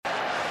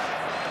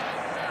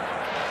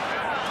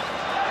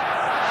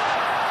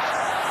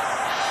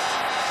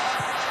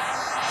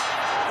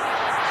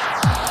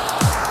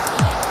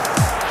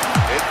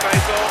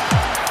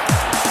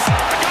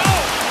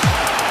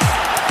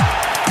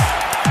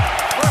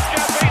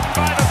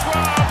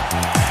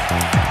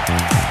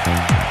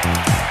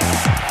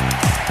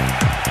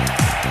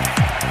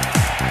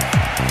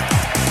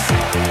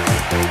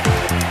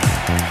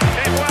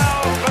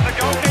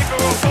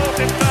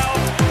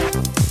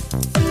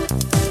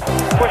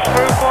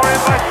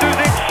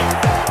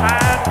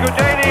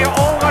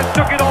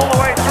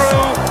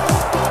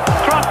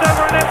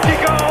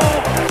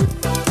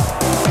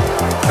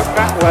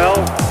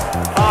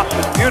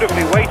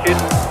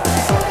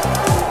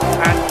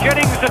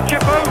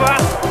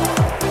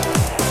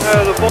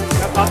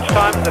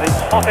times that it's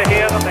hotter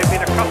here than they've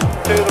been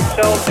accustomed to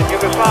themselves in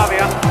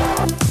Yugoslavia.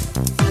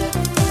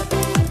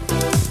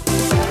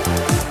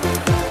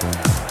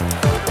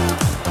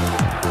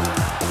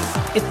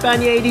 It's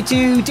Banya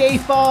 82, day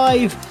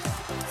 5.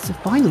 It's the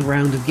final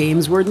round of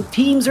games where the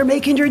teams are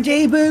making their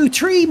debut.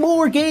 3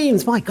 more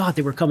games. My God,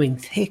 they were coming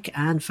thick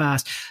and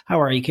fast. How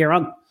are you,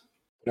 Kieran?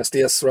 Buenos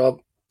dias, Rob.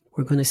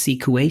 We're going to see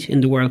Kuwait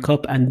in the World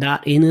Cup, and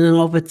that in and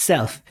of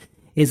itself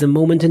is a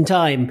moment in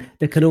time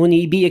that can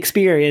only be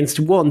experienced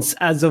once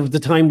as of the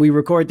time we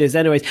record this.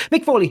 Anyways,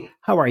 Mick Foley,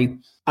 how are you?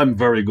 I'm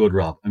very good,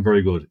 Rob. I'm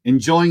very good.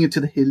 Enjoying it to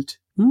the hilt.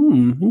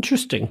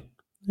 Interesting.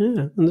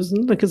 Yeah, and it's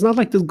not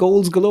like there's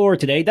goals galore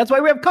today. That's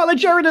why we have Colin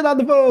Sheridan on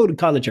the phone.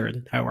 Colin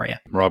Sheridan, how are you?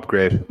 Rob,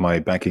 great. My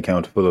bank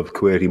account full of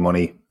Kuwaiti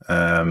money,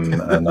 and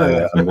I'm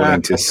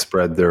willing to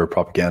spread their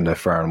propaganda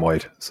far and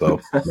wide. So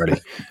I'm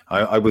ready.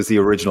 I was the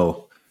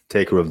original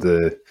taker of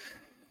the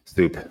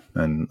soup,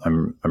 and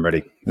I'm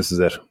ready. This is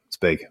it. It's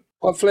big.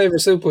 What flavour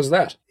soup was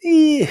that?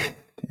 Meze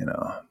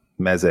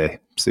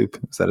soup.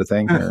 Is that a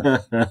thing?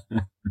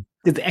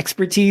 There's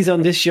expertise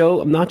on this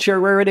show. I'm not sure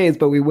where it is,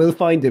 but we will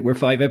find it. We're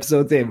 5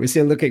 episodes in. We're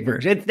still looking for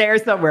it. It's there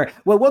somewhere.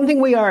 Well, one thing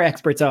we are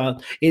experts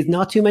on is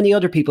not too many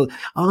other people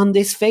on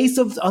the face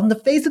of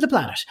the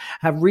planet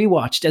have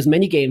rewatched as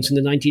many games from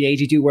the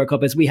 1982 World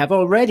Cup as we have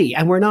already.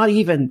 And we're not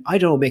even, I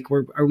don't know, Mick,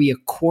 are we a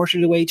quarter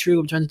of the way through?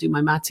 I'm trying to do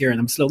my maths here and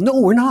I'm slow.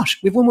 No, we're not.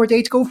 We have one more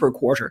day to go for a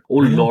quarter. Oh,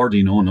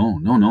 Lordy, no.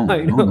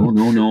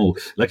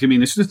 Like, I mean,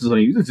 this is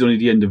only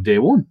the end of day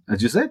one,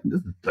 as you said.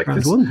 Like,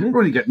 we're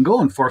only getting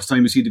going. First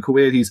time we see the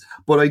Kuwaitis.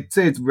 But I'd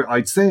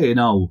say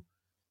now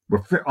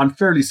we're on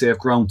fairly safe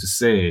ground to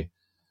say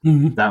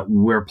that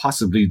we're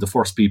possibly the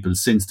first people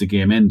since the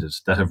game ended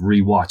that have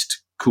rewatched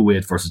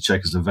Kuwait versus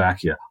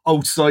Czechoslovakia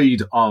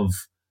outside of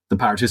the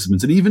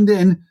participants. And even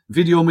then,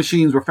 video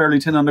machines were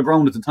fairly thin on the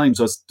ground at the time,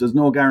 so there's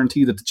no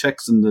guarantee that the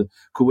Czechs and the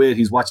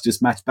Kuwaitis watched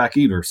this match back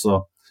either.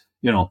 So,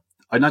 I'm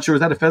not sure,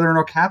 is that a feather in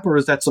our cap or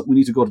is that something we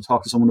need to go to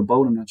talk to someone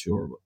about? I'm not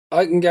sure. But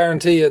I can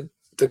guarantee you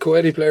the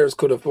Kuwaiti players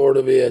could afford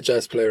a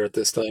VHS player at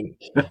this time.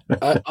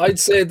 I'd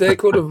say they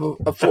could have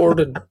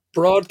afforded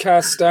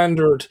broadcast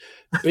standard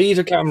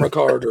Betacam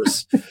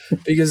recorders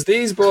because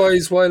these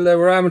boys, while they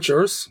were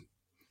amateurs,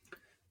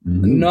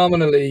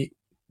 nominally,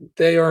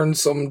 they earned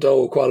some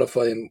dough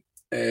qualifying.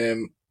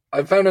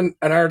 I found an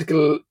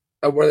article,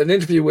 an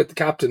interview with the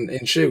captain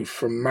in Shoot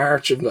from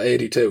March of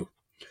 82.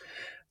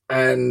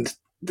 And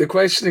the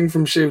questioning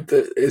from Shoot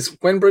is,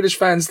 when British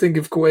fans think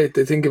of Kuwait,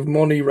 they think of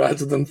money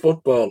rather than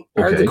football.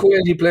 Okay. Are the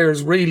Kuwaiti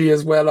players really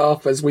as well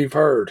off as we've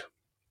heard?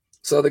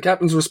 So the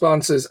captain's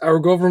response is, our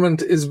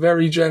government is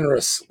very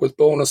generous with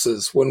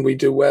bonuses when we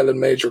do well in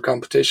major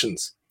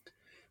competitions.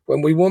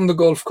 When we won the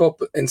Gulf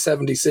Cup in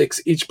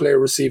 76, each player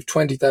received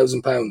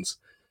 £20,000.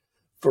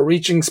 For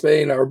reaching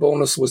Spain, our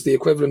bonus was the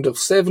equivalent of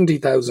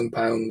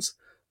 £70,000,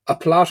 a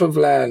plot of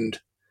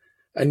land,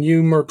 a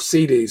new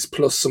Mercedes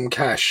plus some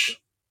cash.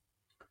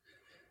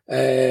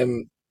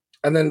 And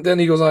then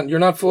he goes on, you're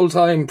not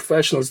full-time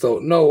professionals though.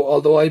 No,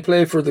 although I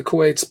play for the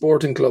Kuwait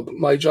Sporting Club,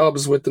 my job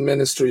is with the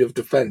Ministry of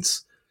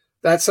Defence.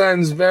 That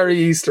sounds very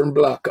Eastern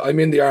Bloc. I'm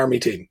in the army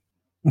team.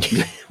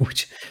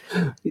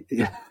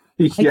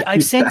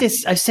 I've said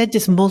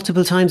this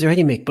multiple times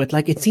already, Mick, but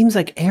it seems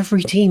like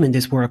every team in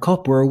this World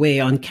Cup were away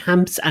on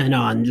camps and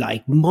on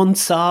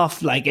months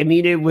off.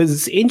 It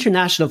was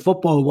international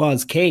football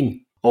was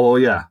king. Oh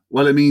yeah.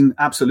 Well,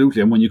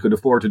 absolutely. And when you could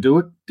afford to do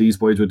it, these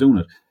boys were doing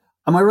it.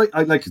 Am I right?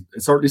 It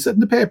certainly said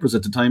in the papers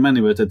at the time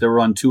anyway that they were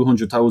on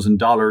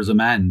 $200,000 a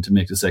man to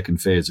make the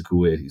second phase of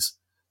Kuwaitis.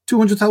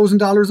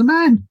 $200,000 a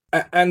man.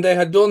 And they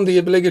had done the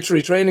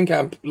obligatory training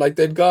camp.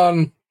 They'd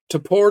gone to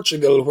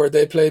Portugal where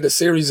they played a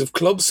series of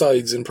club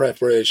sides in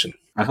preparation.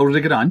 And how did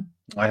they get on?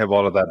 I have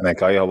all of that,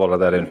 Mick. I have all of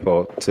that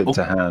info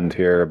to hand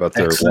here about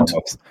their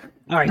warm-ups.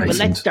 All right, well,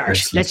 let's start.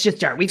 Excellent. Let's just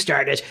start. We've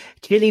started.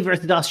 Chile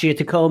versus Austria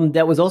to come.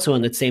 That was also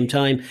on at the same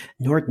time.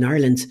 Northern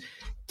Ireland's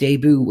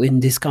debut in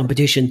this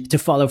competition to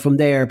follow from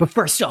there. But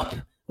first up,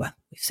 well,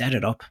 we've set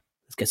it up.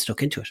 Let's get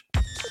stuck into it.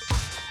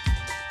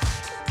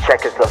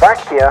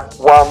 Czechoslovakia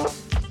 1,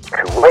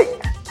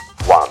 Kuwait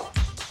 1.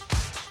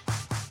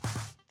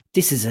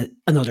 This is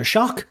another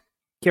shock.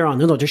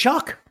 Kieran, another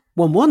shock.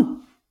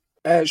 1-1.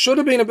 Should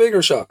have been a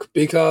bigger shock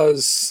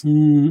because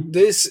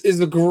this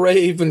is a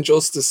grave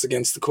injustice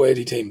against the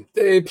Kuwaiti team.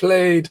 They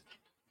played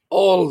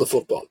all the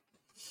football.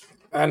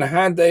 And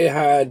had they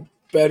had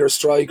better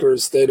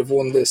strikers, they'd have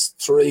won this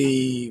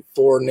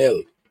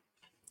 3-4-0.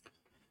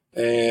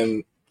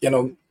 And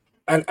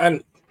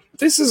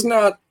this is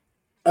not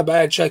a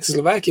bad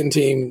Czechoslovakian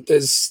team.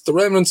 There's the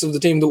remnants of the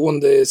team that won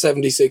the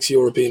 76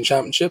 European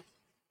Championship.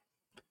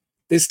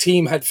 This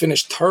team had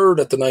finished third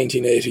at the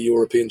 1980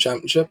 European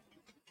Championship.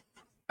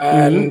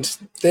 And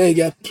they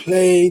get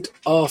played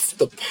off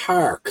the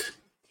park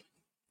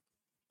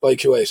by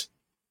Kuwait.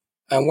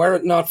 And were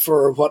it not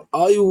for what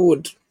I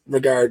would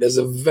regard as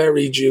a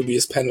very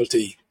dubious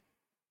penalty,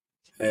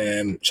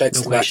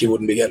 Czechoslovakia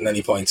wouldn't be getting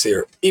any points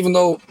here. Even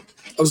though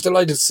I was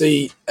delighted to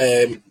see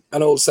an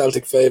old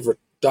Celtic favourite,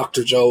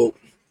 Dr. Joe,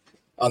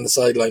 on the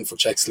sideline for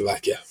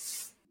Czechoslovakia.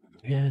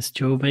 Yes,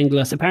 Joe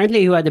Venglas.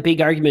 Apparently, who had a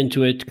big argument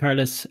with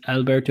Carlos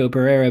Alberto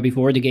Pereira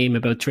before the game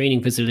about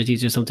training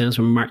facilities or something else,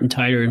 from Martin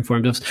Tyler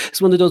informed us.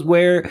 It's one of those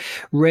rare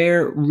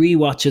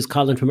rewatches,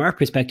 Colin, from our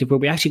perspective, where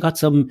we actually got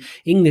some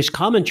English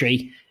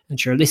commentary. And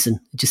sure, listen,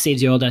 it just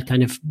saves you all that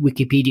kind of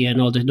Wikipedia and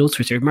all the notes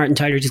research. Martin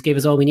Tyler just gave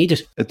us all we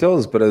needed. It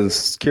does, but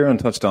as Kieran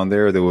touched on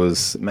there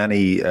was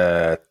many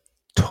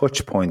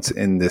touch points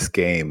in this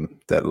game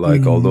that,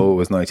 like, although it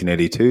was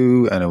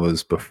 1982 and it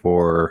was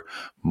before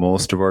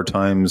most of our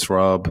times,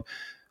 Rob,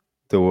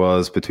 there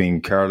was between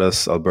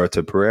Carlos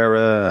Alberto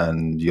Pereira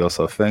and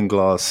Josef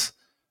Venglas,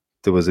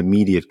 there was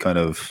immediate kind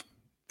of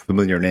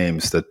familiar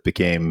names that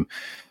became,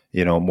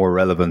 more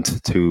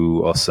relevant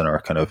to us in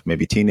our kind of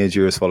maybe teenage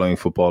years following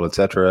football,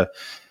 etc.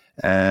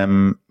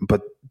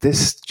 But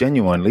this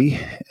genuinely,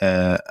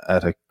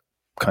 at a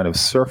kind of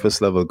surface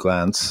level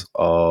glance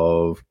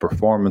of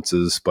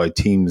performances by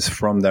teams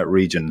from that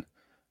region,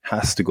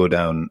 has to go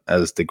down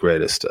as the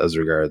greatest as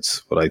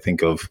regards what I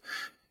think of.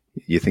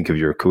 You think of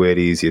your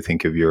Kuwaitis, you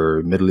think of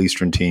your Middle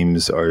Eastern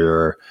teams or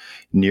your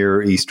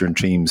Near Eastern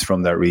teams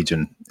from that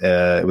region.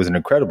 It was an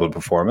incredible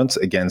performance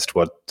against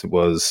what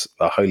was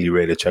a highly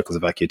rated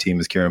Czechoslovakia team,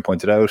 as Kieran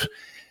pointed out.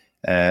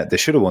 They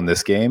should have won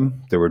this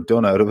game. They were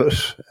done out of it.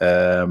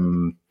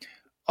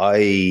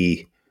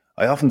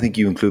 I often think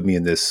you include me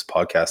in this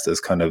podcast as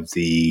kind of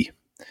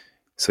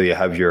so you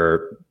have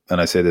your,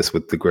 and I say this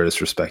with the greatest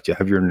respect, you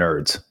have your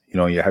nerds.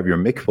 You have your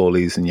Mick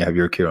Foleys and you have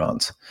your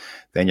Kierans.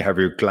 Then you have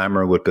your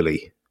glamour with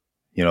Billy.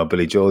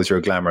 Billy Joe's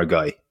your glamour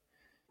guy.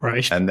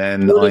 Right. And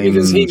then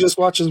because he just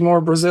watches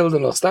more Brazil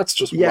than us. That's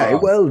just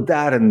well,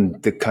 that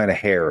and the kind of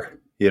hair.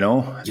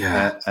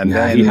 Yeah.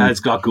 Then he has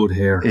got good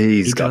hair.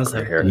 He's got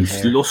good hair.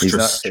 He's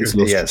lustrous.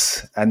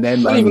 Yes. And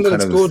then not even that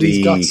it's good,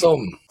 he's got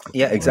some.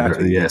 Yeah,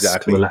 exactly. Yes.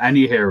 Exactly. Well,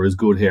 any hair is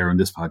good hair in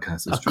this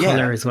podcast. That's true.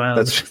 Colour as well.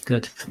 That's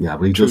good. Yeah,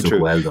 but he does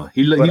look well, though.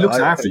 He looks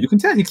after it. You can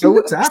tell he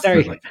looks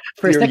after it. Like.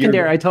 For a second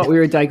there, I thought we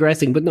were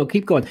digressing, but no,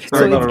 keep going.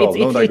 Sorry,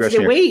 it's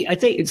the way, I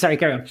think, sorry,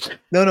 carry on.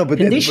 No, but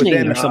conditioning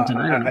then, or something.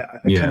 I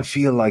kind of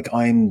feel like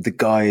I'm the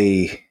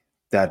guy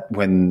that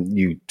when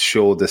you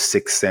show The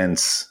Sixth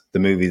Sense, the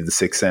movie The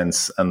Sixth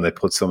Sense, and they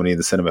put somebody in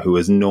the cinema who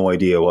has no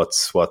idea what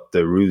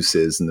the ruse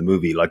is in the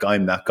movie, like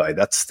I'm that guy.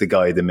 That's the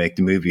guy they make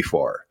the movie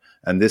for.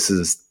 And this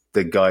is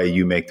the guy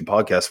you make the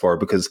podcast for,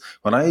 because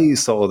when I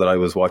saw that I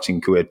was watching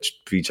Kuwait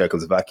v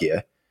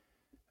Czechoslovakia,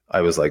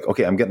 I was like,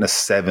 okay, I'm getting a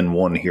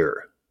 7-1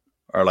 here,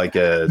 or like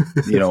a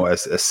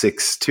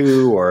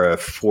 6-2 or a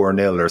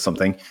 4-0 or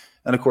something.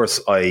 And of course,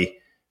 I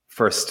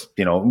first,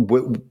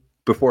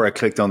 before I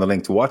clicked on the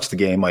link to watch the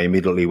game, I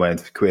immediately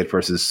went Kuwait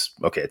versus,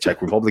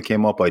 Czech Republic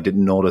came up. I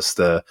didn't notice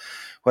the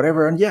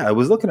whatever. And I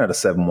was looking at a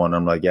 7-1.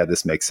 I'm like, yeah,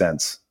 this makes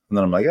sense. And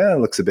then I'm like, it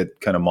looks a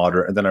bit kind of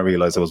modern. And then I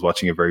realized I was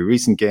watching a very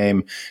recent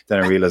game.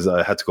 Then I realized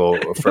I had to go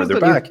further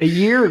back. A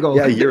year ago.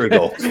 Yeah, a year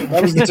ago.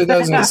 That was the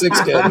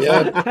 2006 game,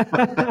 yeah.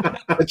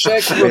 The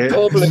Czech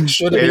Republic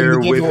should have been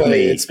the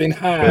giveaway. It's been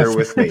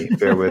halved.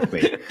 Bear with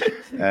me.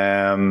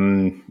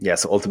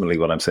 So ultimately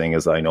what I'm saying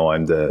is I know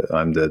I'm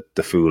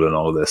the fool in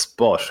all of this.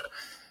 But,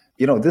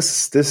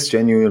 this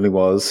genuinely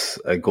was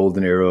a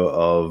golden era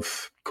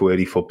of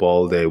Kuwaiti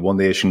football. They won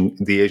the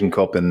Asian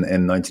Cup in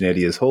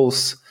 1980 as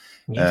hosts.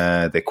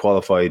 Yes. They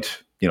qualified,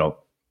 they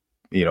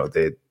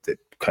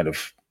kind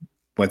of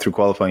went through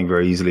qualifying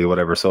very easily or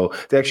whatever. So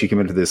they actually came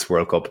into this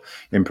World Cup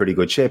in pretty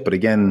good shape. But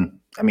again,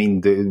 I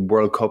mean, the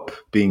World Cup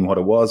being what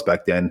it was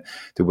back then,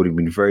 there would have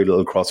been very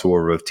little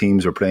crossover of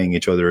teams or playing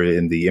each other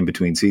in the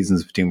in-between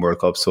seasons between World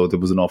Cups. So there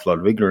was an awful lot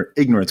of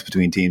ignorance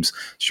between teams.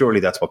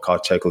 Surely that's what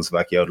caught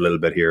Czechoslovakia out a little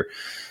bit here.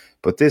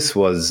 But this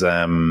was...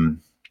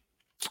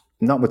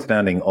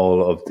 notwithstanding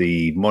all of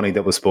the money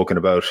that was spoken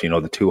about, the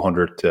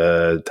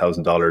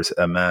 $200,000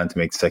 a man to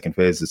make the second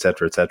phase,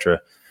 etc., etc.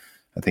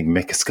 I think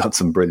Mick has got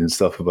some brilliant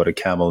stuff about a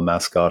camel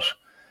mascot.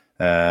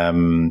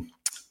 But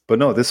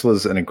no, this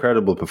was an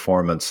incredible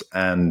performance,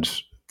 and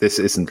this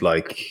isn't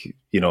like,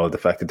 the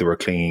fact that they were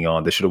clinging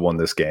on. They should have won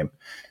this game,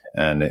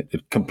 and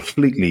it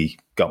completely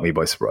got me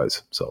by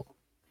surprise. So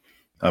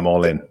I'm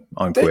all in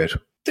on Kuwait.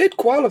 They'd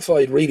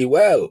qualified really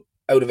well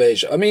out of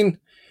Asia. I mean,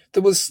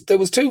 There was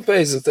two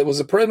phases. There was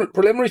a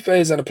preliminary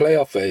phase and a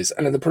playoff phase.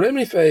 And in the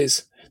preliminary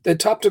phase, they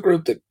topped a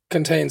group that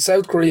contained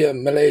South Korea,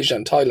 Malaysia,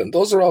 and Thailand.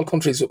 Those are all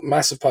countries with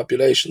massive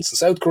populations. And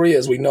South Korea,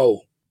 as we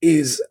know,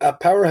 is a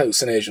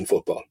powerhouse in Asian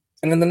football.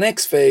 And in the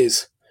next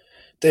phase,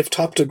 they've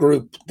topped a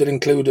group that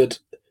included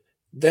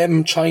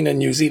them, China,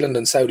 New Zealand,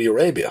 and Saudi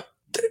Arabia.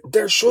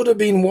 There should have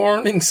been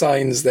warning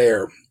signs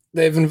there.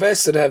 They've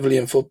invested heavily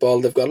in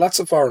football. They've got lots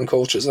of foreign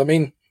coaches. I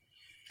mean,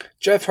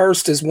 Jeff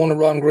Hurst is one of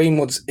Ron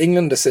Greenwood's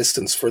England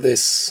assistants for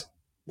this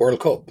World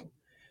Cup.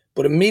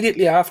 But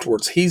immediately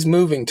afterwards, he's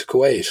moving to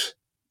Kuwait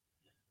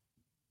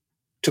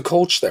to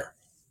coach there.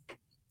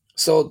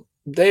 So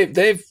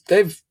they've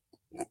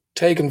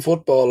taken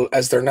football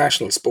as their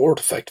national sport,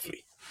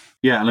 effectively.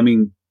 Yeah, and I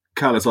mean,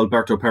 Carlos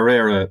Alberto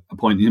Pereira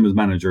appointing him as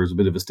manager is a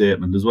bit of a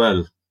statement as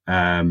well.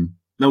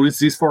 Now,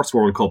 it's his first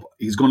World Cup.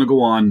 He's going to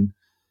go on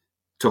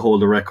to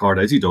hold the record,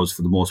 as he does,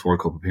 for the most World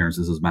Cup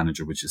appearances as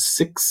manager, which is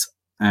 6.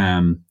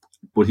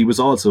 but he was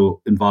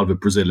also involved with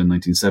Brazil in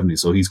 1970,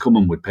 so he's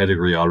coming with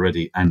pedigree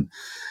already, and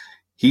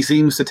he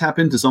seems to tap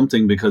into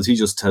something because he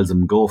just tells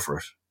them, go for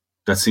it.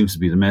 That seems to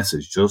be the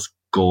message. Just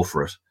go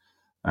for it.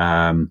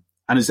 And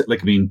is it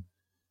like, I mean,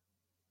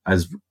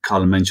 as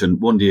Colin mentioned,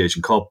 won the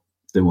Asian Cup.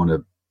 They won a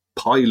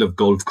pile of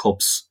Gulf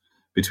Cups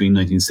between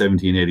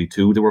 1970 and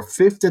 82. They were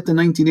fifth at the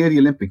 1980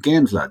 Olympic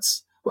Games,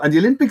 lads. And the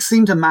Olympics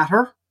seem to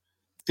matter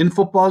in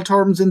football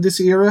terms in this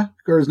era.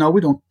 Whereas now we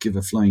don't give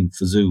a flying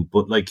fazoo.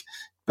 But like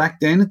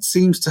back then, it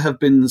seems to have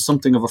been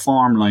something of a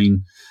farm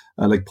line.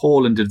 Like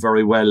Poland did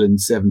very well in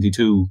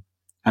 72.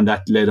 And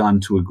that led on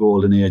to a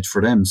golden age for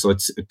them. So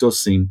it does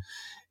seem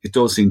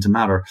to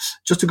matter.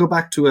 Just to go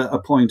back to a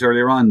point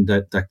earlier on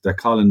that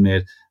Colin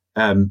made,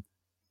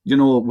 you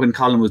know, when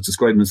Colin was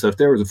describing himself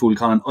there as a fool,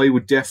 Colin, I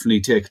would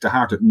definitely take to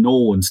heart that no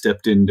one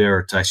stepped in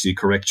there to actually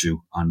correct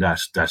you on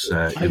that.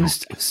 I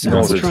was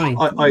trying.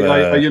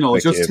 You know,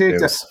 just take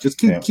that. Just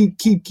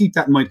keep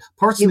that in mind.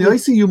 Personally, I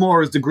see you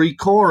more as the Greek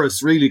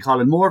chorus, really,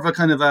 Colin. More of a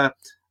kind of a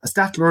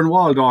Statler and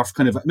Waldorf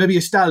kind of maybe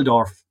a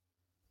Staldorf,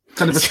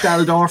 kind of a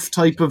Staldorf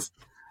type of.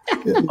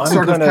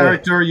 Sort of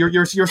character.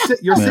 You're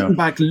sitting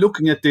back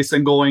looking at this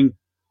and going,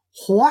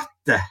 what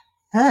the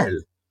hell?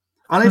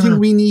 And I think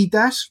we need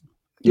that.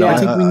 Yeah, I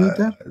think we need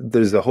that.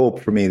 There's a hope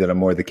for me that I'm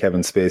more the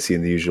Kevin Spacey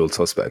and the Usual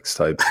Suspects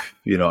type.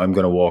 You know, I'm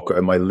going to walk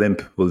and my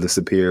limp will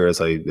disappear as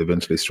I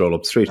eventually stroll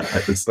up the street.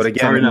 But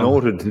again,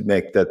 noted,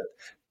 Nick, that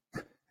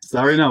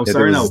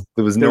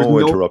there was no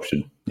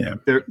interruption. Yeah.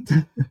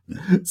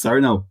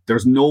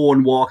 There's no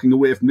one walking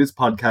away from this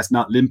podcast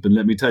not limping,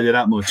 let me tell you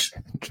that much.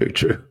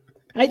 True.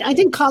 I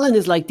think Colin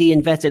is like the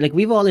investor. Like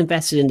we've all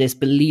invested in this,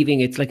 believing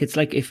it's like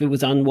if it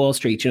was on Wall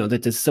Street, you know,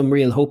 that there's some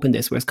real hope in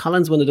this. Whereas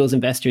Colin's one of those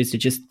investors that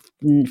just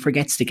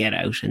forgets to get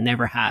out and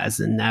never has,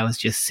 and now is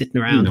just sitting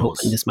around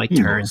hoping this might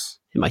turn.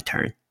 It might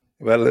turn.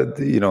 Well,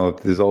 you know,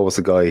 there's always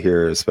a guy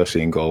here,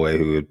 especially in Galway,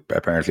 who had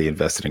apparently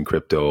invested in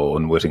crypto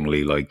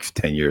unwittingly like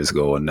 10 years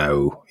ago, and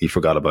now he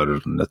forgot about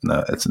it. And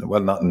it's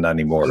not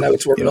anymore. And now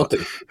it's worth nothing.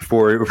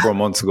 4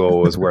 months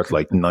ago, it was worth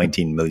like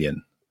 19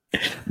 million.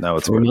 Now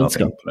it's worth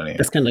nothing. Anyway.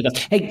 That's kind of like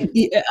that. Hey,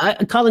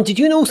 Colin, did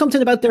you know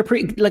something about their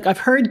I've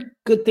heard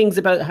good things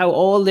about how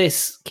all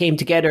this came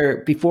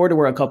together before the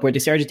World Cup, where they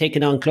started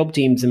taking on club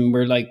teams and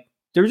were like,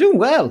 they're doing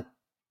well.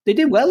 They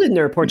did well in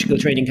their Portugal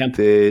training camp.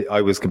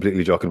 I was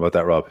completely joking about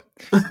that, Rob.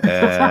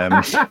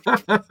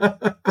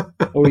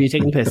 Or were you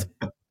taking the piss?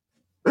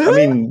 I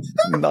mean,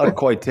 not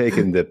quite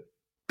taking the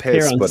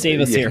piss. Here on, but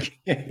save us here.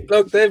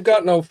 Look, they've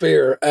got no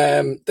fear.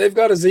 They've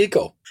got a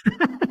Zico.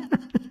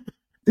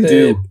 They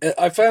do.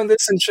 I found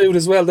this in Shoot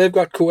as well. They've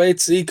got Kuwait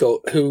Zico,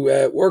 who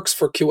works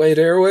for Kuwait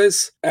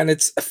Airways, and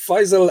it's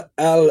Faisal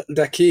Al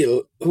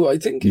Dakil, who I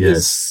think he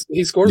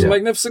scores a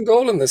magnificent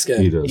goal in this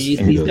game. He does.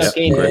 He's got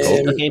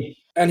game.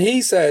 And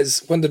he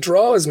says, when the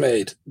draw is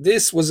made,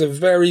 this was a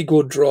very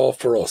good draw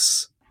for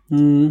us.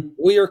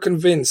 We are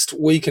convinced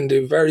we can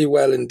do very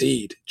well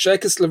indeed.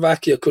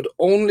 Czechoslovakia could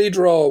only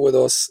draw with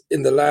us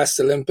in the last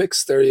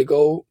Olympics. There you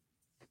go.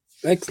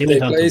 They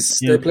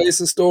place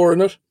a store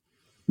in it.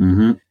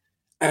 Mm-hmm.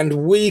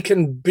 And we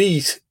can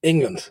beat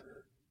England.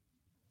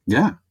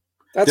 Yeah.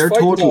 That's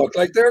fighting talk.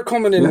 Like, they're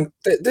coming in.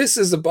 Yeah. This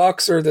is a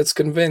boxer that's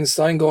convinced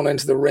I'm going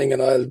into the ring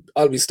and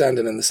I'll be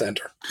standing in the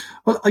centre.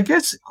 Well, I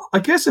guess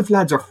if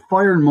lads are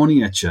firing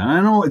money at you, and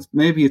I know it's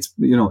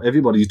you know,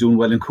 everybody's doing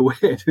well in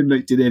Kuwait in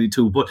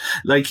 1982, but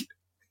like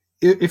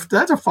if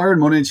lads are firing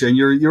money at you and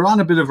you're on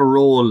a bit of a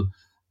roll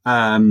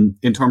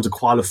in terms of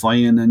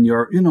qualifying, and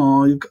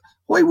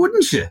why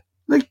wouldn't you?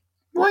 Like,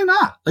 why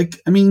not?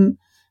 Like, I mean,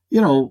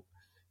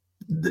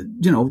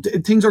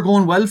 things are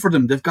going well for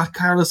them. They've got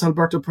Carlos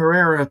Alberto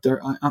Pereira at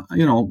their,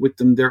 with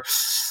them. They're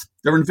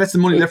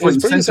investing money left, right,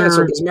 and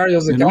centre. Was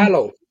Mario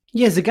Zagallo.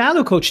 Yeah,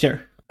 Zagallo coached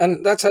there,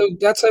 and that's how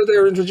they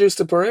were introduced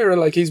to Pereira.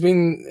 Like he was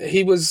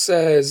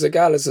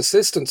Zagallo's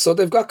assistant, so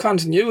they've got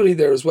continuity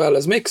there as well.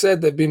 As Mick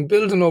said, they've been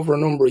building over a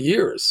number of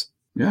years.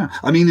 Yeah,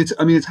 I mean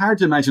it's hard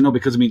to imagine now,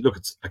 because look,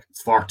 it's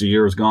 40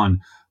 years gone,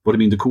 but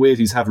the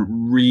Kuwaitis haven't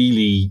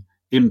really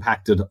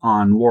impacted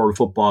on world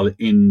football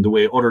in the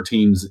way other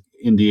teams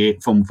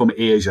from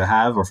Asia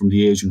have, or from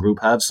the Asian group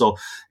have. So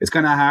it's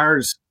kind of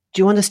hard.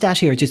 Do you want a stat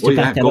here just to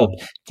back that up?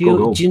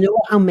 Do you know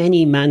how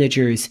many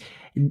managers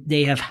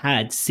they have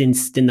had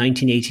since the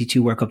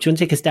 1982 World Cup? Do you want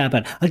to take a stab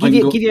at it? I'll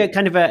give you a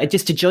kind of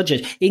just to judge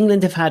it.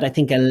 England have had, I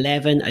think,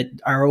 11.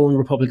 Our own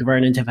Republic of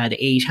Ireland have had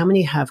 8. How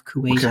many have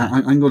Kuwait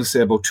had? I'm going to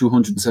say about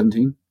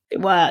 217.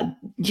 Well,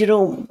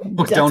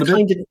 that's down a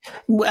bit.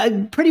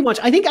 Pretty much.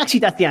 I think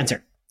actually that's the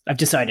answer. I've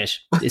decided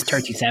it's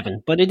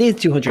 37, but it is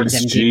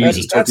 217.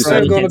 That's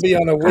going to be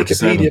on a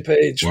Wikipedia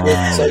page with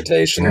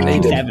citation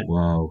needed.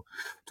 Wow.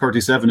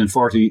 37 in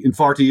 40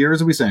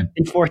 years, are we saying?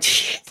 In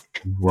 40.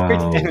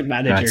 Wow.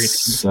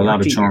 That's a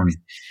lot of churn.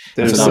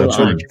 There's a lot of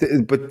churn.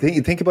 But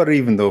think about it,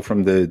 even though,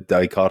 from the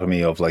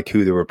dichotomy of like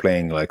who they were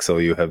playing. Like, so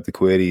you have the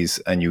Kuwaitis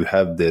and you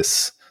have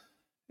this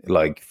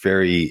like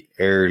very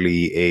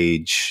early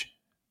age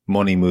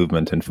money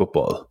movement in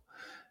football.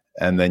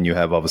 And then you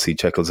have obviously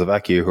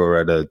Czechoslovakia, who are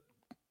at a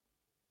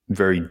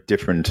very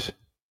different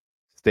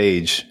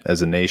stage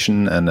as a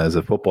nation and as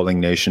a footballing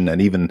nation,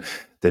 and even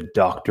the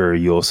Dr.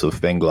 Josef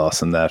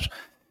Venglos, and that,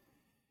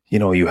 you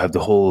know, you have the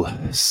whole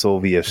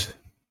Soviet,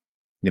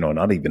 you know,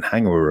 not even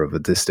hangover of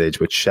at this stage,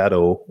 but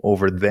shadow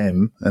over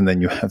them. And then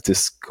you have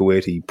this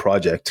Kuwaiti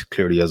project,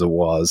 clearly as it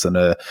was, and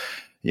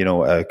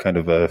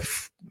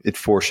it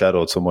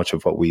foreshadowed so much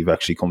of what we've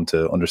actually come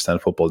to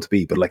understand football to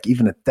be. But like,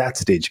 even at that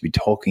stage, to be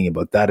talking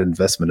about that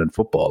investment in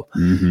football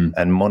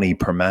and money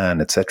per man,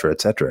 et cetera,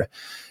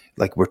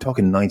 like we're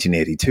talking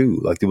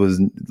 1982. Like there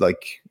was,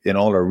 like, in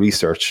all our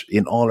research,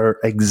 in all our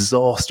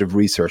exhaustive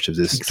research of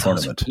this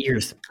tournament.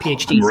 Years,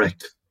 PhDs.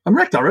 I'm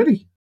wrecked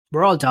already.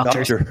 We're all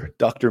doctors.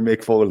 Dr.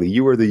 Mick Foley,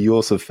 you were the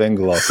Josef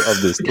Venglos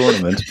of this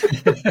tournament.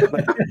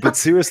 But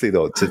seriously,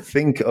 though, to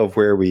think of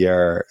where we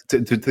are,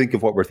 to think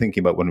of what we're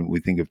thinking about when we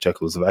think of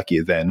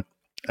Czechoslovakia then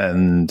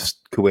and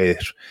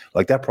Kuwait,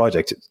 like that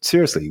project,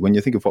 seriously, when you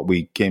think of what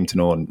we came to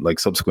know in like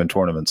subsequent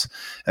tournaments,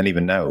 and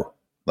even now,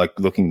 like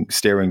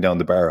staring down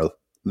the barrel,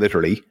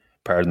 literally,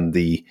 pardon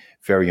the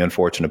very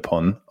unfortunate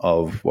pun,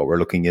 of what we're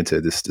looking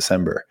into this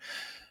December.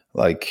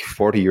 Like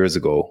 40 years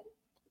ago,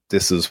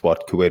 this is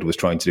what Kuwait was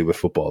trying to do with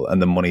football,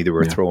 and the money they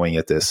were throwing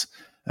at this.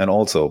 And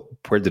also,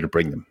 where did it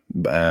bring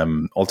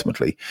them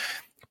ultimately?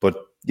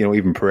 But, you know,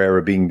 even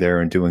Pereira being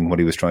there and doing what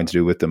he was trying to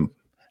do with them.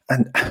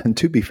 And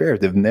to be fair,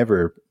 they've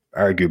never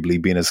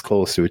arguably been as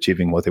close to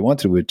achieving what they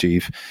wanted to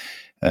achieve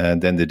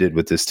than they did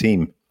with this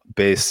team.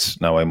 Based,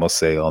 now I must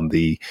say, on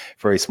the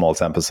very small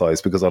sample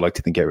size, because I like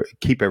to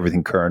keep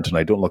everything current, and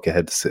I don't look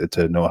ahead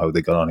to know how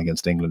they got on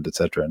against England,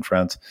 etc., and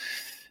France.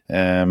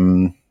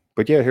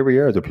 But yeah, here we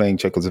are. They're playing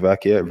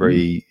Czechoslovakia, a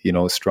very, you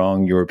know,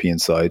 strong European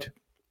side,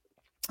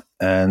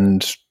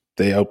 and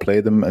they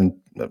outplayed them. And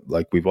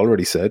like we've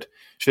already said,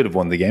 should have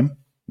won the game.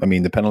 I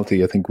mean, the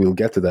penalty, I think we'll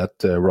get to that,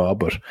 Rob,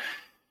 but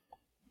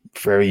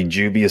very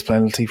dubious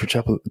penalty for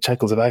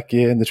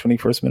Czechoslovakia in the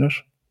 21st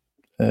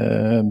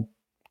minute.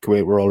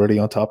 Kuwait were already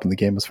on top in the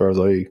game as far as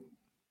I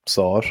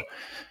saw it,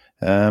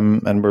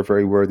 and were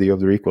very worthy of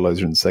their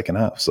equaliser in the second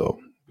half. So,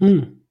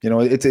 you know,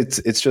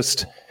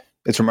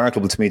 it's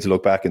remarkable to me to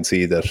look back and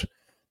see that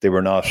they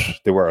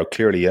were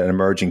clearly an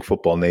emerging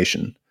football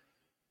nation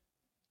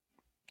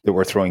that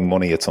were throwing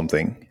money at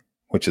something,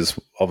 which is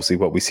obviously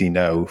what we see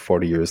now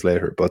 40 years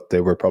later, but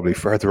they were probably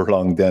further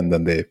along then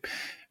than they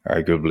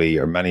arguably,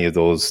 or many of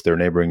their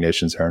neighbouring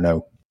nations are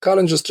now.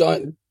 Colin just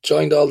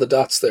joined all the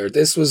dots there.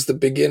 This was the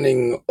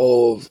beginning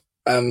of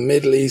a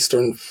Middle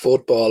Eastern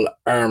football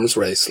arms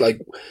race.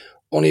 Like,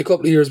 only a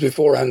couple of years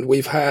beforehand,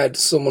 we've had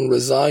someone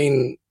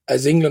resign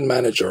as England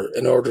manager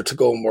in order to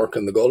go and work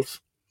in the Gulf.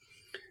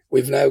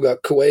 We've now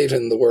got Kuwait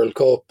in the World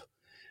Cup.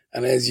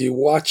 And as you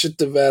watch it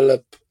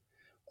develop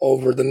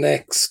over the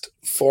next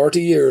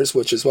 40 years,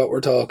 which is what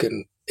we're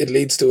talking, it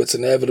leads to its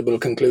inevitable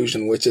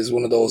conclusion, which is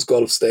one of those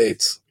Gulf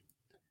states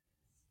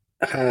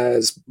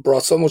has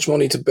brought so much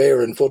money to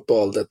bear in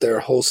football that they're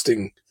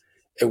hosting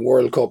a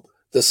World Cup,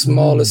 the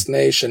smallest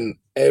nation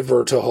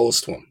ever to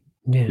host one.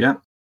 Yeah.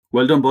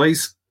 Well done,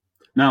 boys.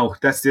 Now,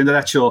 that's the end of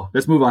that show.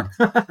 Let's move on.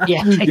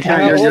 Yeah.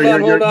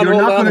 You're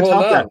not going to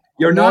top that.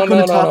 You're not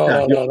going to top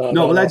that.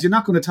 No, lads, you're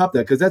not going to top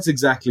that, because that's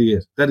exactly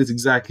it. That is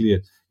exactly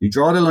it. You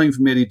draw the line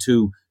from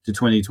 82 to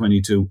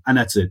 2022, and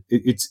that's it.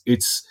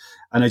 It's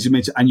and as you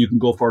mentioned, and you can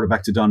go further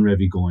back to Don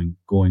Revie going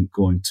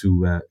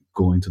to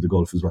the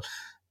Gulf as well.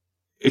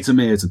 It's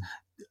amazing.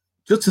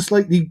 Just to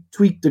slightly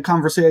tweak the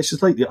conversation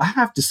slightly, I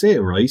have to say,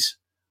 right,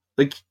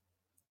 like,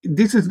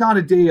 this is not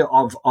a day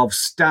of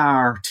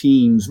star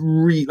teams.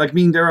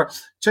 There are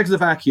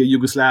Czechoslovakia,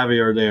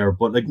 Yugoslavia are there,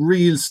 but like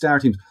real star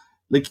teams.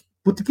 Like,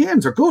 but the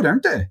games are good,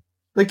 aren't they?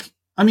 Like,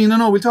 I mean, I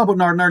know we'll talk about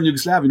Northern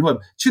Yugoslavia and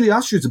what. Chile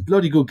Austria is a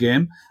bloody good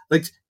game.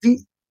 Like,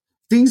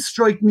 these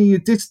strike me.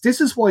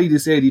 This is why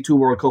this 82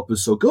 World Cup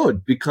is so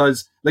good,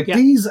 because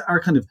these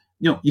are kind of,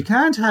 you know, you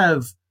can't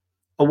have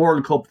a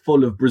World Cup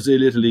full of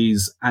Brazil,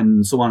 Italy's,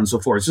 and so on and so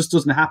forth. It just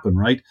doesn't happen,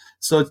 right?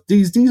 So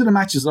these are the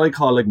matches that I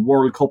call like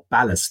World Cup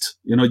ballast.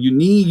 You know, you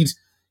need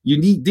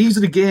these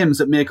are the games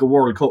that make a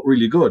World Cup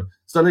really good.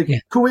 So like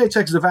Kuwait,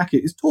 Czechoslovakia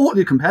is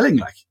totally compelling,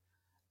 like,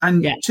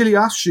 and Chile,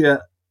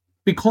 Austria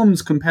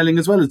becomes compelling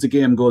as well as the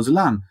game goes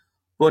along.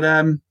 But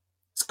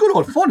it's good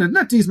old fun, isn't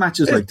it? These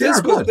matches,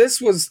 good.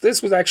 This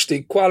was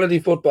actually quality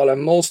football,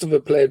 and most of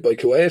it played by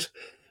Kuwait,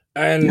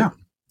 and.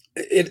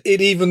 It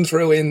even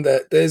threw in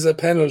that there's a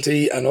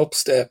penalty and up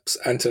steps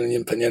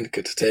Antonin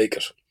Panenka to take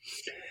it.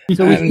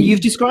 So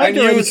you've described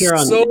it already, Kieran.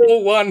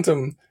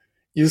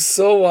 You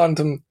so want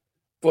him,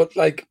 but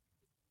like,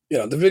 you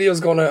know, the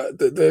video's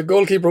the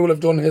goalkeeper will have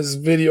done his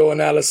video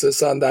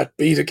analysis on that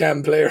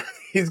Betacam player.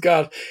 He's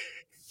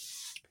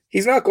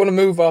not going to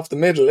move off the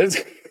middle, is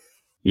he?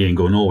 He ain't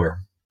going nowhere.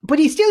 But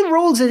he still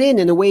rolls it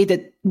in a way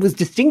that was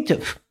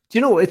distinctive. Do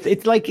you know,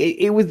 it's like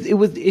it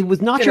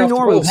was not your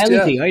normal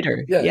penalty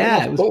either.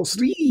 Yeah, it was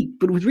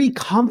really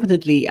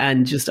confidently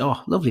and just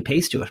lovely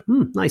pace to it.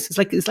 Nice.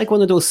 It's like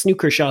one of those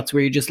snooker shots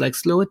where you just like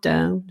slow it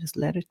down, just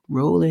let it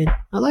roll in.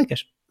 I liked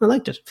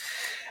it.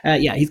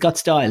 He's got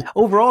style.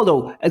 Overall,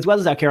 though, as well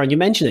as that, Kieran, you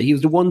mentioned it, he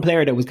was the one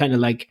player that was kind of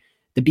like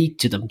the beat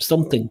to them.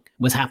 Something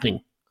was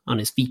happening on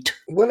his feet.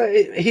 Well,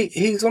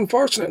 he's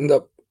unfortunate in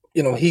that,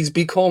 he's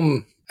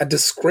become a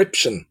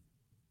description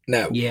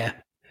now. Yeah.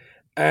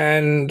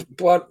 And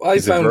what I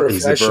found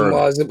refreshing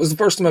was it was the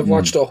first time I've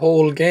watched a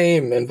whole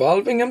game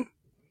involving him.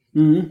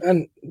 Mm-hmm.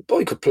 And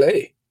boy could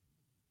play.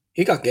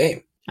 He got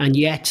game. And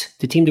yet,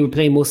 the team that were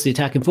playing most of the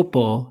attacking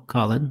football,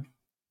 Colin,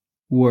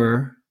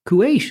 were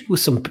Kuwait, with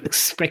some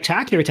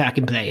spectacular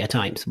attacking play at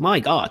times. My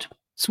God.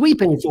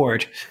 Sweeping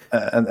forward.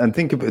 And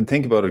think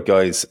about it,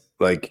 guys.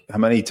 Like, how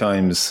many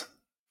times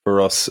for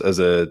us as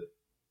a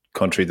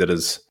country that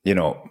has,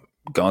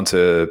 gone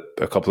to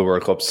a couple of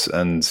World Cups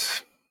and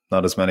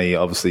not as many,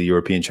 obviously,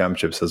 European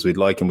championships as we'd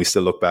like, and we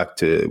still look back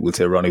to, we'll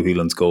say, Ronnie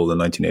Whelan's goal in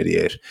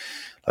 1988.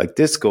 Like,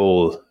 this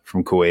goal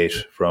from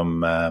Kuwait,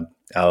 from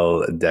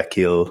Al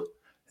Dakil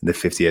in the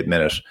 58th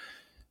minute,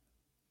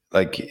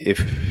 like,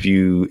 if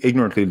you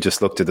ignorantly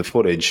just looked at the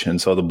footage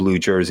and saw the blue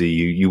jersey,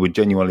 you would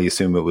genuinely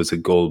assume it was a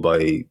goal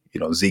by,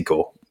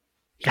 Zico.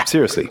 Yeah.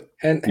 Seriously.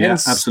 And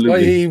hence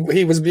absolutely. Why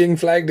he was being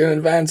flagged in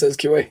advance as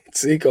Kuwait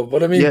Zico.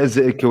 But I mean... Yeah,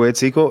 Kuwait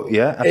Zico.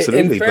 Yeah,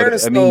 absolutely. In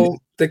fairness, though,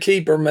 the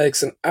keeper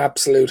makes an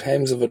absolute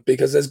hams of it,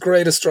 because as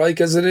great a strike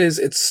as it is,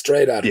 it's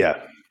straight at him.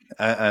 Yeah.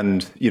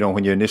 And,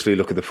 when you initially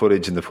look at the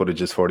footage and the footage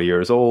is 40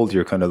 years old,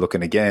 you're kind of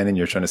looking again and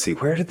you're trying to see,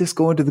 where did this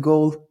go into the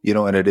goal?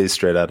 And it is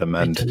straight at him.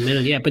 And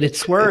yeah, but it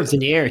swerves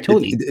in the air,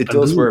 totally. It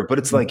does swerve, but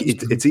it's like,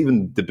 it's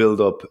even the build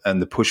up and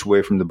the push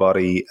away from the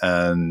body,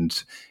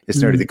 and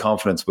it's nearly the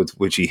confidence with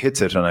which he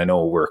hits it. And I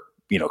know we're,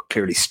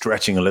 clearly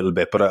stretching a little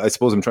bit, but I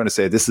suppose I'm trying to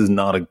say this is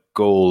not a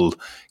goal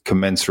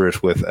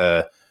commensurate with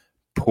a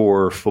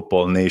poor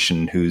football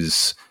nation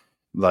who's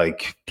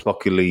like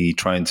pluckily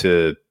trying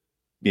to,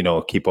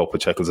 keep up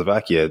with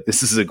Czechoslovakia.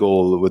 This is a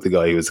goal with a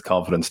guy who has the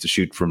confidence to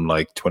shoot from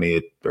like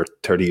 28 or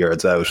 30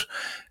 yards out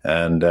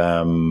and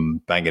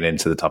bang it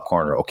into the top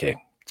corner. Okay,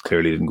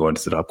 clearly didn't go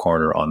into the top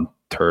corner on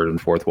third and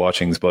fourth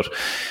watchings, but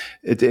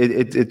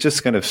it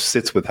just kind of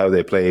sits with how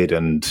they played,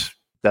 and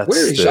that's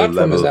where he shot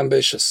from is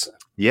ambitious.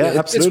 Yeah,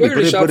 absolutely. It's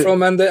where he shot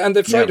from, and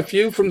they've tried a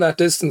few from that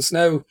distance.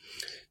 Now,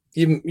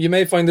 you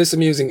may find this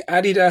amusing.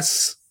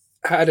 Adidas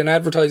had an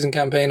advertising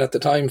campaign at the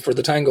time for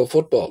the Tango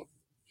football,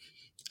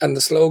 and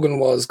the slogan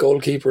was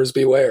 "Goalkeepers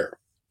Beware,"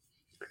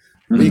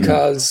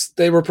 because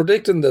they were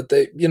predicting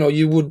that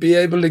you would be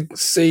able to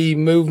see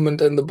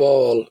movement in the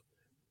ball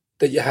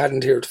that you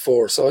hadn't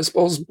heretofore. So I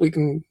suppose we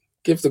can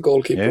give the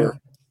goalkeeper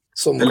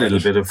some a little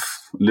bit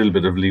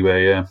of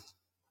leeway. Yeah,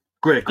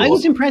 great goal. I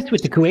was impressed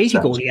with the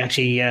Kuwaiti goalie,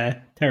 actually,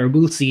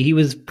 Tarabulsi. He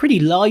was pretty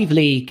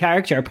lively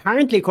character.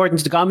 Apparently, according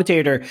to the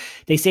commentator,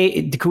 they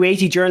say the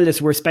Kuwaiti journalists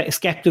were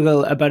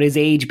skeptical about his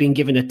age being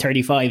given at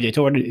 35. They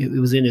thought it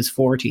was in his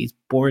 40s,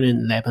 born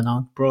in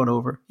Lebanon, brought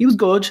over. He was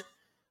good.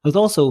 I was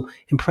also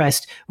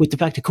impressed with the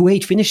fact that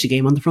Kuwait finished the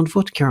game on the front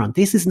foot, Kieran.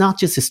 This is not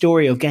just a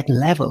story of getting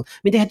level. I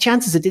mean, they had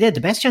chances, they had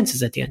the best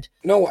chances at the end.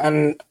 No,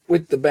 and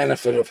with the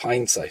benefit of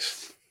hindsight,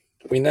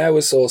 we now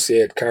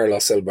associate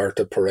Carlos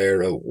Alberto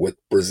Pereira with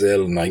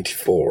Brazil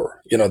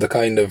 94. The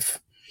kind of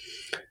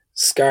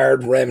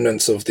scarred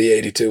remnants of the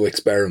 82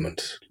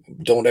 experiment.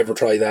 Don't ever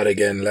try that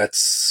again.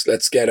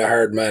 Let's get a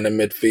hard man in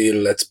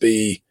midfield. Let's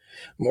be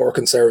more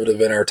conservative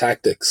in our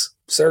tactics.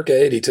 Circa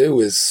 82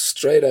 is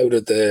straight out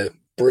of the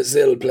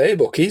Brazil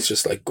playbook. He's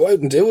just like, go out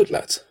and do it,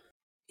 lads.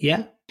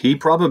 Yeah. He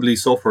probably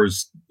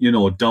suffers, he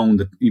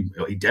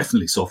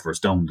definitely suffers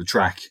down the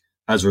track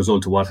as a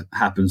result of what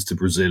happens to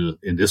Brazil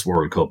in this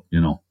World Cup,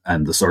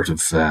 and the sort of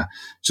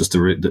just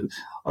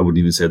I wouldn't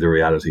even say the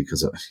reality,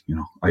 because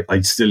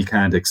I still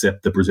can't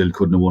accept that Brazil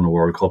couldn't have won a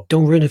World Cup.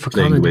 Don't ruin it for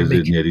playing Colin. The way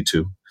they did in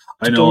 '82.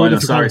 I know.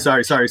 Sorry.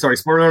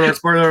 Spoiler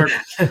alert.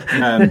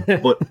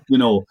 But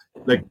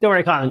don't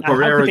worry, Colin.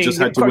 Pereira just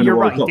had to win a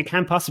World Cup. They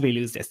can't possibly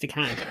lose this. They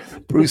can't.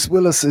 Bruce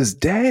Willis is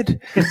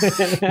dead.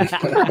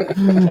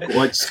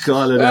 What's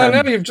Colin?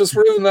 Now you've just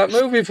ruined that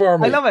movie for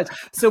me. I love it.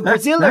 So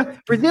Brazil are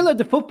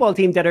the football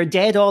team that are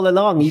dead all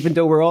along, even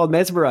though we're all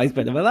mesmerised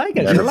by them. I like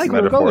it. I like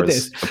where we're going with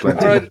this. All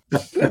right,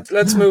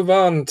 let's move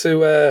on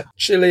to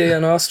Chile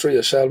and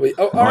Austria, shall we?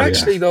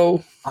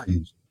 Though.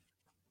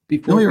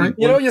 Before right.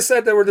 You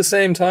said they were the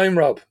same time,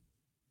 Rob.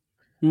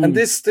 And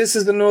this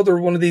is another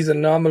one of these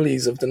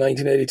anomalies of the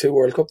 1982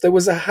 World Cup. There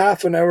was a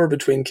half an hour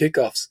between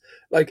kickoffs.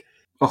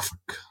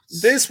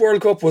 This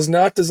World Cup was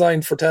not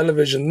designed for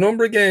television.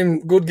 Number of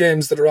good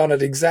games that are on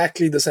at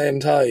exactly the same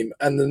time,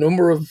 and the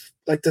number of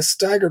the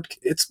staggered.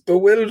 It's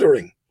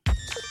bewildering.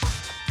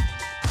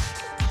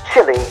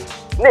 Chile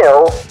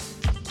 0,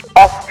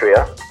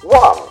 Austria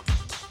 1.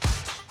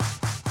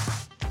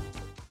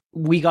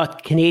 We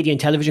got Canadian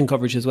television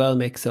coverage as well,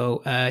 Mick.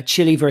 So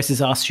Chile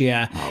versus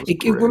Austria.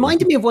 It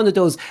reminded me of one of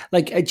those,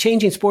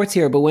 changing sports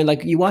here, but when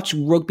you watch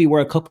Rugby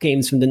World Cup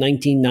games from the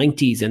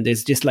 1990s and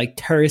there's just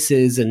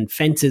terraces and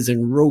fences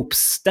and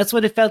ropes. That's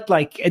what it felt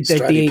like.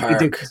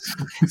 The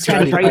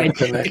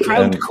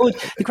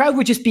crowd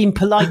were just being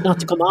polite not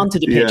to come onto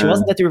the pitch. It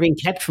wasn't that they were being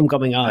kept from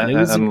coming on.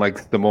 And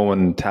the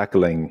moment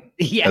tackling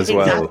as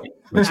well. Exactly.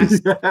 Which is,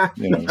 very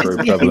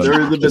prevalent.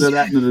 There is a bit of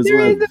that in it as well.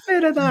 There is a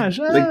bit of that.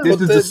 But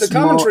the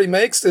commentary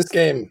makes this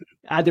game.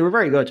 They were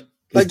very good.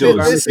 Like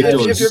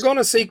if you're going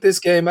to seek this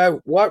game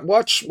out,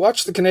 watch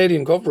the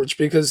Canadian coverage,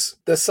 because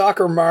the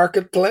soccer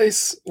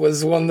marketplace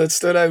was one that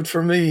stood out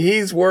for me.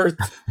 He's worth,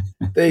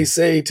 they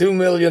say, $2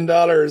 million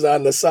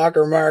on the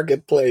soccer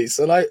marketplace,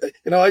 and I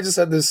just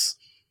had this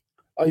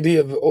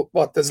idea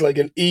of there's like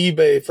an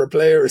eBay for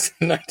players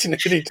in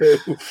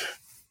 1982.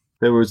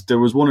 There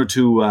was one or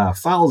two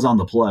fouls on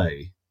the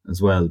play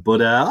as well,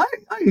 but I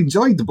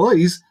enjoyed the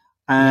boys,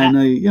 and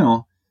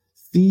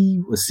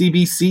the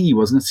CBC,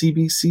 wasn't it?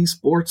 CBC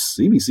Sports?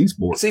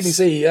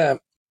 CBC, yeah.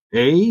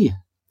 Hey.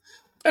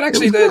 And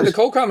actually, the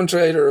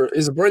co-commentator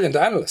is a brilliant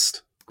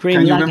analyst.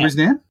 Can you remember his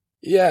name?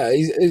 Yeah,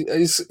 he's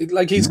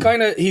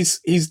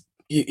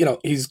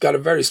got a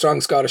very strong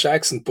Scottish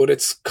accent, but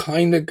it's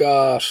kind of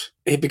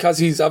because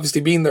he's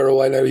obviously been there a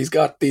while now, he's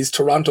got these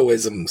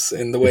Torontoisms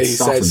in the way he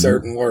says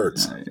certain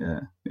words.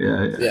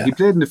 Yeah. He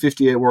played in the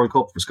 58 World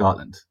Cup for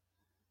Scotland.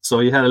 So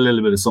he had a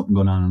little bit of something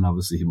going on, and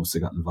obviously he must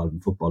have gotten involved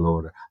in football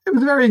over there. It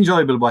was very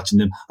enjoyable watching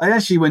them. I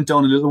actually went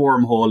down a little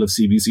wormhole of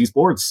CBC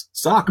Sports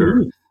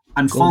Soccer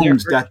and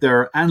found that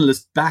their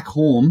analyst back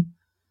home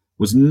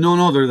was none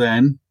other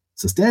than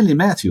Sir Stanley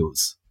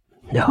Matthews.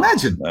 No.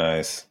 Imagine.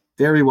 Nice.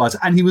 There he was.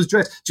 And he was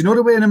dressed. Do you know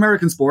the way in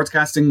American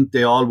sportscasting,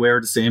 they all wear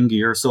the same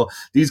gear? So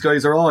these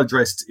guys are all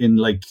dressed in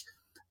like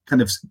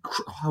kind of,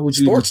 how would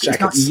you... Sports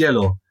jackets. It's not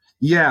yellow.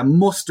 Yeah,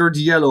 mustard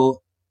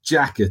yellow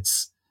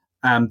jackets.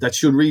 That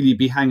should really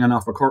be hanging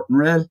off a curtain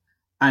rail,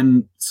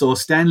 and so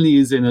Stanley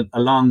is in it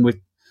along with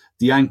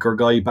the anchor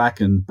guy back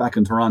in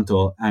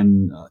Toronto,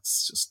 and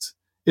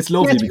it's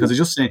lovely because they're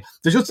just saying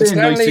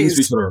nice things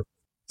to each other.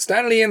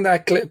 Stanley in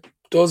that clip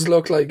does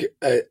look like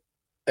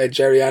a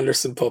Jerry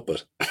Anderson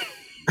puppet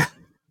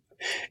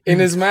in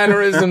his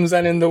mannerisms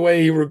and in the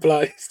way he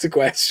replies to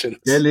questions.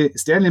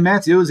 Stanley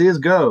Matthews is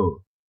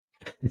go.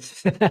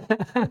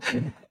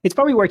 It's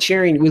probably worth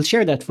sharing. We'll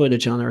share that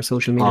footage on our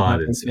social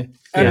media.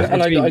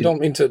 I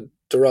don't mean to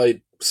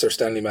deride Sir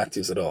Stanley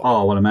Matthews at all.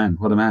 Oh, what a man.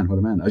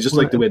 I just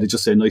like the way they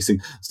just say nice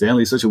things.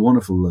 Stanley, it's such a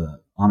wonderful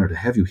honour to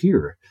have you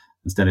here.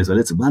 And Stanley said,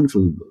 it's a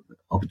wonderful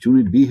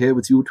opportunity to be here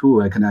with you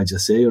too. Can I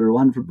just say you're a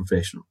wonderful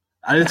professional?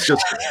 And it's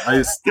just, why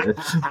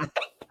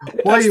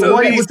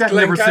was that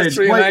never said?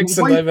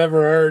 Accent I've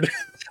ever heard.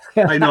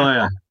 I know,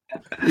 yeah.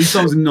 He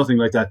sounds nothing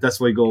like that.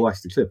 That's why you go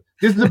watch the clip.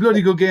 This is a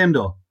bloody good game,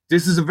 though.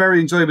 This is a very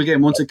enjoyable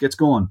game once it gets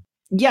going.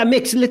 Yeah,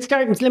 Mick,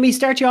 let me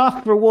start you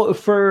off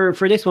for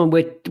this one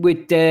with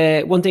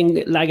one thing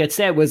Lagat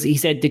said was, he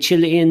said the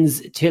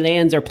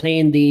Chileans are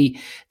playing the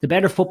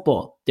better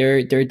football.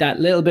 They're that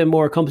little bit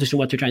more accomplished in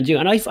what they're trying to do.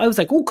 And I was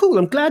like, oh, cool.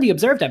 I'm glad he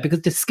observed that,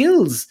 because the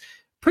skills,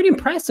 pretty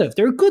impressive.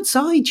 They're a good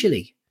side,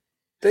 Chile.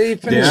 They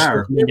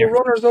were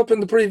runners up in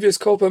the previous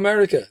Copa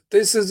America.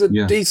 This is a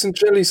decent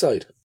Chile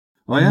side.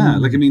 Oh yeah,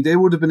 they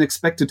would have been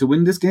expected to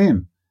win this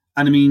game.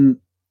 And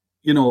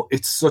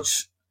it's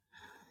such,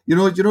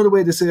 the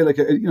way they say,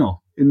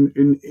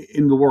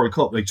 in the World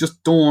Cup,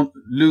 just don't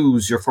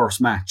lose your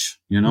first match,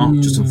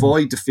 just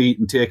avoid defeat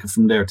and take it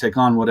from there, take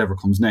on whatever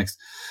comes next.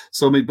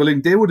 So,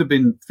 they would have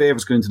been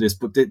favourites going into this,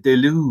 but they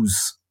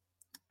lose,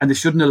 and they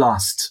shouldn't have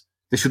lost.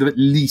 They should have at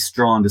least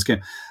drawn this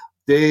game.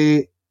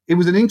 It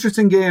was an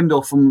interesting game,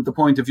 though, from the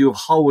point of view of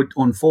how it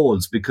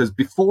unfolds, because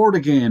before the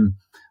game,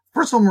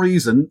 for some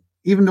reason,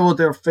 even though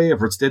they're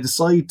favourites, they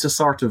decide to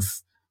sort of,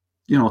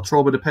 throw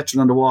a bit of petrol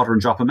on the water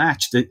and drop a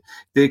match. They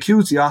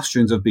accuse the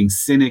Austrians of being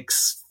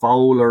cynics,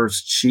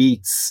 foulers,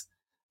 cheats.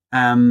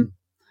 And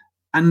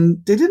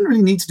they didn't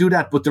really need to do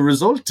that. But the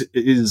result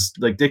is,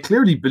 they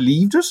clearly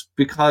believed it,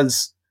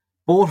 because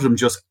both of them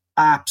just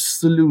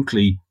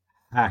absolutely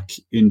hack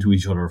into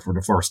each other for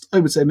the first, I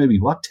would say, maybe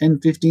 10,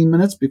 15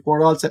 minutes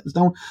before it all settles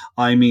down.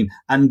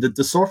 And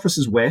the surface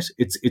is wet.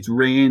 It's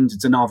rained.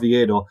 It's in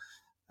Oviedo.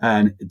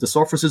 And the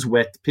surface is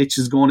wet. The pitch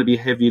is going to be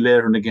heavy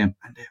later in the game.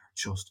 And they're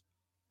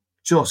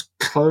just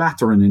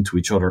clattering into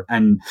each other.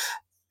 And,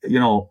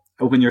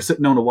 when you're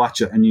sitting down to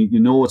watch it and you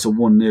know it's a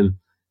 1-0,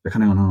 you're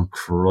kind of going, oh,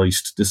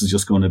 Christ, this is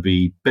just going to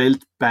be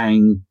belt,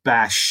 bang,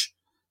 bash,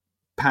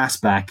 pass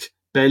back,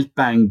 belt,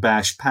 bang,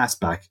 bash, pass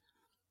back.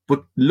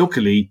 But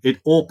luckily, it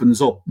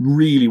opens up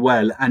really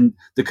well, and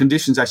the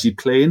conditions actually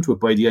play into it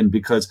by the end,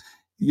 because,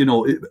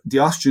 the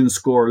Austrians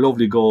score a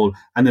lovely goal,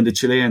 and then the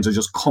Chileans are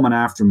just coming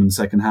after them in the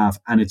second half,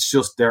 and it's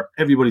just they're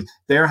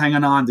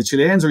hanging on. The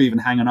Chileans are even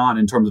hanging on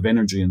in terms of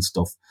energy and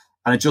stuff,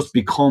 and it just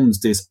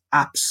becomes this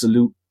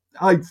absolute.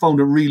 I found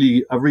it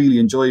a really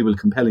enjoyable,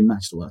 compelling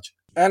match to watch.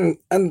 And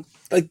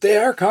they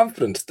are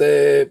confident.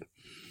 Their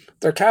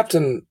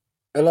captain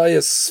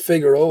Elias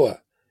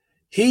Figueroa,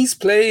 he's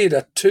played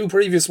at 2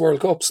 previous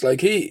World Cups.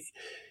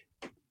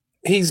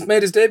 He's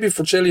made his debut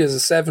for Chile as a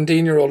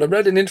 17-year-old. I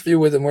read an interview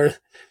with him where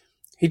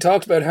he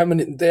talked about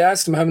they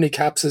asked him how many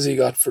caps has he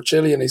got for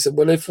Chile, and he said,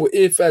 well,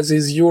 if as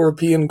is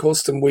European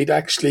custom, we'd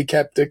actually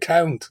kept a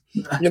count.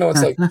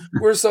 It's like,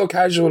 we're so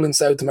casual in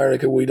South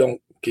America, we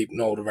don't keep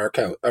note of our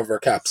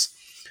caps.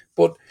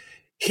 But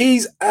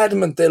he's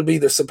adamant they'll be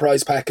their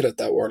surprise packet at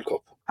that World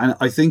Cup. And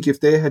I think if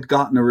they had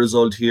gotten a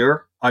result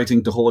here, I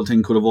think the whole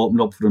thing could have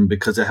opened up for them,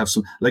 because they have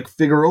some,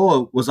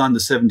 Figueroa was on the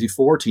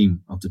 74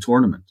 team of the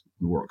tournament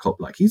the World Cup.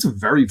 Like, he's a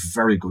very,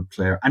 very good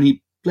player, and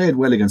he played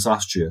well against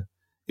Austria.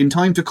 In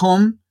time to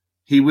come,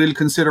 he will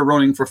consider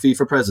running for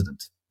FIFA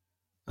president.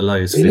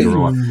 Elias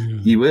Figueroa.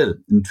 He will.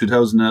 In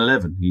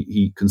 2011,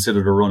 he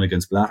considered a run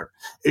against Blatter.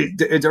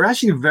 They're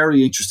actually a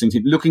very interesting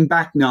team. Looking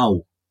back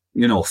now,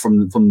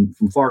 from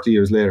 40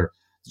 years later,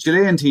 the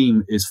Chilean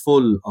team is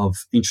full of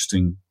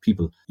interesting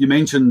people. You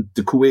mentioned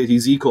the Kuwaiti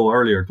Zico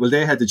earlier. Well,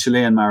 they had the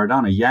Chilean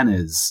Maradona,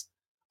 Yanez,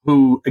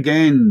 who,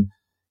 again,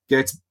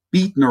 gets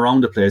beaten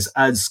around the place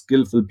as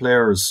skillful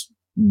players.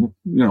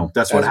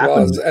 That's what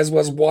happened. As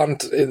was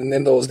wont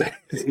in those days.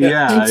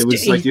 Yeah, it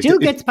was like... He still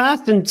gets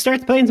past and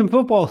starts playing some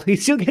football. He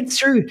still gets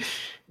through.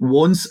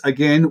 Once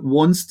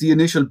the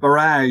initial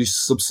barrage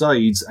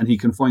subsides and he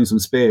can find some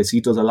space, he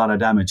does a lot of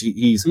damage.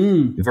 He's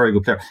a very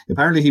good player.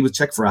 Apparently, he was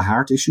checked for a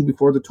heart issue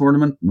before the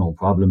tournament. No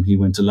problem. He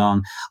went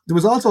along. There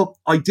was also,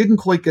 I didn't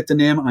quite get the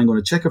name, and I'm going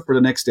to check it for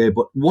the next day,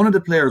 but one of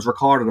the players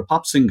recorded a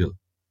pop single.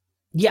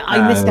 Yeah,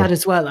 I missed that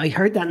as well. I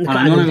heard that in the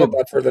I'm going to go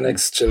back for the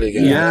next Chile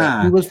game.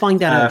 Yeah. We will find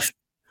that out.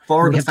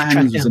 For the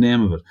Fans is the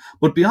name of it.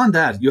 But beyond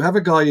that, you have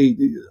a guy,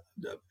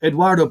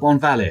 Eduardo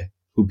Bonvalle,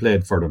 who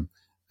played for them.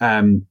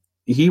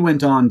 He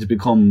went on to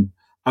become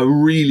a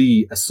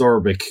really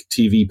acerbic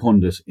TV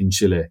pundit in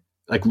Chile.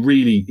 Like,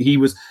 really, he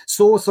was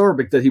so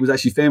acerbic that he was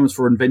actually famous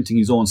for inventing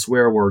his own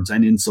swear words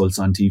and insults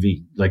on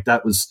TV. Like,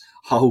 that was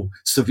how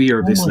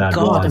severe this lad was.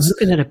 Oh my God, I'm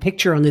looking at a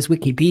picture on this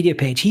Wikipedia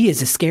page. He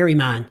is a scary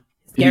man.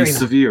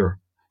 Severe.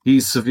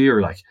 He's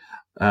severe, like,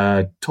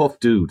 tough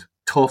dude.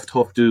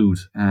 Tough dude.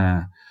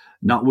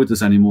 Not with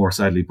us anymore,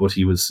 sadly, but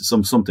he was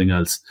something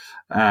else.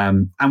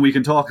 And we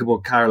can talk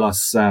about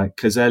Carlos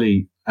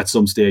Caselli at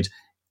some stage.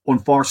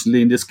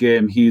 Unfortunately, in this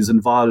game, he's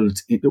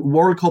involved.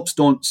 World Cups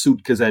don't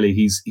suit Caselli.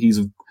 He's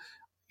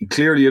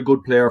clearly a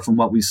good player from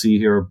what we see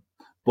here,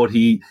 but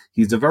he's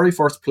the very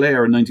first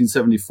player in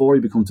 1974.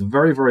 He becomes the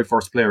very, very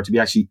first player to be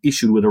actually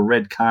issued with a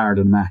red card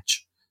in a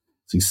match.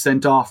 So he's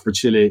sent off for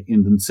Chile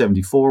in the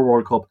 74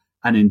 World Cup,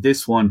 and in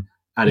this one,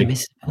 he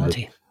missed a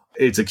penalty.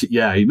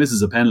 He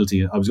misses a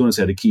penalty. I was going to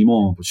say at a key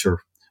moment, but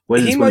sure.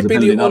 He might be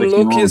the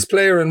unluckiest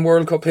player in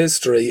World Cup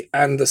history,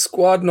 and the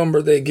squad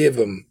number they give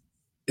him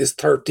is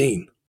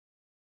 13.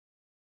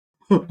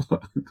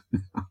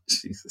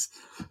 Jesus.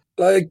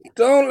 Like,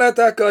 don't let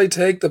that guy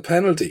take the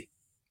penalty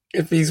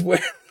if he's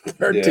wearing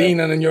 13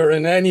 and you're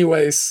in any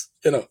ways,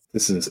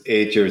 This is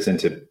 8 years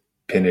into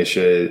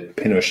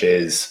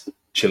Pinochet's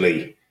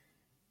Chile.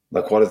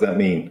 Like, what does that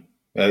mean?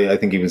 I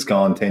think he was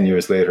gone 10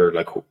 years later.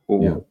 Like,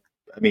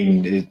 I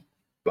mean,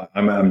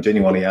 I'm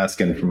genuinely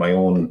asking for my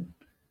own,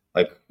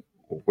 like,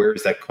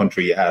 where's that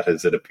country at?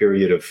 Is it a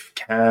period of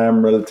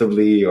calm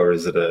relatively, or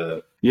is it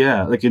a...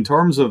 Yeah, like in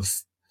terms of,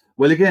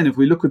 well, again, if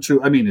we look at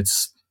through, I mean,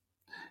 it's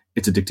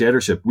a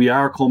dictatorship. We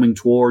are coming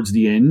towards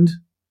the end.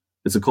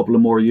 It's a couple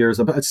of more years,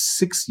 about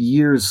 6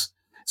 years.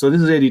 So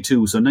this is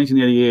 82. So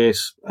 1988,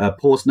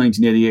 post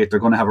 1988, they're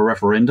going to have a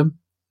referendum.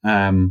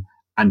 And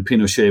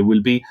Pinochet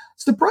will be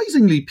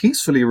surprisingly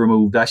peacefully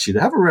removed, actually. They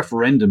have a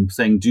referendum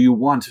saying, do you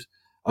want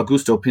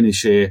Augusto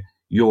Pinochet,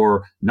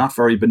 your not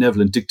very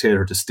benevolent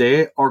dictator, to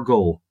stay or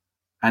go?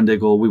 And they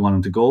go, we want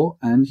him to go,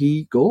 and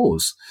he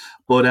goes.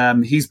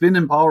 But he's been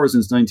in power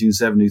since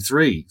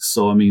 1973.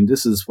 So, I mean,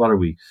 this is, what are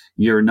we,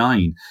 year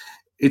 9.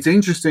 It's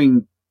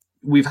interesting.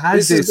 We've had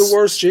this. This is the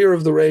worst year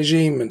of the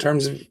regime in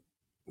terms of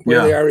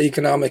where they are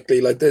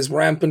economically. Like, there's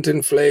rampant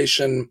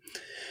inflation.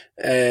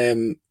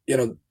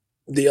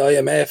 The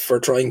IMF are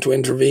trying to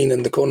intervene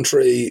in the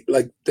country.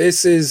 Like,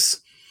 this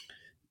is,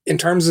 in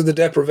terms of the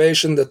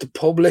deprivation that the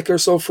public are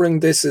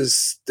suffering, this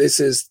is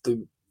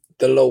the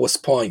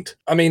lowest point.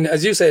 I mean,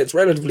 as you say, it's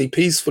relatively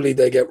peacefully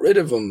they get rid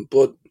of him,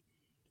 but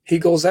he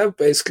goes out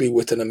basically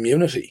with an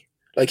immunity.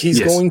 Like, he's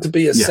going to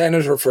be a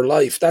senator for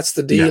life. That's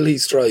the deal he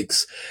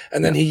strikes.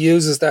 And then he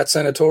uses that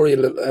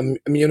senatorial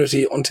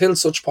immunity until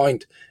such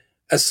point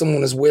as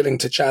someone is willing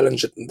to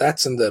challenge it. And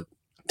that's in the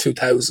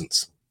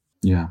 2000s.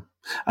 Yeah.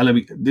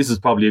 And this is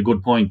probably a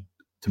good point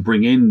to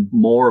bring in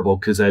more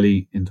about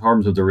Caselli in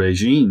terms of the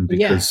regime,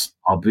 because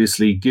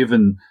obviously,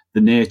 given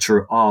the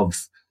nature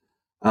of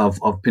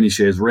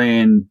Pinochet's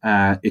reign,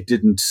 it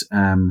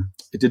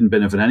didn't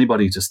benefit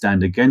anybody to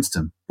stand against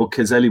him. But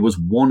Caselli was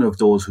one of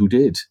those who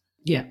did.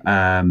 Yeah.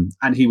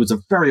 And he was a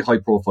very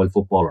high-profile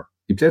footballer.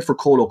 He played for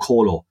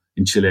Colo-Colo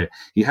in Chile.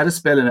 He had a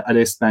spell at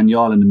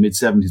Espanyol in the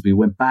mid-70s, but he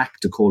went back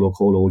to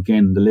Colo-Colo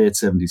again in the late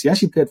 70s. He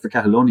actually played for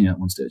Catalonia at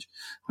one stage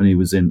when he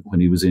was in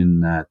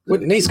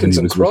with Neeskens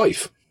and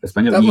Cruyff.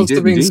 Espanyol. That must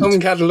have been some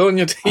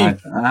Catalonia team.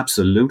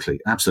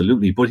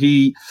 Absolutely. But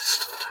he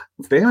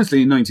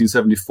famously in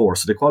 1974,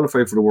 so they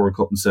qualified for the World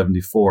Cup in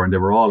 74, and they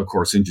were all, of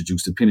course,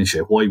 introduced to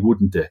Pinochet. Why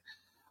wouldn't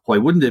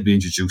they be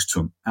introduced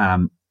to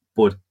him?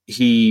 But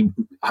he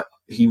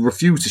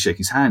refused to shake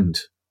his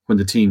hand when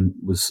the team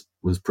was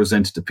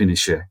presented to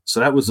Pinochet. So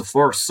that was the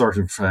first sort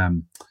of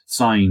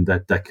sign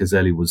that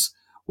Caselli was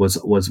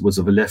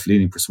of a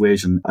left-leaning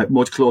persuasion,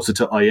 much closer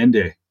to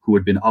Allende, who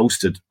had been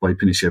ousted by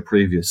Pinochet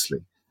previously.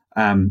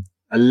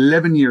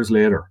 11 years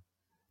later,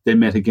 they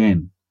met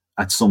again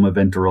at some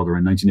event or other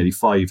in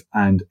 1985,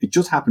 and it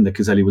just happened that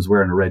Caselli was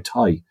wearing a red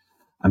tie.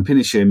 And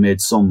Pinochet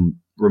made some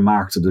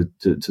remark to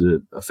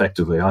the effect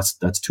of,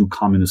 that's too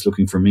communist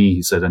looking for me,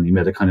 he said, and he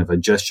made a kind of a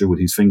gesture with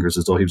his fingers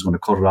as though he was going to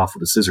cut it off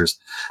with the scissors.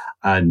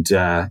 And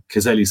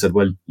Caselli said,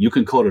 well, you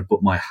can cut it,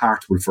 but my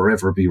heart will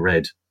forever be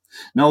red.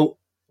 Now,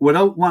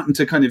 without wanting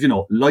to kind of,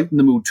 lighten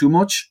the mood too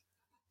much,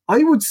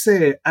 I would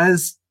say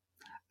as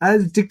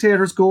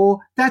dictators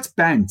go, that's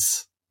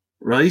bants,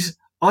 right?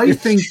 I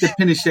think that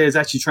Pinochet is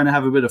actually trying to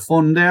have a bit of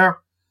fun there.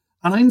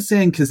 And I'm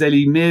saying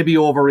Caselli maybe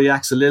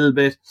overreacts a little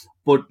bit,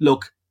 but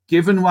look,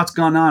 given what's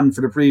gone on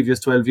for the previous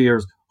 12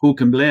 years, who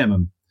can blame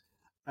him?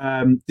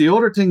 The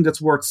other thing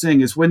that's worth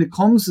saying is when it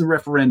comes to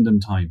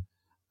referendum time,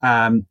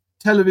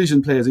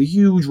 television plays a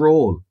huge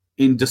role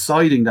in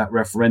deciding that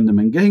referendum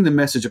and getting the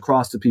message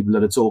across to people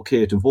that it's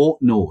okay to vote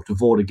no, to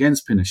vote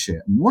against Pinochet.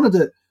 And one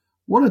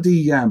of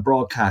the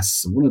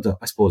broadcasts,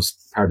 I suppose,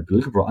 party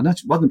political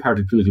broadcast, it wasn't a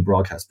party political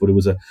broadcast, but it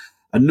was a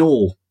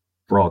no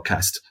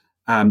broadcast,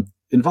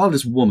 involved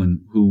this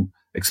woman who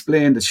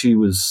explained that she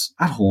was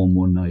at home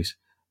one night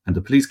and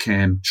the police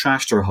came,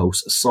 trashed her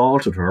house,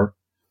 assaulted her,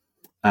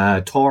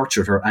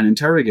 tortured her and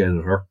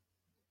interrogated her.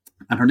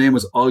 And her name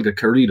was Olga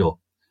Carrido.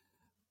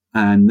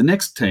 And the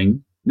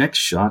next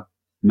shot,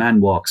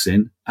 man walks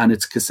in and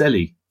it's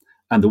Caselli.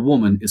 And the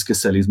woman is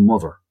Caselli's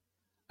mother.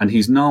 And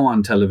he's now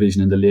on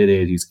television in the late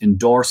 80s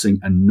endorsing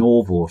a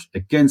no vote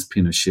against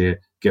Pinochet,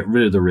 get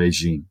rid of the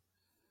regime.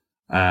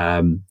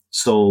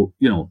 So,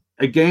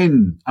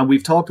 again, and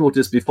we've talked about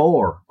this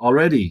before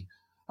already,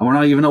 and we're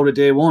not even out of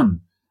day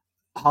one,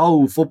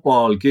 how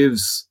football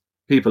gives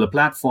people a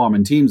platform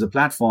and teams a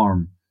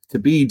platform to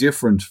be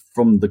different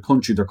from the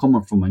country they're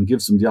coming from and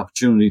gives them the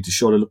opportunity to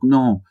show that, look,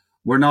 no,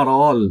 we're not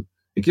all.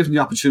 It gives them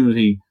the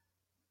opportunity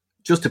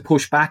just to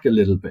push back a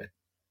little bit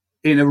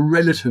in a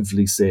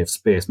relatively safe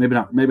space. Maybe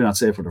not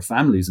safe for their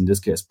families in this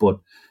case, but,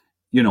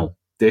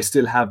 they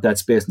still have that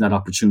space and that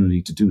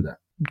opportunity to do that.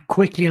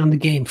 Quickly on the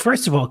game.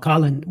 First of all,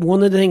 Colin,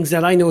 one of the things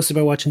that I noticed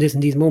about watching this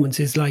in these moments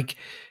is like,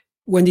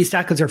 when these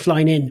tackles are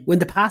flying in, when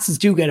the passes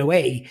do get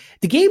away,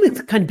 the game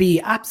can be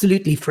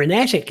absolutely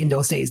frenetic in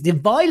those days. The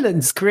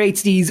violence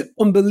creates these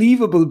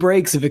unbelievable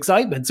breaks of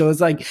excitement. So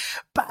it's like,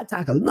 bad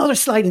tackle, another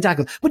sliding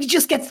tackle, but he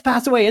just gets the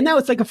pass away. And now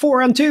it's like a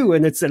 4-on-2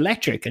 and it's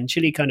electric. And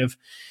Chile kind of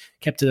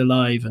kept it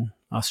alive and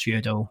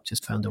Austria, though,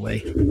 just found a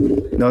way.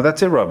 No,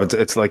 that's it, Rob.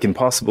 It's like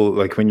impossible.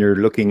 Like when you're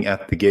looking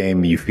at the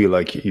game, you feel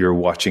like you're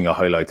watching a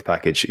highlights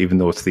package, even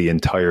though it's the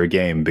entire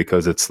game,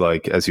 because it's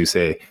like, as you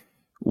say,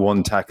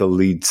 one tackle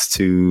leads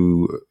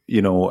to,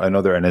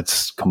 another, and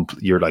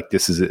you're like,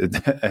 this is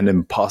an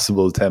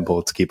impossible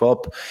tempo to keep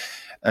up.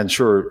 And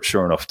sure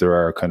enough, there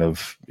are kind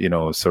of,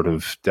 sort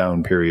of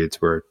down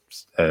periods where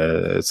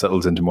it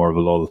settles into more of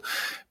a lull.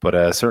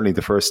 But certainly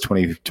the first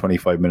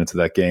 20-25 minutes of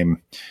that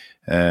game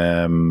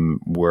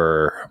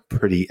were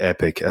pretty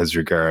epic as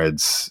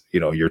regards,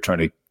 you're trying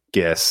to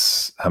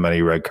guess how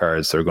many red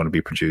cards are going to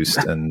be produced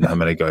and how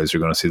many guys are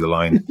going to see the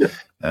line.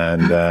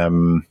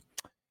 And,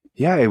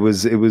 yeah, it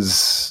was,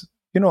 it's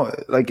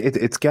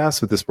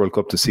gas with this World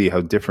Cup to see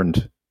how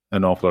different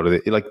an awful lot of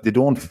it, like they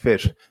don't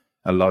fit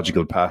a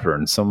logical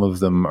pattern. Some of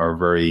them are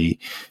very,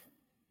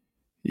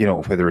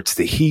 whether it's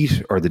the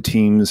heat or the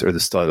teams or the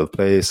style of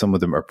play, some of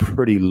them are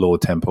pretty low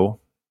tempo.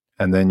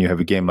 And then you have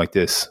a game like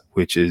this,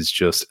 which is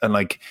just, and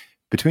like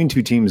between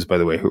two teams, by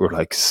the way, who are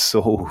like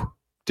so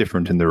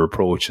different in their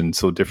approach and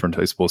so different,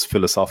 I suppose,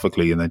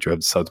 philosophically. And then you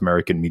have the South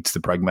American meets the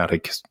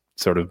pragmatic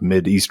sort of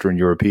mid-Eastern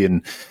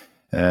European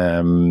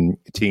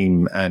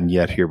team, and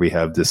yet here we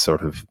have this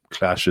sort of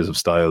clashes of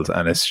styles,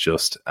 and it's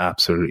just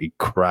absolutely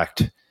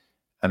cracked,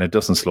 and it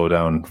doesn't slow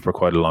down for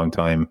quite a long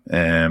time.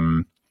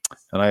 And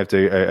I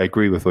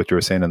agree with what you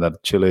were saying in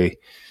that Chile,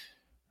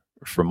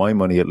 for my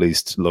money at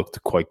least,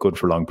 looked quite good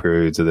for long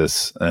periods of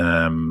this.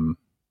 And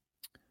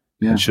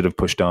should have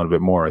pushed down a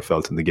bit more, I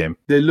felt, in the game.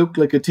 They looked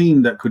like a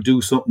team that could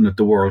do something at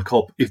the World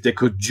Cup if they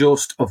could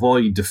just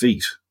avoid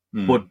defeat.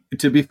 But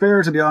to be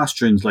fair to the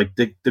Austrians, like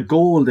the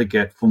goal they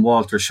get from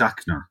Walter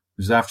Schachner,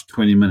 which is after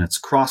 20 minutes,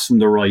 cross from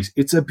the right,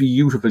 it's a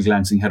beautiful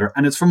glancing header.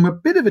 And it's from a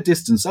bit of a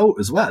distance out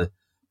as well.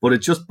 But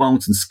it just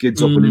bounces and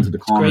skids up and into the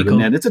corner of the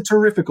net. It's a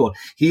terrific goal.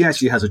 He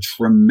actually has a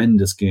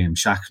tremendous game,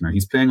 Schachner.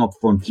 He's playing up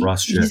front for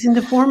Austria. He's in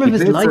the form of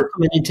his life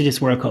coming into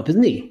this World Cup,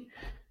 isn't he?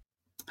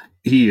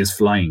 He is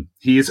flying.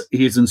 He is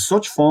in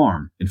such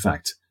form, in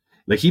fact.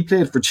 Like, he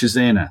played for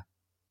Cesena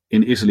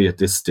in Italy at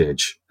this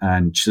stage.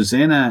 And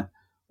Cesena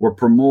were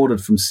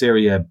promoted from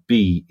Serie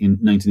B in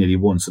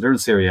 1981. So they're in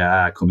Serie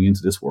A coming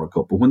into this World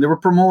Cup. But when they were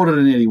promoted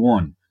in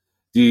 81,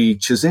 the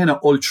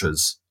Cesena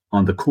Ultras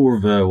on the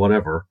Curva,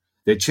 whatever,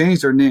 they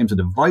changed their name to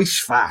the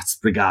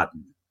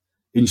Weiss-Schwarz-Brigaden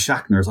in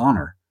Schachner's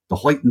honour, the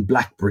White and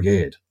Black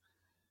Brigade.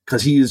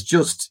 Because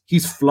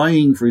he's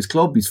flying for his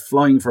club, he's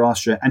flying for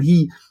Austria, and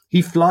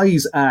he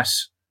flies at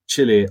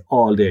Chile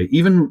all day.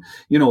 Even,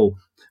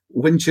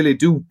 when Chile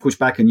do push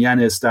back and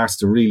Yanez starts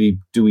to really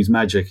do his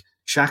magic,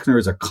 Schachner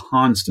is a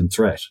constant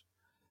threat.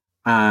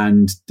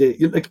 And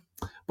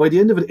by the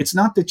end of it, it's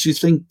not that you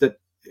think that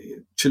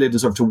Chile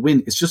deserve to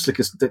win. It's just like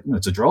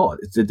it's a draw.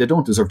 They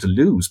don't deserve to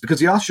lose because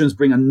the Austrians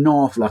bring an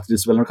awful lot to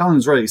this. Well,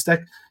 Colin's right. It's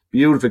that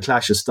beautiful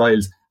clash of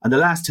styles. And the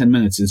last 10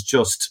 minutes is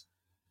just,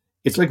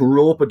 it's like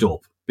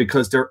rope-a-dope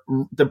because the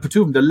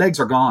two of them, their legs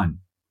are gone.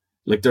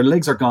 Like their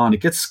legs are gone.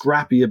 It gets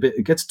scrappy a bit.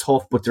 It gets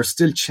tough, but there's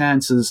still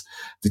chances.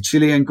 The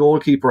Chilean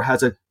goalkeeper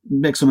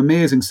makes some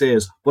amazing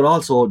saves, but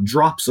also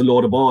drops a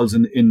load of balls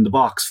in the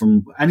box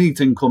from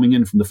anything coming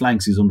in from the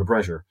flanks. He's under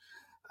pressure.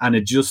 And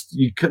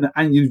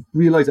you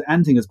realise that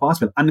anything is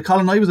possible. And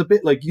Colin, I was a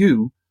bit like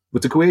you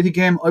with the Kuwaiti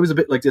game. I was a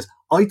bit like this.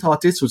 I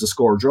thought this was a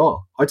score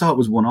draw. I thought it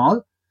was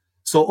 1-1.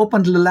 So up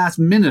until the last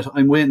minute,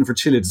 I'm waiting for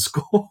Chile to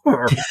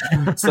score.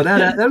 So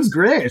that was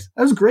great.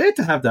 That was great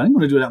to have that. I'm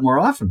going to do that more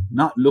often.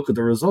 Not look at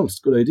the results.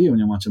 Good idea when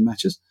you're watching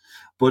matches.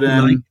 But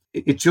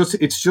it's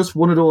just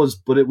one of those.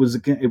 But it was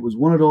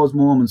one of those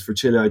moments for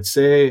Chile. I'd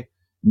say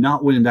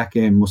not winning that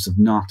game must have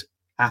knocked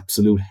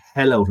absolute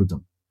hell out of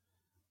them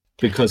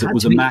because it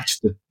was a match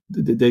that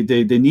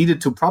they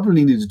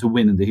probably needed to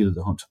win in the heel of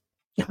the hunt.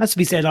 It has to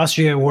be said,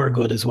 Austria were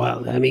good as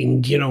well. I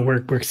mean,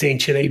 we're saying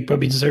Chile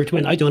probably deserved to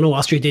win. I don't know.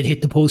 Austria did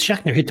hit the post.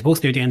 Schachner hit the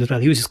post near the end as well.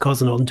 He was just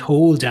causing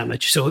untold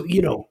damage. So,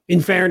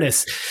 in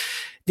fairness,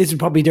 this is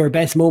probably their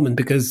best moment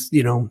because,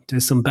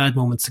 there's some bad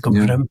moments to come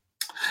for them.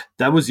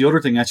 That was the other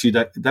thing, actually.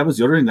 That was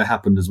the other thing that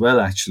happened as well,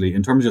 actually,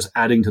 in terms of just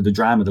adding to the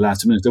drama the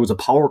last 2 minutes. There was a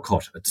power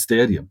cut at the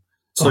stadium.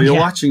 So you're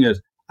watching it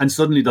and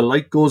suddenly the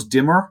light goes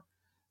dimmer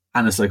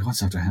and it's like,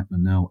 what's after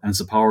happening now? And it's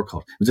a power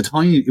cut.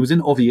 It was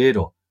in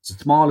Oviedo. It's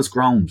the smallest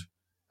ground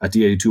at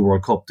the 82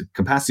 World Cup. The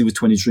capacity was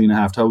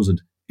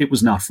 23,500. It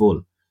was not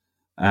full.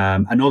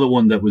 Another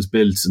one that was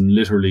built and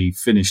literally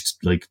finished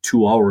like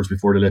 2 hours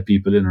before they let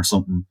people in or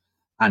something,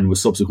 and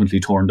was subsequently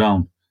torn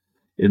down.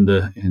 And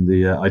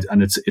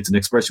it's an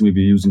expression we've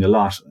been using a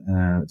lot.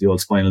 The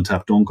old Spinal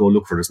Tap. Don't go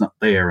look for it. It's not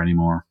there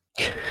anymore.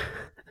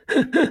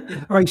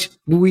 Right,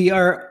 we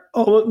are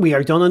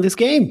done on this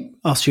game.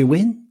 Austria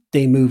win.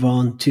 They move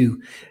on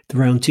to the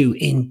round 2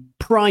 in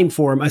prime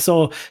form. I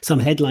saw some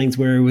headlines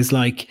where it was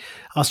like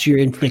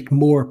Austria inflict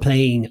more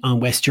playing on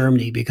West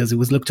Germany because it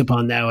was looked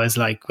upon now as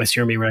like West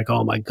Germany were like,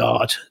 oh my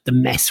God, the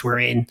mess we're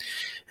in.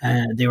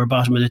 They were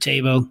bottom of the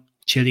table.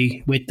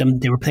 Chile with them.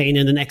 They were playing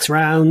in the next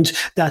round.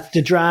 That's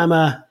the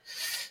drama.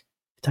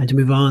 Time to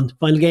move on.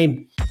 Final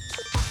game.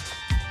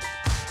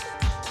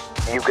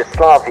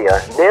 Yugoslavia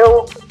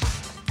 0,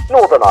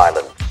 Northern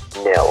Ireland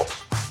 0.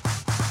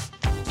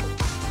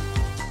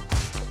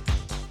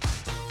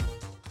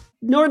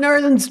 Northern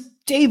Ireland's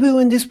debut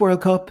in this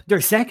World Cup, their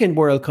second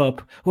World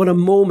Cup. What a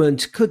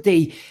moment. Could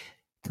they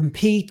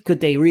compete? Could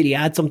they really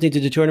add something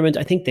to the tournament?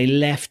 I think they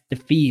left the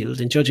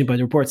field, and judging by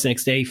the reports the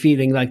next day,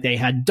 feeling like they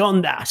had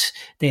done that.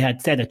 They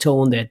had set a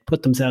tone, they had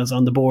put themselves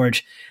on the board,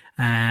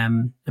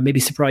 and maybe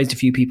surprised a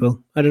few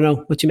people. I don't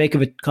know. What do you make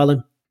of it,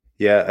 Colin?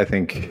 Yeah, I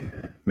think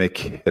Mick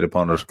hit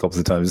upon it a couple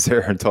of times there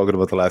and talking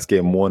about the last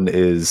game. One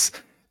is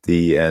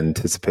the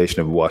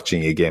anticipation of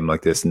watching a game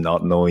like this,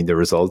 not knowing the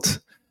result,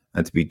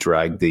 and to be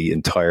dragged the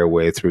entire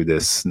way through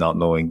this, not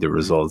knowing the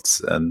results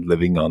and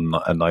living on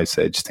a knife's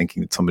edge,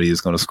 thinking that somebody is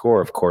going to score,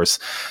 of course,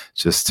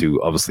 just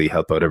to obviously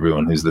help out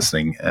everyone who's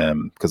listening,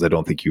 because I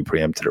don't think you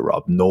preempted it,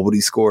 Rob. Nobody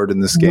scored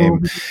in this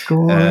game.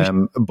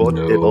 But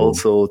it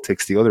also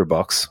ticks the other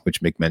box,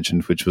 which Mick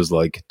mentioned, which was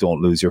like,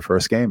 don't lose your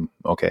first game,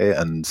 okay?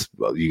 And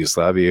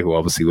Yugoslavia, who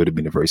obviously would have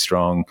been a very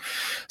strong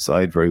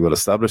side, very well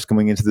established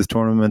coming into this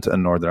tournament,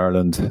 and Northern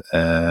Ireland,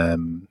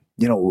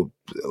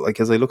 like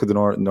as I look at the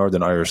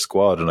Northern Irish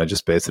squad, and I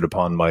just base it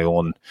upon my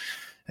own,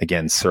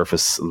 again,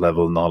 surface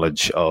level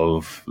knowledge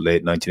of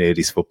late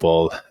 1980s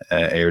football,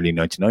 early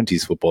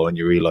 1990s football, and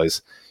you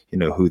realise,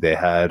 who they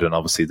had, and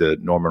obviously the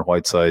Norman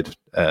Whiteside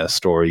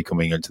story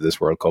coming into this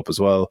World Cup as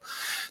well,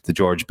 the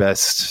George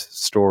Best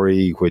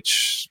story,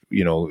 which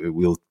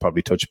we'll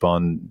probably touch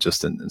upon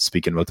just in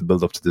speaking about the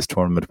build up to this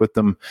tournament with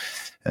them.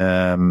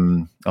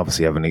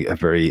 Obviously having a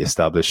very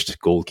established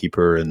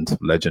goalkeeper and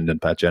legend in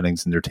Pat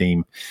Jennings in their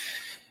team.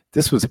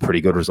 This was a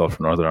pretty good result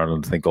for Northern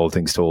Ireland, I think, all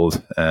things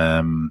told.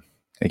 Again,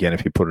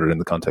 if you put it in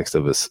the context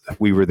of us, if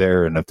we were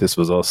there and if this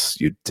was us,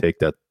 you'd take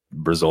that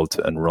result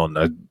and run.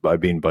 I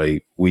mean, by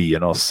we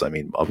and us, I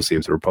mean, obviously,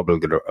 if the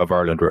Republic of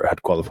Ireland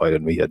had qualified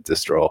and we had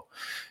this draw,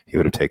 he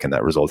would have taken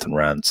that result and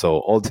ran.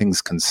 So, all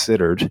things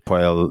considered,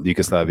 while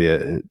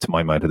Yugoslavia, to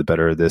my mind, had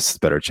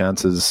better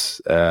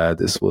chances,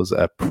 this was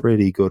a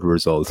pretty good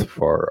result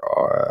for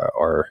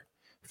our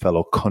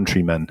fellow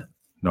countrymen,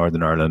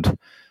 Northern Ireland.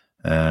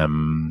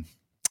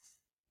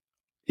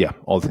 Yeah,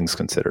 all things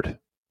considered.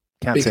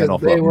 Can't say an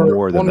awful lot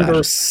more than that.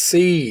 Under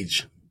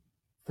siege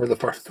for the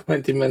first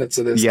 20 minutes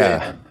of this game.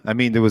 Yeah, I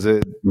mean, it was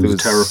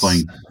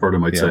terrifying for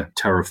them, I'd say.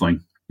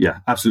 Terrifying. Yeah,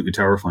 absolutely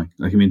terrifying.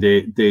 Like, I mean,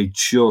 they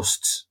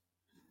just...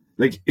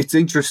 Like, it's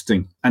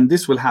interesting, and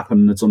this will happen,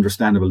 and it's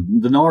understandable.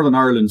 The Northern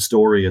Ireland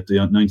story at the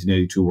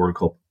 1982 World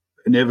Cup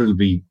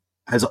inevitably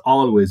has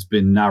always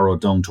been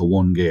narrowed down to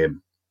one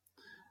game.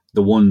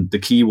 The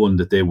key one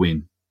that they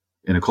win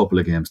in a couple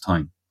of games'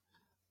 time.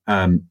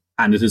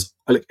 And it is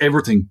like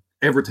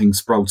everything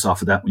sprouts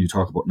off of that when you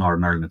talk about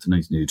Northern Ireland at the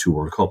 1982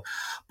 World Cup.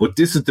 But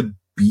this is the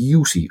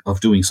beauty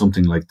of doing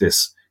something like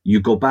this. You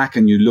go back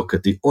and you look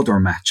at the other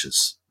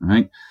matches,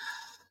 right?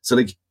 So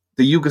like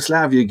the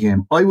Yugoslavia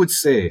game, I would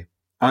say,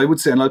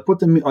 and I'll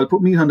put meat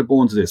on the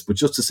bones of this, but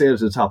just to say it at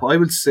the top, I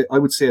would say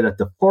that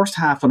the first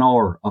half an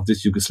hour of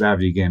this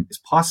Yugoslavia game is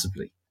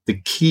possibly the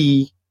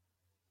key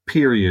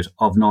period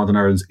of Northern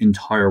Ireland's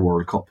entire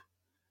World Cup,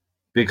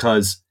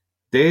 because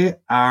they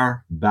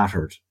are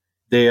battered.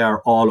 They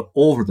are all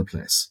over the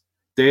place.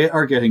 They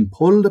are getting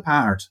pulled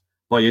apart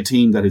by a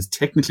team that is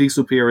technically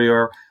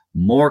superior,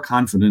 more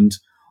confident,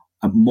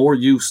 and more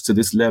used to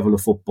this level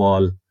of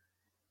football.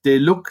 They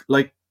look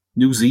like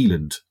New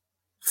Zealand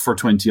for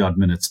 20 odd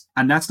minutes.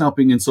 And that's not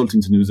being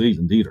insulting to New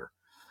Zealand either.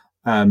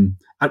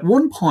 At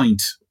one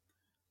point,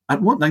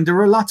 there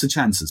were lots of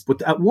chances,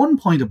 but at one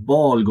point a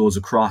ball goes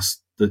across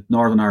the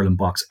Northern Ireland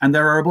box and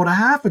there are about a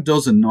half a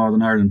dozen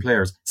Northern Ireland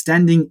players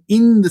standing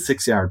in the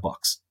 6-yard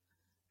box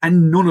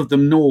and none of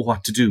them know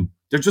what to do.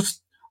 They're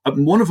just,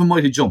 one of them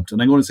might have jumped, and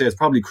I'm going to say it's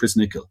probably Chris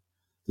Nicholl,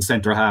 the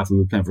centre half who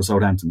was playing for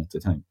Southampton at the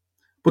time.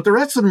 But the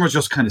rest of them were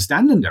just kind of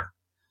standing there.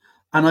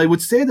 And I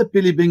would say that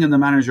Billy Bingham, the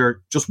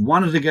manager, just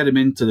wanted to get him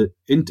into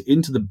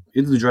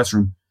the dressing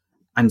room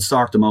and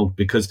sort them out,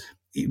 because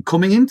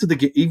coming into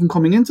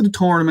the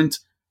tournament,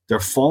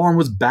 their form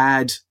was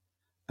bad.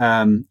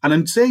 And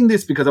I'm saying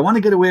this because I want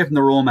to get away from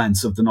the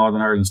romance of the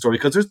Northern Ireland story,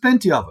 because there's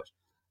plenty of it.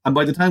 And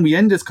by the time we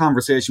end this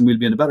conversation, we'll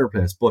be in a better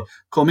place. But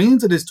coming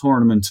into this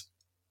tournament,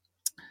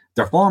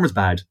 their form is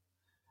bad.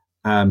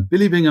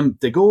 Billy Bingham,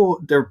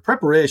 their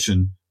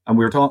preparation, and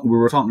we were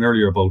talking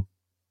earlier about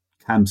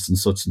camps and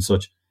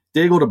such.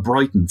 They go to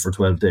Brighton for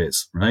 12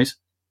 days, right?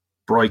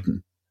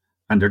 Brighton.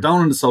 And they're down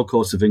on the south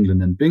coast of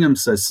England. And Bingham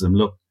says to them,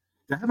 look,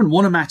 they haven't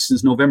won a match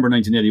since November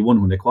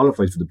 1981 when they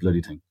qualified for the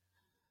bloody thing.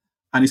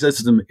 And he says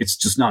to them, it's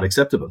just not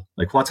acceptable.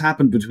 Like, what's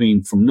happened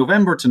from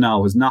November to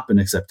now has not been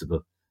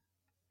acceptable.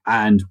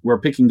 And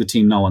we're picking the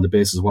team now on the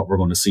basis of what we're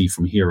going to see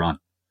from here on.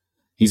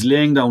 He's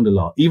laying down the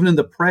law. Even in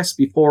the press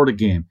before the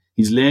game,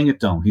 he's laying it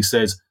down. He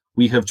says,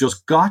 we have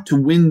just got to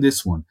win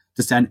this one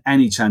to stand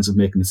any chance of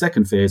making the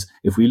second phase.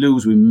 If we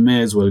lose, we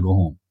may as well go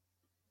home.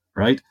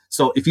 Right?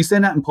 So if he's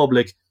saying that in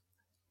public,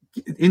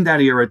 in that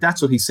era,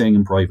 that's what he's saying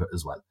in private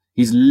as well.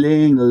 He's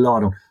laying the law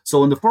down.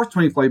 So in the first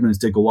 25 minutes,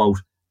 they go out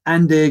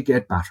and they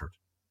get battered.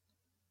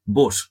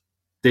 But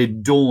they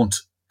don't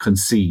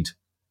concede.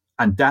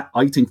 And that,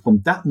 I think,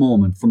 from that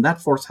moment, from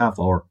that first half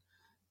hour,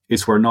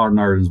 is where Northern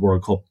Ireland's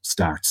World Cup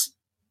starts.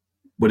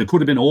 But it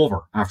could have been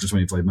over after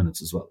 25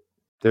 minutes as well.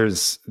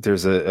 There's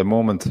a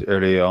moment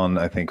early on,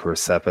 I think, where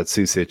Safet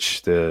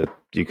Susic, the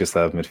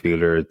Yugoslav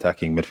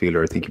attacking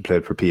midfielder, I think he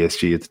played for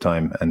PSG at the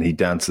time, and he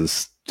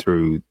dances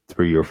through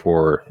 3 or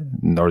 4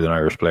 Northern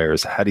Irish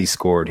players. Had he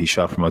scored, he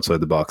shot from outside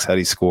the box. Had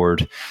he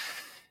scored,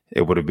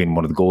 it would have been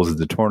one of the goals of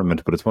the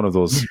tournament. But it's one of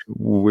those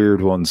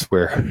weird ones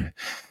where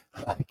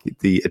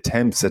the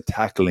attempts at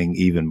tackling,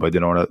 even by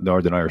the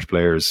Northern Irish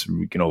players,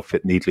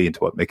 fit neatly into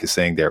what Mick is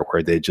saying there,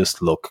 where they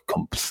just look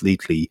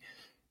completely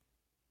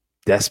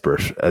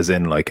desperate, as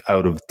in like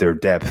out of their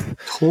depth.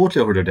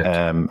 Totally out of their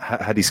depth.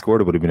 Had he scored,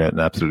 it would have been an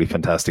absolutely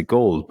fantastic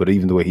goal. But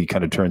even the way he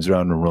kind of turns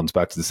around and runs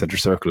back to the centre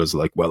circle is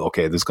like, well,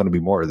 okay, there's going to be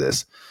more of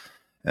this.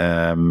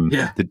 There's going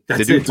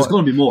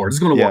to be more. It's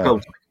going to work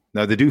out.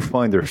 Now they do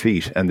find their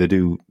feet, and they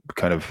do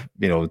kind of,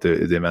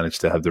 they manage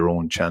to have their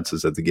own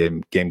chances as the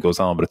game goes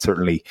on. But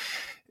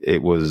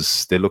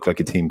they look like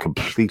a team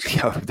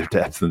completely out of their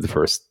depth in the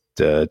first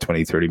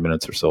 20-30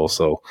 minutes or so.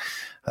 So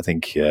I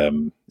think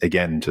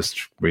again,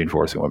 just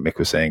reinforcing what Mick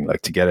was saying,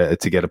 like to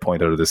get a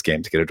point out of this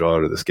game, to get a draw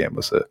out of this game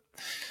was a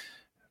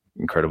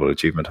incredible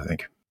achievement, I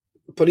think.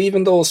 But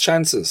even those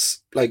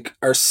chances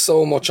are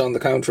so much on the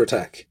counter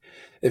attack.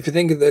 If you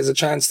think there's a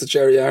chance that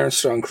Jerry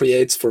Armstrong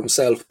creates for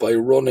himself by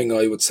running,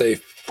 I would say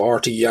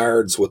 40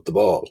 yards with the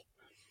ball,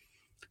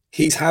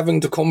 he's having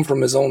to come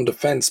from his own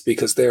defence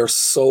because they're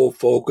so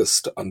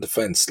focused on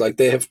defence. Like,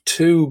 they have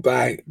 2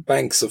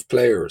 banks of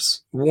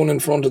players, one in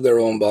front of their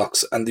own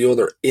box and the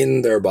other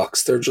in their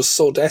box. They're just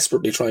so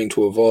desperately trying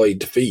to avoid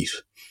defeat.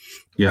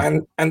 Yeah.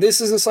 And this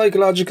is a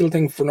psychological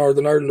thing for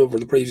Northern Ireland over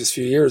the previous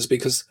few years,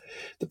 because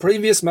the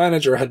previous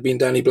manager had been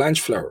Danny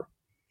Blanchflower,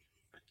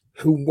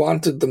 who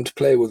wanted them to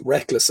play with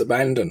reckless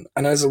abandon.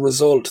 And as a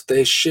result,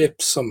 they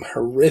shipped some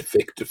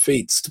horrific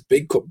defeats to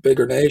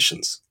bigger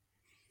nations.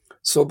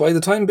 So by the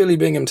time Billy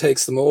Bingham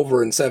takes them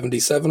over in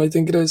 77, I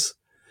think it is,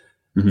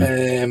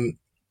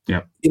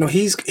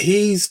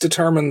 he's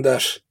determined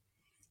that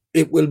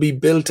it will be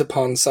built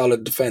upon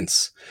solid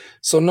defence.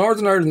 So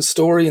Northern Ireland's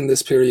story in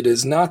this period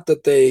is not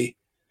that they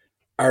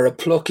are a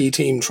plucky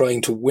team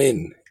trying to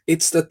win.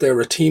 It's that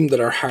they're a team that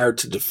are hard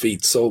to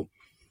defeat. So,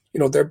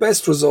 their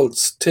best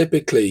results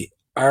typically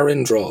are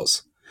in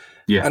draws.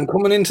 Yeah. And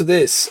coming into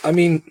this, I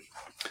mean,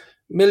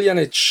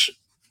 Miljanic,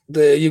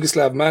 the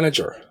Yugoslav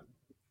manager,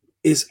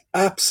 is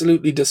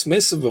absolutely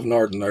dismissive of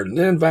Northern Ireland.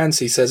 In advance,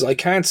 he says, I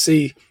can't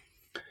see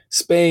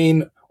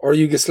Spain or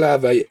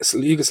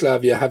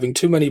Yugoslavia having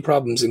too many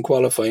problems in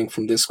qualifying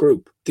from this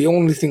group. The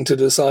only thing to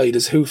decide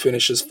is who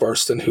finishes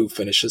first and who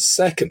finishes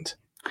second.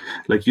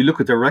 Like, you look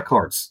at their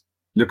records,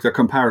 look at their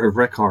comparative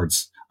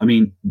records. I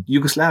mean,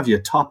 Yugoslavia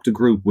topped the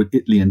group with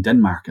Italy and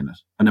Denmark in it,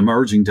 an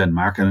emerging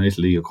Denmark and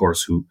Italy, of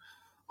course, who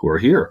are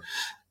here.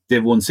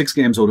 They've won 6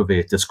 games out of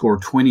 8. They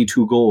scored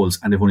 22 goals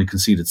and they've only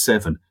conceded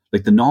 7.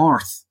 Like the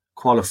North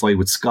qualify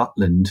with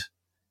Scotland.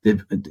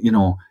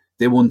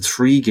 They won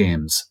 3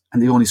 games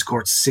and they only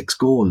scored 6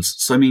 goals.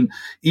 So, I mean,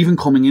 even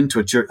coming into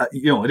it,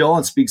 it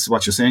all speaks to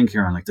what you're saying,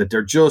 Kieran, like that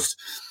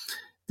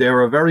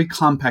they're a very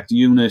compact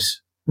unit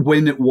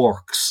when it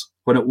works.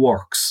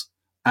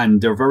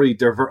 And they're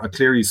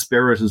clearly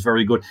spirit is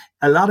very good.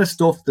 A lot of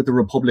stuff that the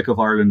Republic of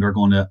Ireland are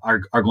going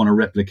to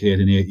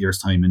replicate in 8 years'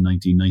 time in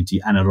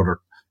 1990 and at other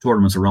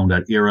tournaments around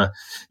that era.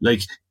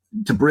 Like,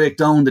 to break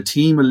down the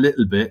team a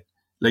little bit,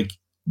 like,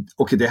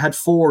 okay, they had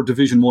 4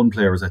 Division 1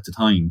 players at the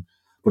time,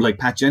 but like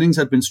Pat Jennings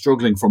had been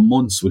struggling for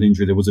months with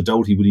injury. There was a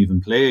doubt he would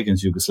even play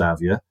against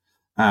Yugoslavia.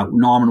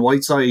 Norman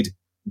Whiteside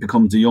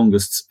becomes the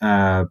youngest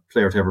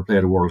player to ever play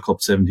the World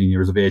Cup, 17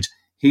 years of age.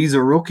 He's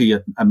a rookie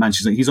at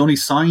Manchester. He's only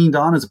signed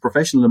on as a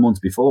professional a month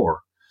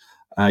before.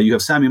 You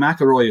have Sammy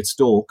McElroy at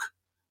Stoke,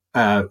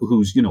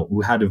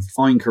 who had a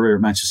fine career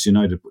at Manchester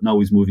United, but now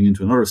he's moving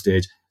into another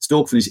stage.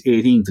 Stoke finished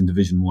 18th in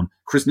Division 1.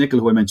 Chris Nicholl,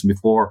 who I mentioned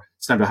before,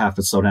 centre half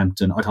at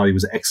Southampton. I thought he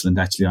was excellent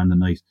actually on the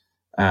night.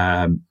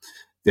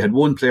 They had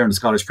 1 player in the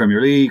Scottish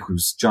Premier League,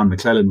 who's John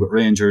McClellan with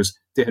Rangers.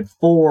 They had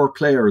 4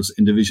 players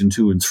in Division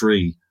 2 and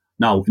 3.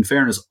 Now, in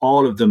fairness,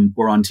 all of them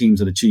were on teams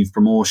that achieved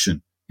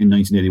promotion in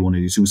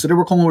 1981-82. So they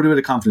were coming with a bit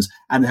of confidence,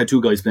 and they had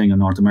 2 guys playing in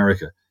North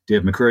America,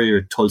 Dave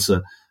McCreary at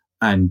Tulsa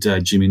and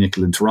Jimmy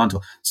Nicholl in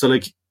Toronto. So,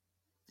 like,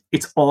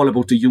 it's all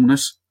about the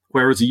unit,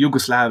 whereas the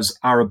Yugoslavs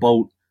are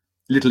about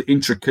little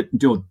intricate,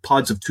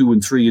 pods of 2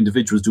 and 3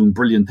 individuals doing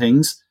brilliant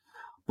things.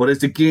 But as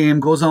the game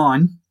goes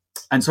on,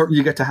 and certainly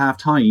you get to half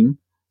time,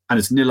 and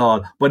it's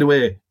 0-0. By the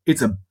way,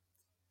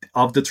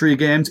 of the 3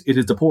 games, it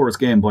is the poorest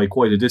game by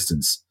quite a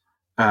distance.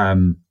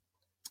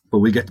 But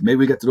maybe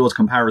we get to those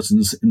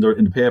comparisons in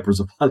the papers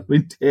the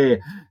following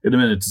day in a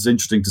minute. It's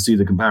interesting to see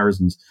the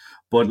comparisons.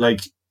 But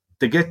like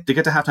they get to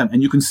halftime,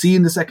 and you can see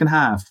in the second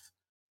half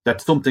that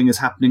something is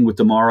happening with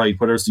them, all right.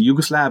 Whether it's the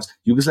Yugoslavs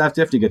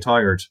definitely get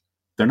tired.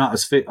 They're not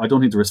as fit. I don't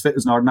think they're as fit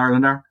as Northern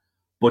Ireland are,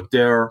 but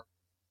they're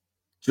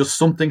just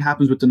something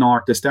happens with the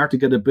North. They start to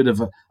get a bit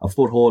of a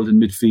foothold in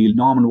midfield.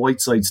 Norman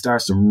Whiteside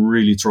starts to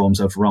really throw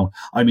himself around.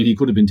 I mean, he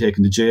could have been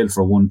taken to jail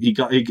for one. He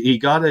got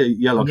a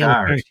yellow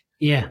card.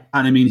 Yeah.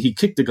 And I mean, he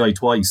kicked the guy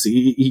twice.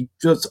 He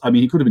could have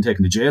been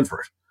taken to jail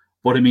for it.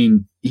 But I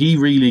mean, he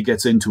really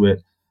gets into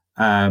it.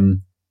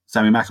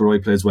 Sammy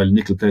McElroy plays well.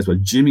 Nicholl plays well.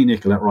 Jimmy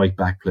Nicholl at right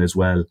back plays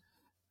well.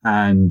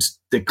 And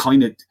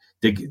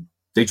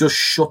they just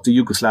shut the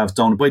Yugoslavs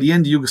down. By the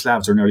end, the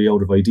Yugoslavs are nearly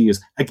out of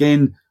ideas.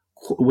 Again,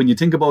 when you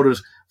think about it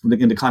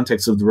in the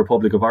context of the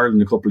Republic of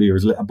Ireland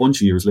a bunch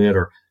of years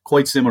later,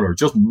 quite similar.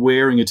 Just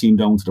wearing a team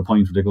down to the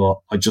point where they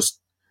go,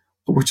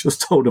 we're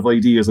just out of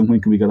ideas, and when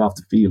can we get off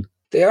the field?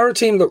 They are a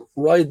team that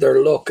ride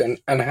their luck and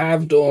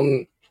have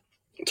done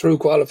through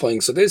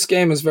qualifying. So this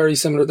game is very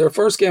similar. Their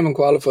first game in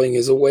qualifying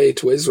is away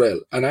to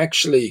Israel. And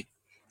actually,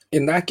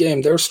 in that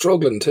game, they're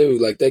struggling too.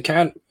 Like, they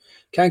can't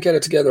get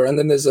it together. And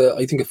then there's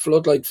I think a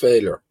floodlight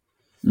failure.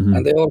 Mm-hmm.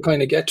 And they all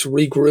kind of get to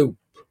regroup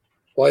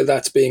while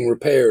that's being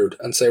repaired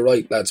and say,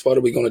 right, lads, what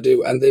are we going to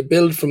do? And they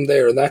build from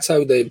there. And that's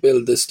how they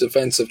build this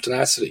defensive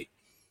tenacity.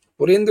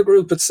 But in the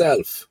group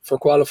itself, for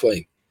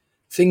qualifying,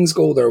 things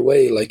go their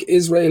way. Like,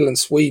 Israel and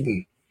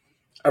Sweden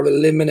are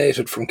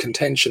eliminated from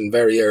contention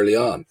very early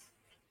on.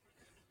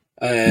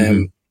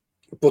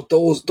 But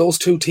those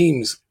 2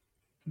 teams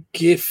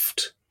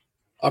gift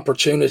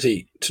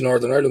opportunity to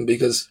Northern Ireland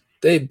because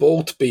they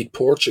both beat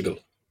Portugal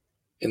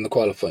in the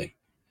qualifying,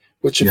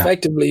 which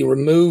effectively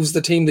removes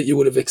the team that you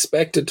would have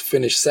expected to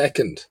finish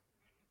second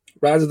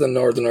rather than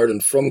Northern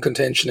Ireland from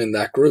contention in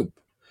that group.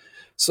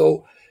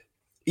 So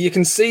you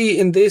can see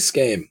in this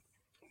game,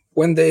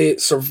 when they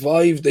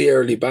survived the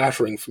early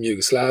battering from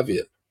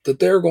Yugoslavia, that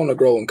they're going to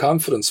grow in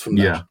confidence from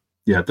that.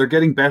 Yeah, they're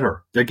getting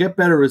better. They get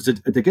better as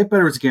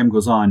the game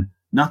goes on.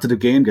 Not that the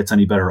game gets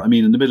any better. I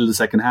mean, in the middle of the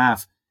second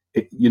half,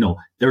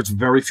 there's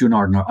very few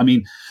Northern. I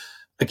mean,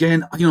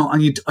 again, I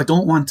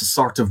don't want to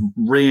sort of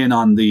rain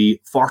on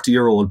the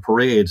 40-year-old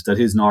parade that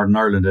is Northern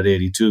Ireland at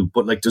 82,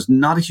 but like, there's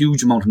not a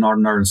huge amount of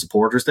Northern Ireland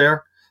supporters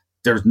there.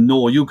 There's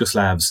no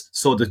Yugoslavs,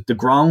 so the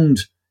ground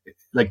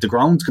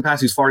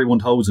capacity is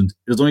 41,000.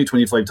 There's only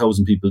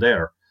 25,000 people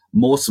there.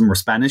 Most of them are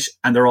Spanish,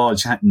 and they're all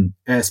chanting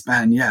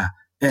España.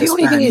 The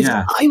only thing is,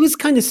 I was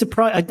kind of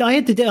surprised. I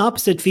had the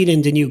opposite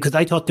feeling than you, because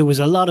I thought there was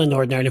a lot of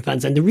Northern Ireland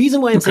fans. And the reason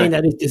why I'm saying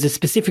that is a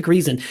specific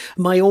reason.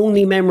 My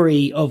only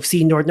memory of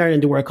seeing Northern Ireland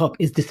in the World Cup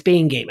is the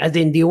Spain game, as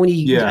in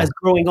as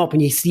growing up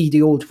and you see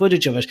the old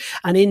footage of it.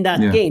 And in that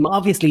game,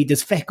 obviously,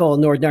 there's feck all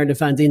Northern Ireland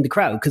fans in the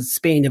crowd because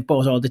Spain have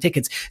bought all the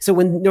tickets. So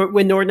when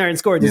Northern Ireland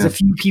scored, there's a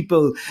few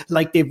people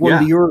like they've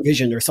won the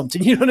Eurovision or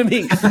something. You know what I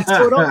mean?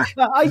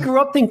 So I grew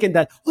up thinking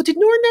that, did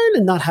Northern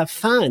Ireland not have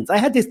fans? I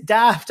had this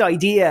daft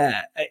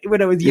idea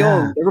when I was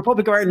young. The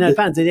Republic of Ireland had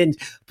fans. They didn't.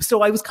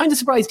 So I was kind of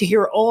surprised to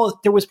hear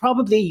there was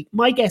probably,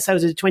 my guess out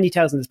of the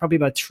 20,000, there's probably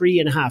about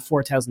 3,500,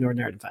 4,000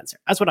 Northern Ireland fans there.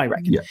 That's what I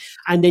reckon. Yeah.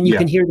 And then you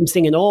can hear them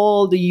singing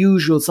all the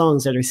usual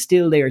songs that are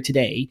still there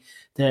today.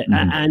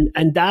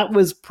 And that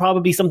was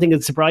probably something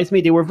that surprised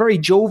me. They were very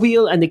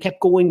jovial and they kept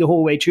going the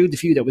whole way through the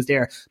few that was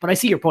there. But I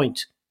see your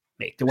point,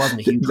 mate. There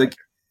wasn't a huge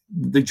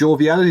the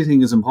joviality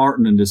thing is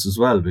important in this as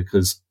well,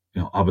 because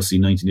obviously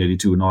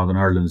 1982 Northern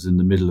Ireland is in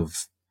the middle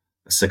of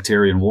a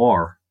sectarian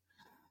war,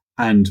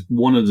 and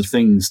one of the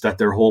things that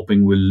they're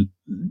hoping will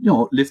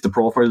lift the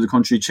profile of the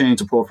country, change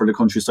the profile of the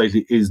country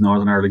slightly, is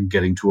Northern Ireland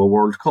getting to a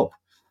World Cup.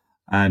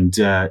 And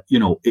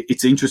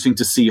it's interesting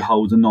to see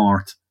how the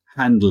North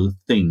handle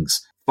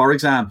things. For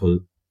example,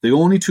 the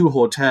only two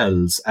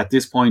hotels at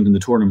this point in the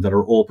tournament that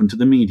are open to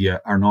the media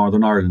are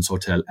Northern Ireland's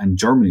hotel and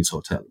Germany's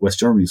hotel, West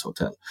Germany's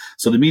hotel.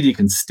 So the media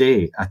can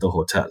stay at the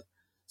hotel.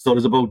 So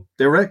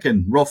they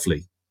reckon,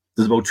 roughly,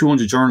 there's about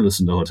 200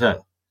 journalists in the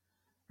hotel,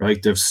 right?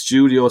 They have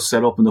studios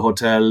set up in the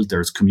hotel.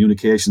 There's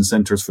communication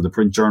centres for the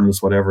print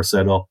journalists, whatever,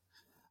 set up.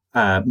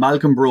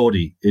 Malcolm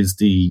Brodie is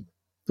the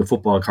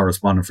football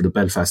correspondent for the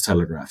Belfast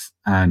Telegraph,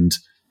 and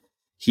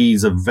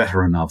he's a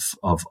veteran of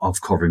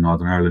covering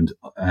Northern Ireland.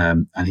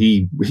 And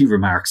he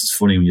remarks, it's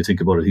funny when you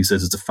think about it, he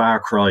says it's a far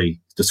cry,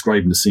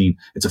 describing the scene,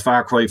 it's a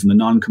far cry from the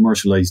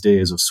non-commercialised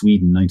days of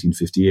Sweden in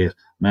 1958.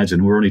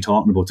 Imagine, we're only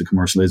talking about the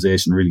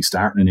commercialisation really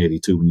starting in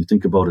 82 when you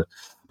think about it.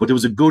 But there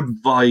was a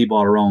good vibe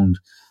all around.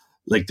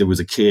 Like there was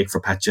a cake for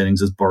Pat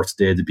Jennings'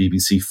 birthday, the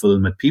BBC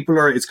film it.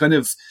 It's kind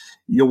of,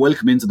 you're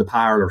welcome into the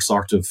parlour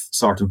sort of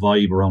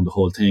vibe around the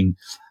whole thing.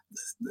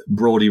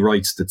 Brodie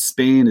writes that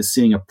Spain is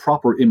seeing a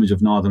proper image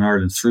of Northern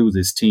Ireland through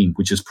this team,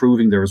 which is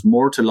proving there is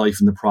more to life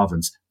in the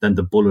province than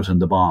the bullet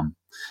and the bomb.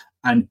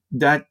 And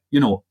that,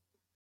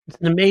 it's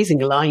an amazing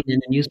line in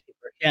the newspaper.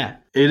 Yeah.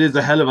 It is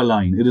a hell of a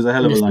line. In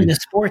a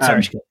sports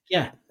article.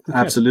 Yeah.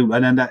 Absolutely.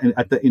 And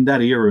in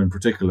that era in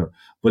particular.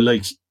 But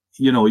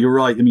you're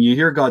right. I mean, you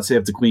hear God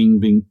Save the Queen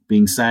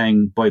being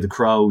sang by the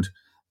crowd.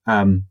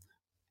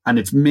 And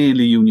it's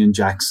mainly Union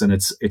Jacks, and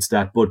it's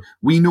that. But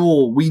we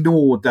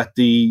know that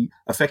the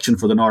affection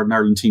for the Northern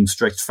Ireland team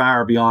stretched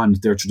far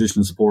beyond their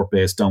traditional support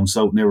base down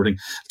south and everything.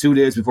 2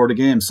 days before the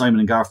game, Simon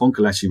and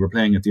Garfunkel actually were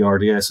playing at the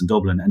RDS in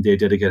Dublin, and they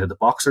dedicated the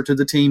boxer to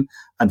the team,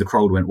 and the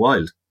crowd went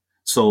wild.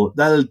 So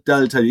that'll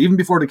tell you, even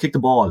before they kicked the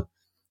ball,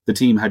 the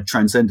team had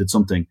transcended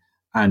something.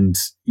 And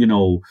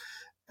you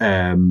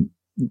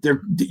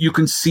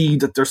can see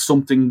that there's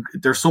something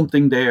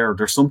there.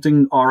 There's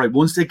something, all right,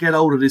 once they get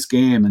out of this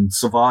game and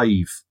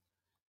survive,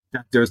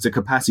 that there's the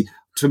capacity.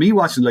 To me,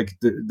 watching,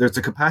 there's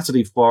the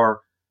capacity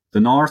for the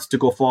North to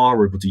go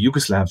forward, but the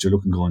Yugoslavs, you're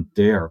looking going,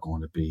 they are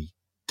going to be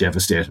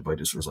devastated by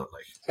this result.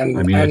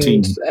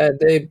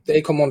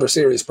 They come under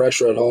serious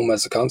pressure at home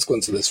as a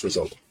consequence of this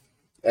result.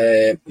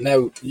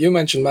 Now, you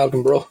mentioned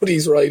Malcolm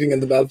Brodie's writing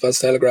in the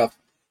Belfast Telegraph.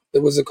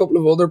 There was a couple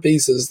of other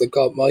pieces that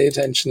caught my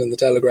attention in the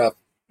Telegraph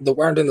that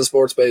weren't in the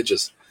sports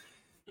pages.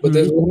 But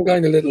there's one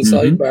kind of little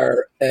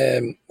sidebar.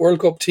 World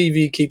Cup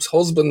TV keeps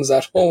husbands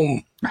at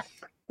home.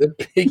 That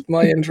piqued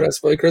my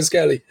interest by Chris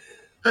Kelly.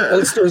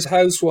 Ulster's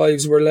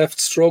housewives were left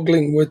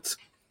struggling with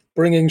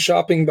bringing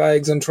shopping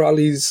bags and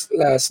trolleys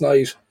last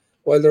night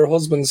while their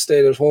husbands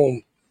stayed at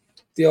home.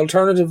 The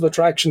alternative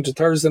attraction to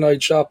Thursday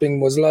night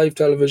shopping was live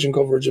television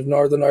coverage of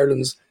Northern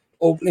Ireland's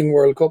opening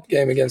World Cup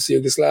game against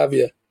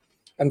Yugoslavia.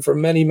 And for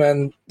many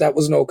men, that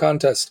was no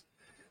contest.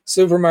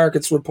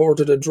 Supermarkets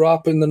reported a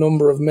drop in the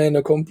number of men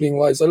accompanying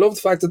wives. I love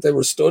the fact that they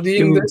were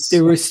studying this.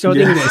 They were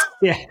studying this.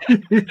 Yeah.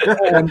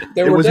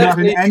 It was not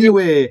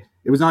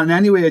in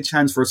any way a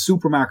chance for a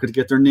supermarket to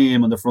get their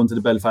name on the front of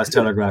the Belfast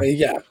Telegraph.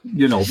 Yeah.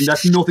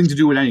 That's nothing to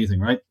do with anything,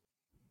 right?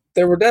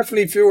 There were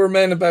definitely fewer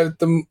men about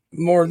the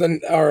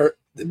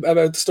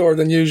store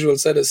than usual,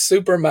 said a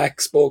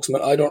Supermac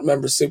spokesman. I don't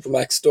remember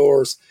Supermac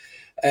stores.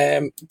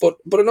 But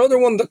another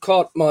one that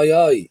caught my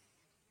eye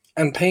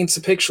and paints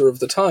a picture of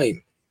the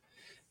time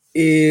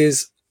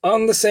is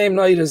on the same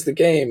night as the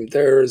game,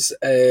 there's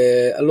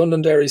a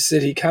Londonderry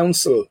City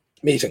Council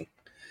meeting.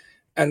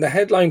 And the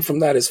headline from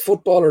that is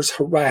 "Footballers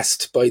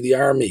Harassed by the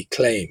Army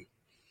Claim."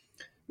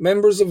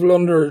 Members of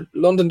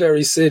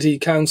Londonderry City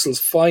Council's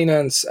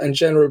Finance and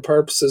General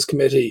Purposes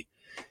Committee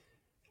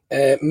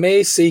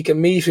may seek a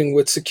meeting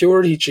with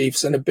security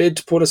chiefs in a bid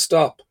to put a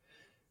stop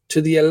to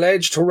the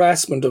alleged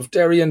harassment of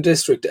Derry and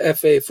District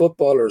FA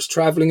footballers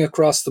travelling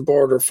across the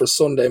border for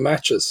Sunday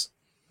matches.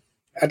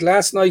 At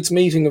last night's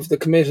meeting of the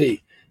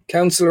committee,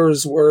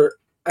 councillors were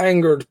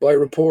angered by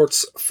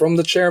reports from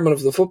the chairman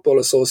of the Football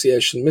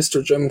Association,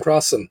 Mr. Jim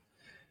Crossan,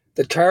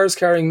 that cars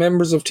carrying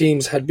members of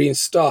teams had been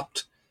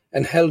stopped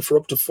and held for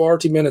up to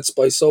 40 minutes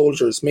by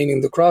soldiers,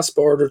 manning the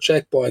cross-border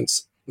checkpoints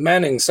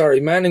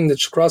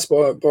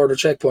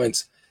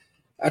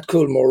at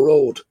Coolmore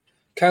Road.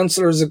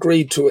 Councillors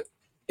agreed to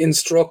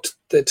instruct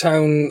the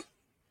town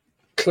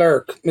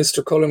clerk,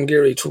 Mr. Colm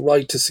Geary, to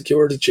write to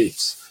security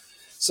chiefs.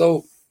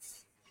 So,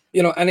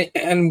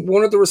 and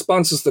one of the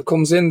responses that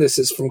comes in this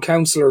is from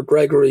Councillor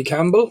Gregory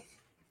Campbell,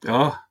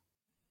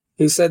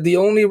 who said the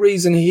only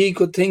reason he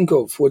could think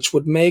of which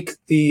would make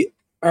the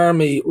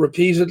Army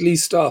repeatedly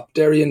stopped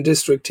Darien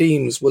district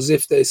teams was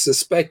if they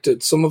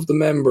suspected some of the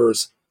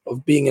members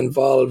of being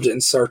involved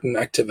in certain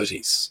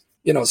activities.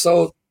 You know,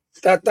 so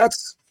that's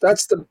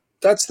the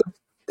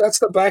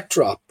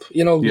backdrop.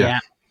 You know, Yeah.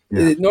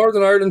 the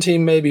Northern Ireland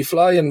team may be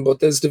flying, but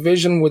there's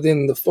division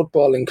within the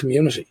footballing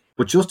community.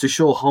 But just to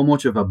show how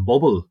much of a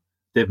bubble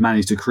they've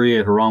managed to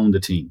create around the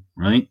team,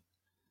 right?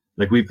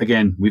 Like we've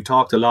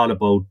talked a lot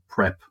about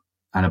prep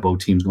and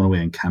about teams going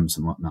away in camps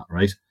and whatnot,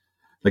 right?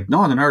 Like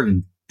Northern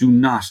Ireland do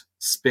not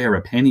spare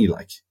a penny,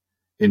 like,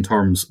 in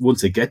terms,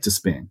 once they get to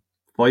Spain.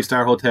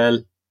 5-star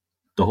hotel,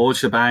 the whole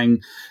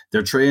shebang.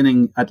 They're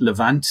training at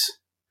Levante,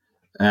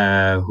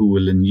 who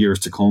will in years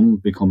to come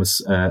become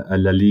a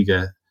La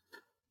Liga,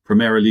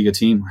 Primera Liga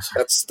team.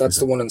 That's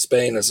the one in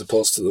Spain as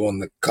opposed to the one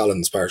that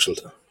Colin's partial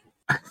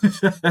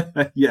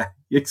to. Yeah,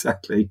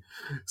 exactly.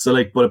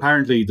 So but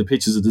apparently the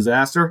pitch is a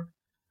disaster.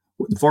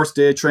 The first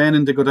day of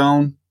training, they go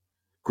down,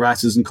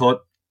 grass isn't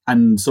cut,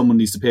 and someone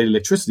needs to pay the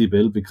electricity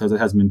bill because it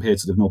hasn't been paid,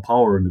 so there's no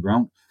power in the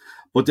ground.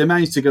 But they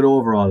managed to get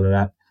over all of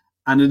that.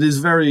 And it is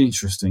very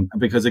interesting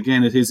because,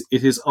 again, it is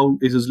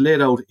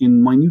laid out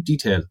in minute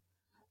detail.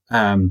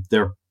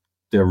 Their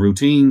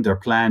routine, their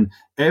plan,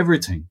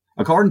 everything.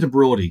 According to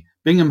Brody,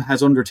 Bingham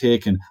has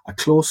undertaken a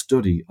close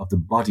study of the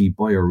body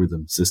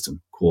biorhythm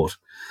system, quote,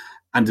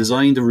 and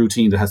designed a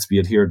routine that has to be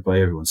adhered by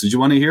everyone. So do you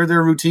want to hear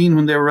their routine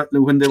when they were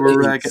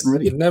getting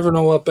ready? You never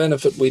know what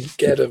benefit we'd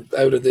get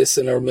out of this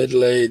in our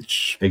middle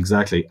age.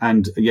 Exactly.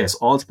 And yes,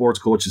 all sports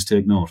coaches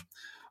take note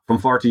from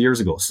 40 years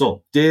ago.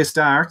 So day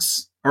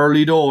starts,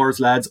 early doors,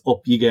 lads,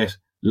 up you get.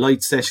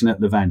 Light session at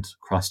Levante,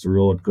 across the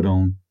road, go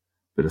down,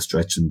 bit of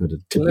stretching, bit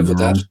of tipping live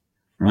with around. that.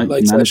 Right?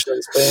 Light session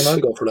in Spain, I'll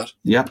go for that.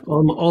 Yeah.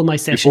 All my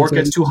sessions. Before it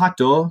gets too hot,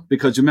 though,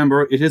 because you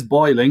remember, it is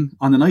boiling.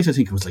 On the night, I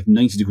think it was like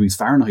 90 degrees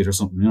Fahrenheit or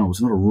something. You know, it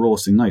was another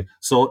roasting night.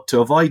 So to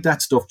avoid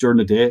that stuff during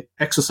the day,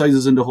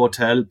 exercises in the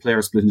hotel,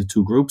 players split into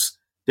 2 groups.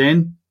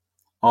 Then,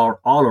 all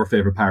our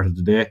favourite part of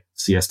the day,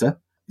 siesta.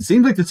 It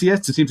seems like the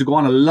siesta seems to go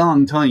on a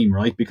long time,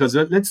 right? Because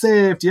let's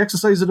say if the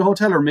exercises at the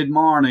hotel are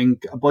mid-morning,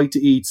 a bite to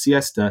eat,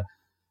 siesta,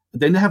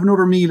 then they have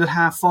another meal at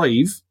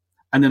 5:30,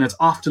 and then it's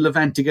off to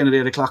Levante again at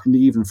 8 o'clock in the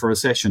evening for a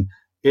session.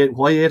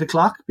 Why 8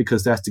 o'clock?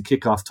 Because that's the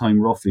kick-off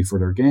time roughly for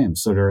their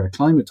games. So they're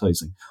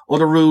acclimatizing.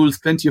 Other rules,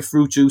 plenty of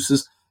fruit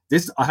juices.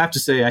 I have to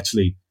say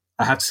actually,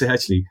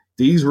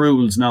 these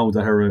rules now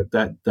that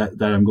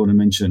I'm going to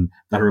mention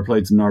that are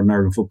applied to the Northern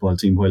Ireland football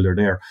team while they're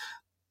there,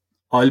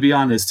 I'll be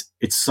honest,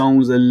 it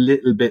sounds a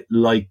little bit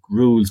like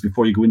rules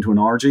before you go into an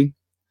orgy.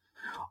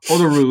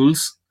 Other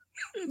rules,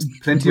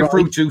 plenty of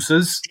fruit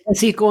juices. I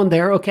see it going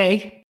there,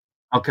 okay.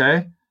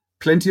 Okay.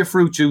 Plenty of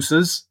fruit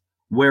juices,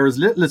 wear as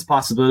little as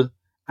possible,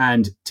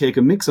 and take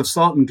a mix of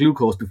salt and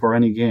glucose before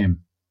any game,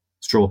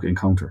 stroke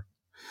encounter.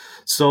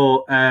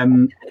 So,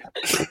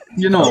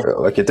 you know.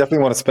 Like, you definitely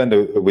want to spend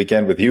a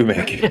weekend with you,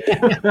 Mick.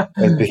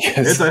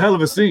 It's a hell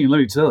of a scene, let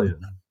me tell you.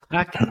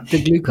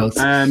 The glucose.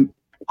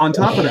 On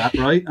top of that,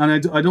 right, and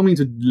I don't mean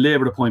to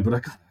labour the point, but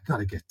I got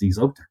to get these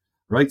out there,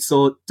 right?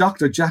 So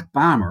Dr. Jack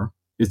Balmer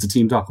is the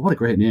team doctor. What a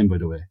great name, by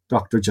the way.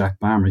 Dr. Jack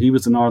Balmer. He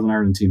was the Northern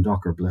Ireland team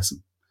doctor, bless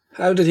him.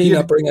 How did he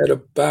not bring out a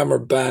Balmer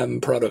Bam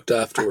product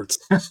afterwards?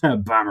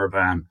 Balmer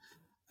Bam.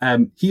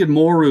 He had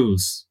more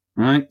rules,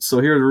 right?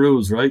 So here are the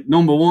rules, right?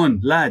 Number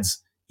 1,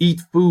 lads,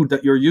 eat food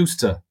that you're used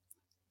to.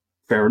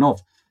 Fair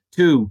enough.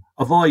 2,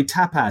 avoid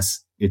tapas.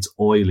 It's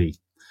oily.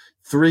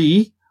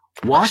 3,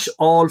 wash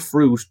all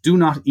fruit. Do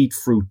not eat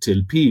fruit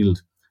till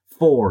peeled.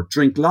 4,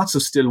 drink lots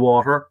of still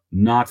water,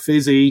 not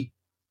fizzy.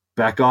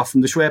 Back off from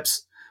the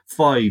Schweppes.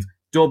 5,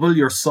 double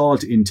your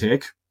salt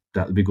intake.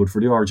 That'll be good for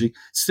the orgy.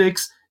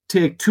 6,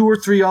 take 2 or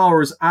 3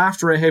 hours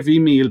after a heavy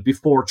meal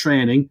before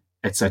training,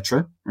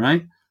 etc.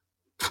 Right?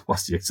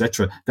 What's the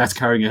etc.? That's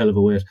carrying a hell of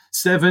a weight.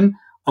 7,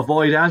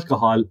 avoid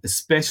alcohol,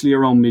 especially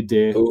around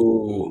midday.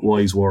 Ooh.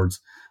 Wise words.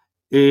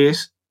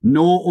 8,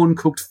 no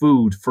uncooked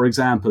food. For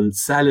example,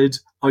 salad,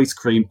 ice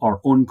cream,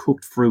 or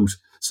uncooked fruit.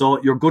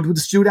 So you're good with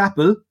the stewed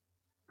apple,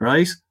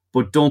 right?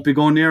 But don't be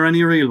going near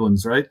any real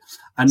ones, right?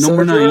 And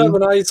number 9... So if you're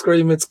having ice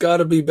cream, it's got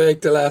to be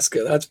baked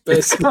Alaska. That's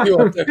basically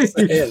what they're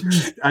saying.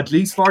 At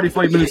least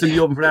 45 minutes in the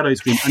oven for that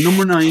ice cream. And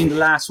number 9, the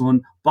last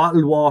one,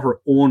 bottled water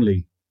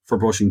only for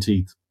brushing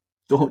teeth.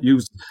 Don't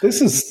use... This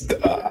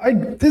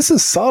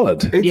is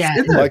solid. Yeah.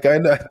 Like,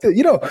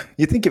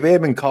 you think of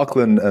Eamon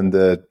Coughlin and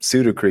the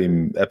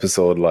Sudocrem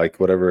episode, like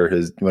whatever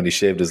when he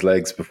shaved his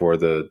legs before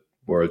the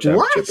World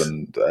Championship,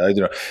 and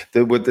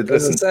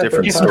listen,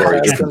 different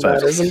story, different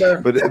time, isn't there?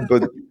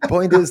 But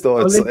point is though,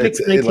 it's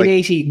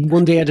 1980, like,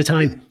 one day at a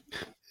time.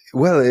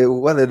 Well,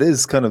 it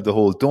is kind of the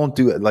whole don't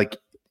do it, like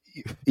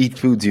eat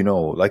foods,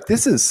 like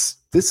this is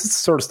the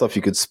sort of stuff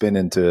you could spin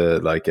into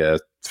like a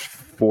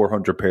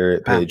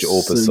 400-page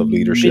opus of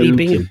leadership.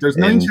 There's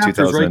 9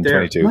 chapters right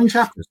there. 9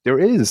 chapters. There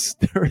is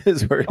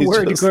where he's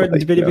just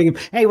like,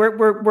 hey,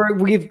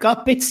 we've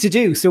got bits to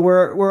do, so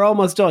we're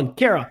almost done.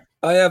 Kira,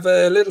 I have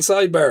a little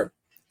sidebar.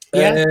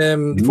 Yeah.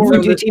 Before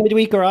we do Team of the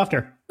Week or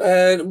after?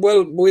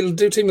 Well, we'll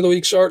do Team of the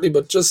Week shortly,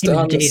 but just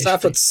on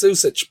Stafford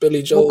Susic,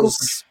 Billy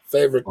Joel's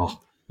favourite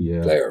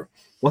player.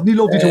 Wasn't he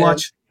lovely to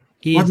watch?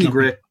 Wasn't he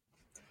great?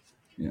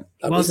 Yeah,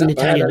 wasn't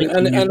Italian,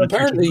 and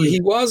apparently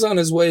he was on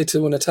his way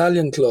to an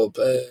Italian club,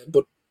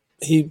 but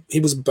he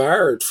was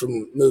barred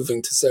from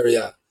moving to Serie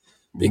A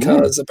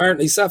because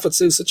apparently Safet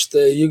Susic, the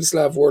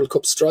Yugoslav World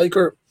Cup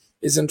striker,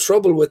 is in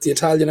trouble with the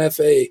Italian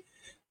FA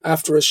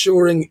after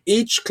assuring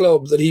each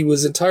club that he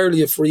was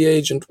entirely a free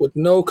agent with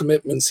no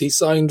commitments. He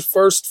signed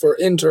first for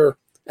Inter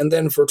and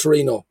then for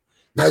Torino.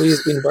 Now he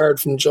has been barred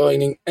from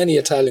joining any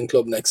Italian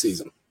club next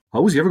season.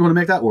 How was he ever going to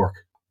make that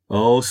work?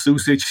 Oh,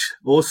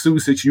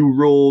 Susic, you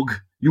rogue,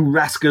 you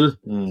rascal,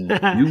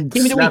 you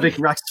Slavic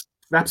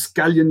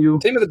rapscallion, you.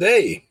 Team of the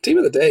day.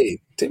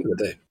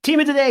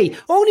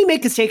 Only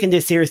Mick is taking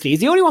this seriously.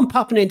 He's the only one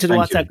popping into the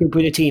WhatsApp group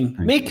with a team.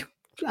 Mick,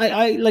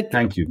 I like.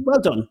 Thank you.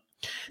 Well done.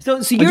 So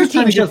your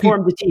team just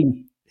formed the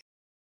team.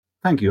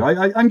 Thank you.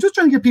 I'm just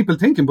trying to get people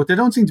thinking, but they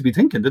don't seem to be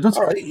thinking. They don't.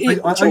 All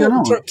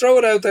right, throw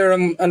it out there,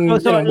 and we'll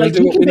do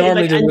what we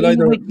normally do.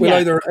 We'll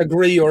either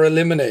agree or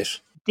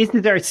eliminate. This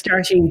is our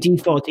starting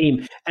default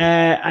team.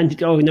 And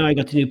now I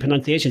got the new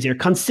pronunciations here.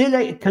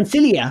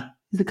 Concilia.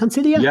 Is it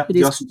Concilia? Yeah,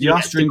 the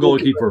Austrian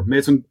goalkeeper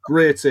made some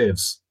great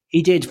saves.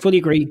 He did. Fully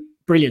agree.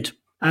 Brilliant.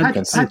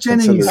 Pat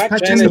Jennings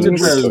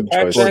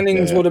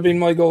would have been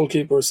my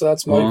goalkeeper, so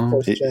that's my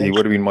first change. He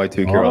would have been my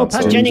two, Kieran.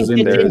 Pat Jennings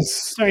did.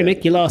 Sorry,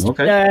 Mick, you lost.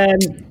 Okay. I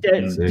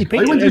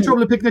went to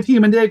trouble of picking a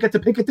team, and they get to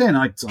pick it then.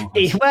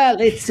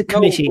 Well, it's a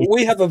committee. No,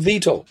 we have a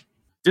veto.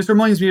 This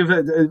reminds me of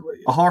a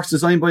horse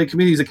designed by a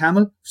committee as a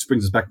camel, which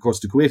brings us back, of course,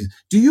 to Kuwaitis.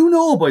 Do you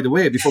know, by the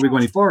way, before we go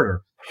any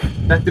further,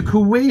 that the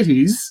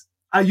Kuwaitis,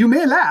 you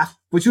may laugh,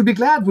 but you'll be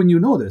glad when you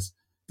know this,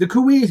 the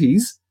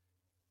Kuwaitis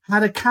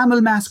had a camel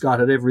mascot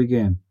at every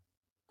game.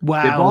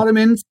 Wow. They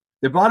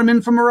brought him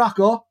in from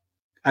Morocco,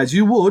 as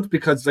you would,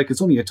 because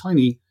it's only a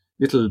tiny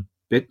little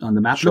bit on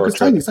the map. Look, it's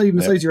tiny. It's not even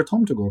the size of your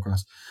thumb to go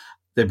across.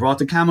 They brought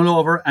the camel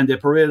over and they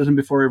paraded him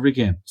before every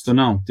game. So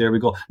now, there we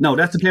go. Now,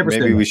 that's the paper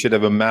Maybe we should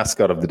have a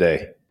mascot of the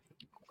day.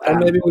 And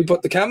maybe we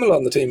put the camel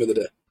on the team of the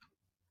day.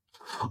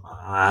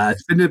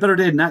 It's been a better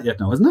day than that yet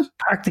now, isn't it?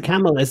 Park the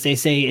camel, as they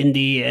say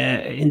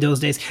in those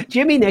days.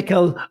 Jimmy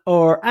Nicholl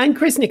and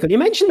Chris Nicholl. You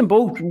mentioned them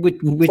both with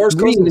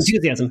real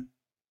enthusiasm.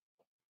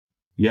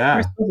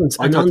 Yeah,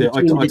 I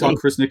thought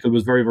Chris Nicholl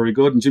was very, very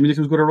good, and Jimmy Nicholl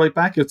was good at right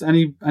back. It's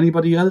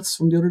anybody else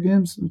from the other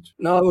games?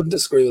 No, I wouldn't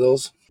disagree with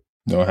those.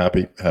 No,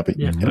 happy.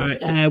 Yeah. All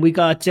right. We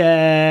got two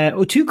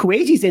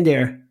Kuwaitis in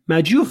there,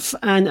 Majouf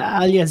and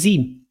Al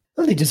Yazim.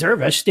 Well, they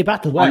deserve it. They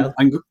battle well.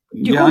 I'm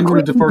going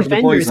to defer to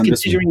the boys on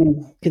this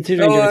one.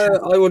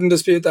 I wouldn't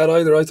dispute that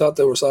either. I thought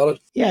they were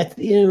solid. Yeah,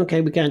 okay,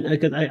 we can.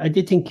 I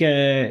did think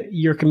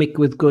Jurkamik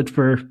was good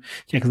for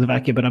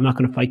Czechoslovakia, but I'm not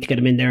going to fight to get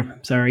him in there.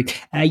 Sorry.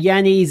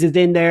 Yanis is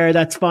in there.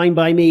 That's fine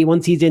by me.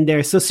 Once he's in there,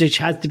 Susic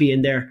has to be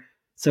in there.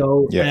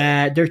 So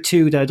there are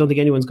two that I don't think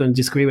anyone's going to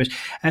disagree with.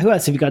 Who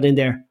else have you got in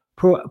there?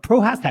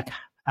 Prohaska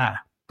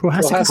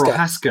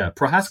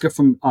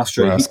from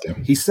Austria.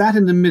 He sat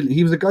in the middle.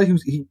 He was a guy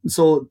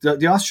so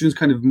the Austrians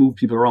kind of moved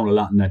people around a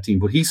lot in that team,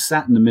 but he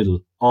sat in the middle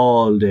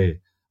all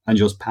day and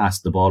just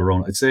passed the ball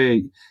around. I'd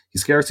say he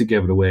scarcely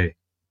gave it away.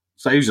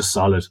 So he was just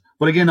solid.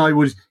 But again, I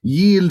would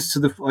yield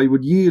to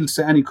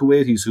any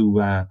Kuwaitis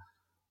who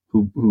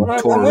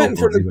tore it up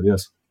for anybody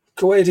else.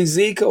 Kuwaiti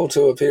Zico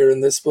to appear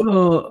in this, but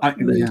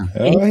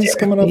he's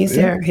coming up. He's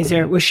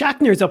there. Well,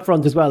 Shakhtar's up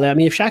front as well. I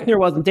mean, if Shakhtar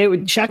wasn't,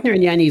 Shakhtar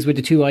and Yanis were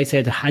the two I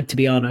said had to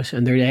be on it,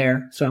 and they're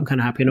there. So I'm kind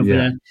of happy enough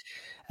with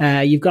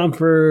that. You've gone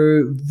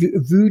for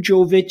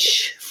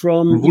Vujovic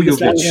from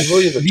Yugoslavia.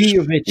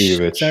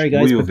 Vujovic. Sorry,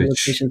 guys, my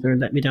pronunciations are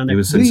letting me down there.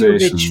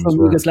 Vujovic from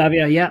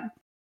Yugoslavia. Yeah.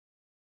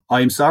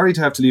 I'm sorry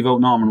to have to leave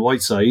out Norman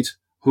Whiteside,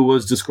 who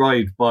was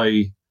described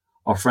by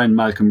our friend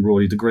Malcolm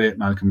Brodie, the great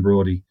Malcolm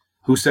Brodie,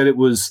 who said it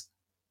was,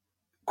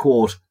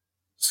 quote,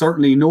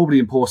 certainly nobody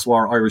in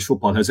post-war Irish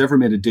football has ever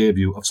made a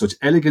debut of such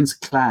elegance,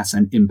 class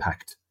and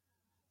impact.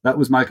 That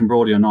was Malcolm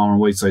Brodie on Norman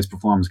Whiteside's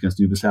performance against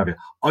Yugoslavia.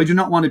 I do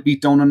not want to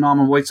beat down on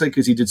Norman Whiteside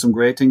because he did some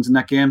great things in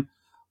that game,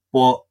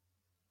 but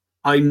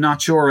I'm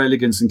not sure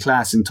elegance and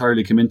class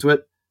entirely came into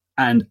it.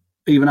 And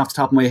even off the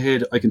top of my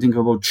head, I can think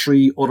of about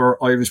 3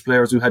 other Irish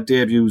players who had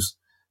debuts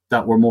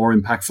that were more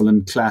impactful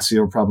and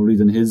classier probably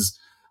than his.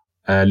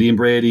 Liam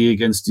Brady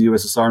against the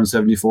USSR in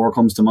 1974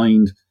 comes to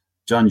mind.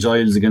 John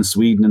Giles against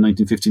Sweden in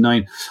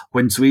 1959.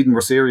 When Sweden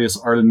were serious,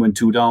 Ireland went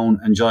 2 down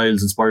and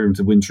Giles inspired him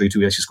to win 3-2.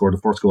 He actually scored the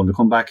first goal in the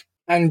comeback.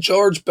 And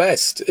George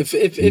Best, if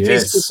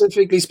he's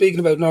specifically speaking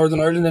about Northern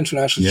Ireland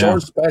International,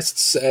 George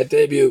Best's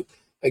debut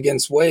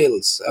against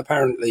Wales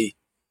apparently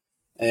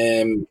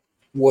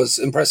was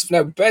impressive.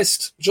 Now,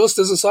 Best, just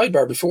as a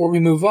sidebar before we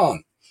move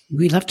on,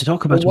 we'll have to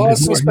talk about there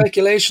was some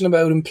speculation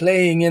about him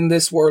playing in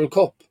this World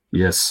Cup.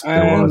 Yes,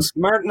 there was.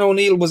 Martin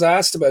O'Neill was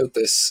asked about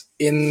this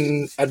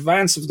in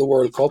advance of the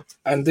World Cup,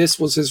 and this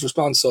was his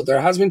response. So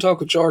there has been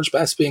talk of George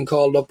Best being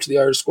called up to the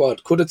Irish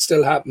squad. Could it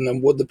still happen,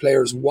 and would the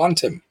players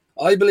want him?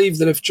 I believe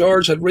that if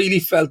George had really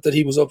felt that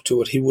he was up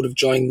to it, he would have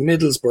joined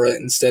Middlesbrough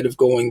instead of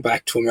going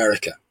back to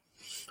America.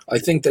 I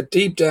think that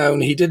deep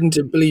down, he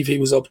didn't believe he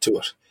was up to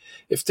it.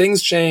 If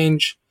things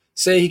change,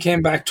 say he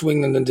came back to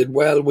England and did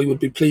well, we would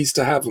be pleased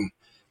to have him.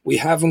 we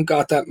haven't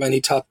got that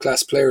many top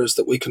class players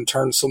that we can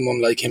turn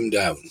someone like him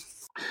down.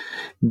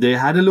 They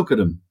had a look at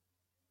him.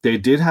 They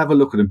did have a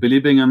look at him. Billy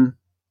Bingham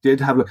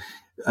did have a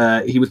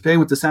he was playing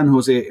with the San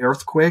Jose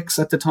Earthquakes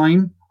at the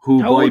time.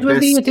 How old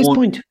was he at this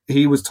point?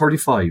 He was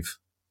 35.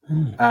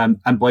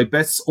 And by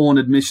Best's own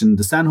admission,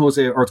 the San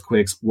Jose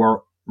Earthquakes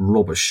were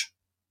rubbish,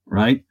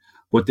 right?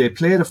 But they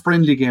played a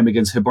friendly game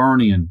against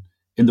Hibernian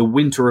in the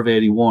winter of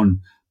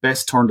 81.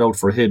 Best turned out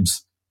for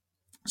Hibs.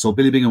 So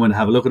Billy Bingham went to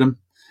have a look at him.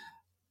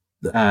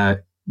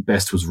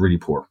 Best was really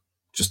poor.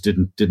 Just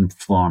didn't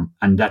perform.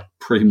 And that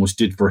pretty much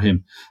did for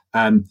him.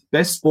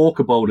 Best spoke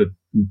about it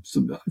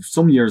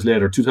some years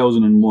later,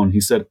 2001.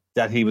 He said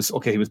that he was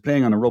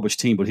playing on a rubbish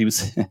team, but he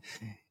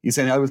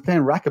said, I was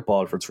playing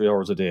racquetball for 3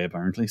 hours a day,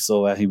 apparently.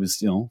 So he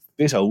was,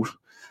 bit out.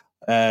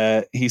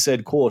 He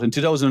said, quote, in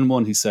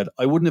 2001, he said,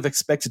 I wouldn't have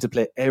expected to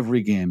play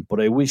every game,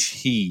 but I wish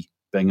he,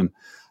 Bingham,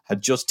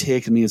 had just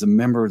taken me as a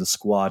member of the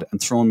squad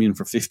and thrown me in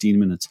for 15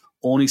 minutes,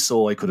 only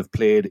so I could have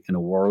played in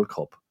a World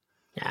Cup.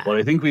 Yeah. But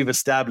I think we've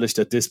established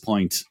at this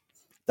point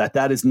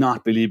that is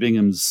not Billy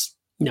Bingham's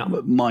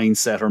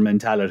mindset or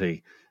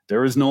mentality.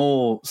 There is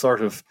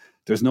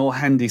there's no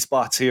handy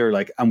spots here,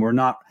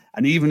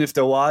 and even if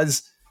there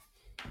was,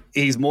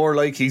 he's more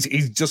like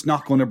he's just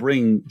not going to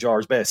bring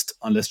George Best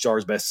unless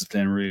George Best is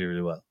playing really,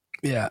 really well.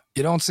 Yeah,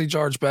 you don't see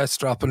George Best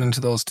dropping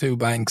into those two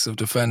banks of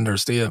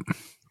defenders, do you?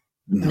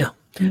 No.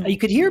 You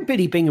could hear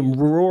Billy Bingham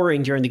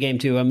roaring during the game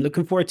too. I'm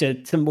looking forward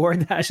to more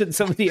of that in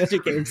some of the other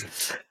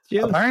games.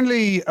 Yeah.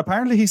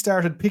 Apparently he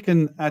started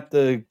picking at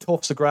the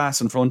tufts of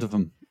grass in front of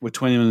him with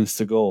 20 minutes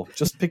to go,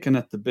 just picking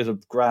at the bit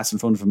of grass in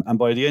front of him. And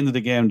by the end of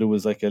the game, there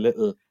was like a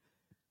little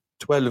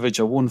 12-inch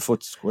or 1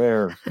 foot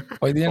square.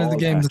 By the end of the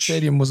game, the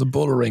stadium was a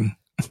bull ring.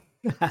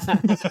 All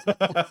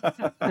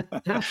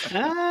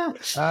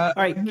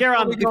right,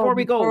 Kieran, before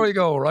we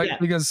go, right? Yeah.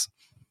 Because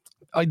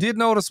I did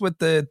notice with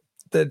the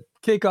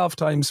kickoff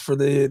times for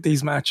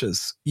these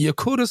matches, you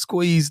could have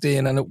squeezed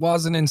in, and it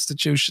was an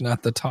institution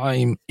at the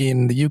time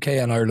in the UK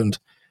and Ireland,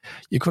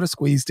 you could have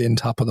squeezed in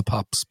Top of the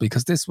Pops,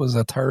 because this was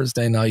a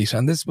Thursday night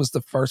and this was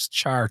the first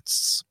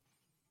charts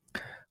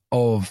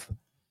of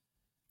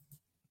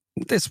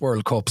this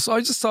World Cup. So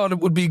I just thought it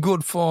would be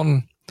good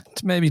fun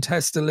to maybe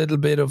test a little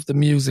bit of the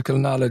musical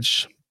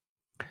knowledge.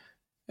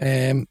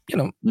 Now,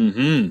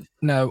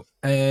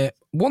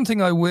 one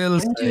thing I will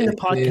say... I'm doing a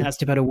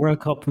podcast about a World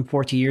Cup from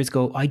 40 years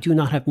ago. I do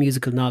not have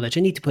musical knowledge.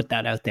 I need to put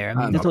that out there.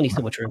 There's only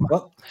so much room.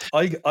 Well,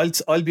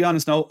 I'll be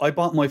honest now. I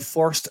bought my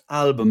first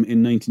album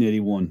in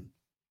 1981.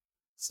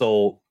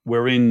 So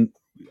we're in...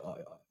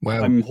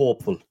 Well, I'm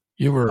hopeful.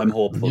 I'm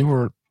hopeful. You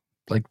were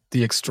like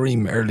the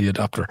extreme early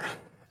adopter.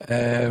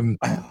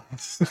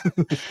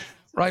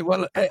 Right,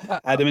 well...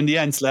 Adam and the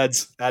Ants,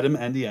 lads. Adam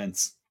and the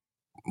Ants.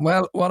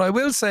 Well, what I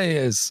will say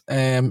is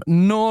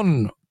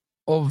none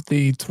of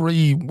the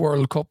 3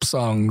 World Cup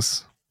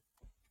songs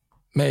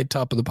made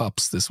Top of the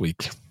Pops this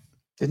week.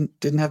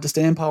 Didn't have the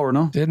staying power,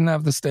 no? Didn't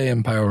have the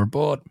staying power,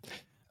 but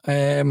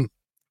the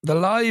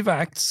live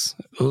acts,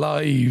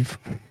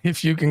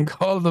 if you can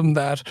call them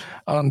that,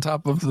 on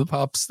Top of the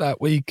Pops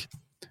that week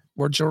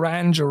were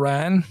Duran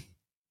Duran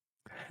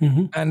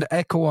and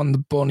Echo on the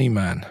Bunny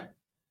Man.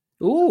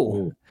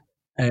 Ooh.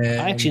 I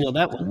actually know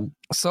that one.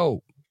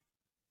 So,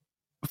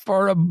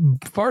 for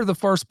the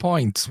first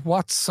point,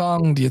 what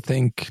song do you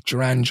think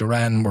Duran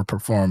Duran were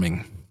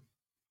performing?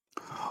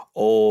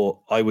 Oh,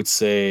 I would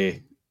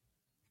say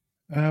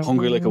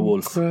Hungry Like a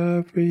Wolf.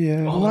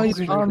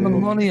 Right on the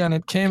money, and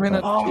it came in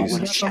at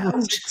number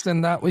 6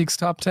 in that week's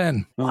top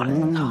 10.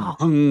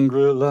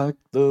 Hungry like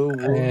the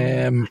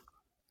wolf.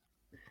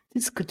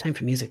 This is a good time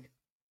for music.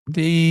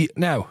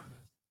 Now,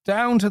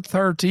 down to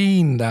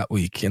 13 that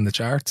week in the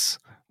charts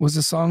was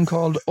a song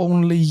called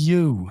Only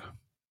You.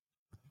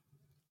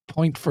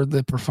 Point for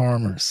the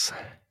performers.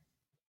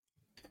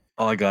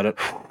 Oh, I got it.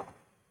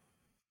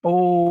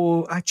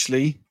 Oh,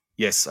 actually,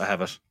 yes, I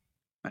have it.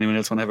 Anyone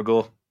else want to have a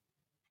go?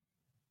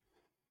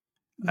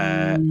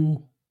 I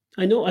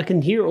know I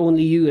can hear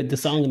Only You at the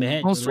song in my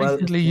head. Most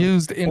recently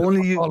used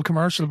in a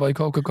commercial by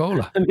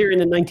Coca-Cola. I'm hearing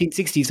the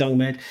 1960s song,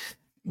 man.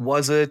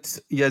 Was it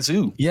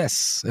Yazoo?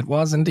 Yes, it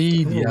was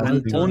indeed.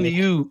 Only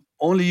You.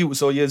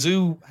 So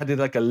Yazoo had it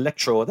like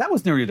electro. That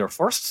was nearly their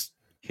first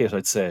hit,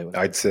 I'd say.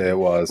 I'd say it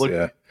was,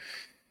 yeah.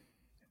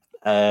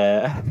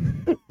 I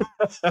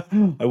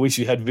wish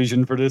we had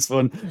vision for this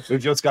one.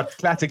 We've just got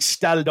classic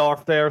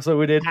Staldorf there, so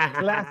we did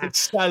classic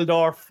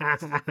Staldorf.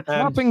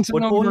 Dropping to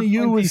number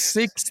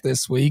 26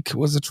 this week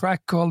was a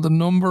track called The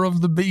Number of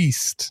the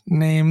Beast.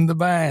 Name the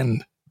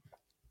band.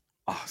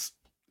 Oh,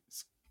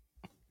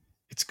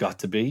 it's got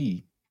to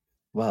be,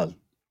 well,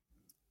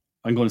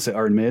 I'm going to say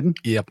Iron Maiden.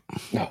 Yep.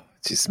 No,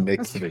 just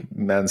make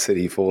Man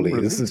City Foley.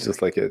 This is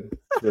just like a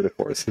tour de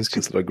force. It's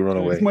just like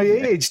runaway. It's my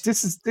age.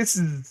 This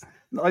is.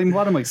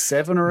 What am I,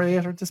 7 or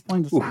 8 at this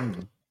point?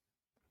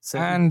 7.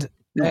 And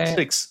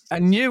 6. A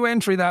new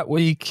entry that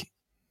week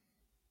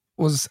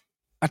was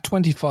at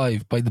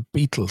 25 by the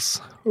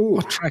Beatles. Ooh.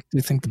 What track do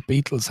you think the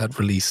Beatles had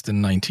released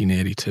in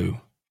 1982?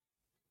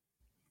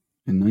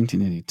 In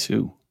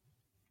 1982?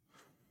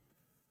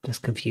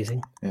 Just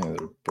confusing. Yeah,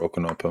 they're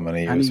broken up how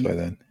many years by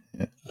then.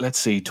 Yeah. Let's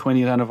see,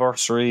 20th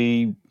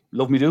anniversary,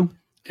 Love Me Do.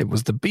 It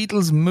was the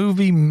Beatles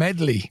movie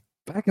medley.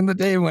 Back in the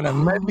day when a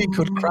medley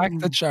could crack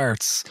the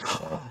charts.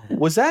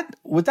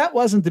 That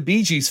wasn't the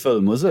Bee Gees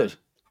film, was it?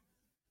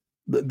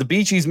 The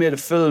Bee Gees made a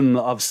film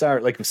of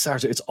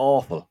it's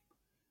awful.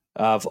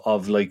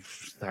 Of like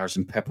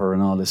Sgt. Pepper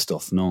and all this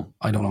stuff. No,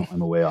 I don't know.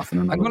 I'm away off.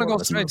 I'm going to go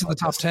straight to the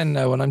top 10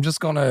 now, and I'm just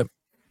going to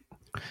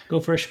go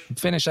for it.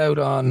 Finish out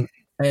on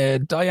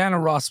Diana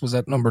Ross was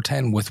at number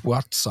 10 with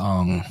what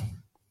song?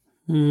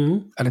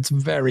 Mm-hmm. And it's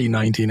very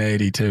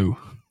 1982.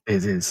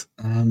 It is.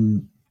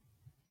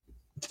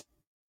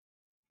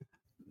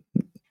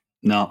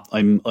 No,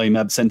 I'm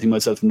absenting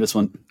myself from this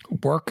one.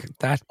 Work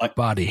That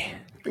Body.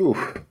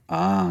 Oof.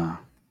 I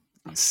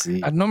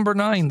see. At number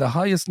 9, the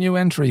highest new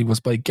entry was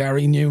by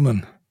Gary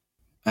Newman.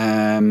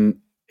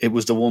 It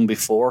was the one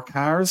before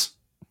Cars.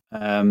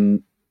 I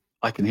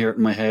can hear it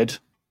in my head.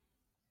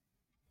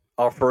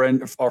 Our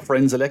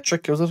Friends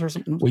Electric, was it, or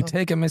something? We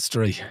Take a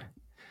Mystery.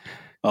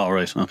 Oh,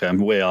 right. Okay, I'm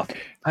way off.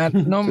 At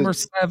number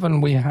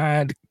 7, we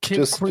had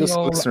Kid Creole just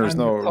listeners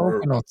and know, the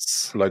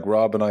Coconuts. Like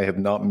Rob and I have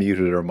not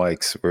muted our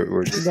mics.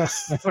 We're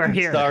just we're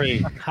here. Sorry.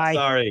 Hi.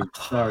 Sorry.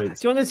 Do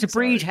you want us to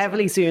breathe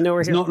heavily so you know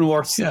we're here? Nothing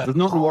worse. Yeah. There's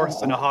nothing worse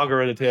than a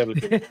hogger at a table.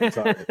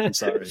 I'm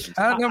sorry.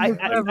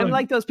 I'm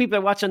like those people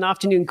that watch on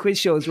afternoon quiz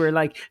shows where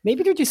like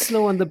maybe they're just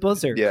slow on the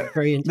buzzer. Yeah.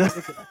 Very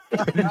interesting.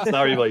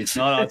 Sorry, boys.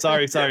 No,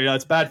 sorry. No,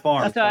 it's bad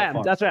form. That's what I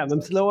am. That's what I am.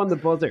 I'm slow on the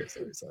buzzer.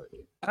 Sorry.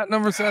 At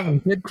number 7,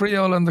 Kid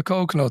Creole and the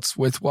Coconuts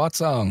with what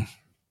song?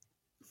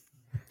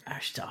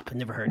 Stop! I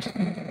never heard.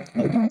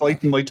 I'm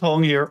biting my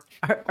tongue here.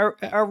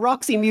 Are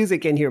Roxy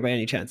Music in here by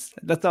any chance?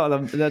 That's all.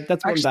 That's one band.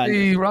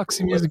 Actually,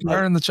 Roxy Music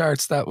are in the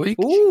charts that week.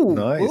 Ooh,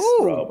 nice.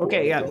 Ooh.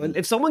 Okay, yeah. Well,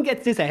 if someone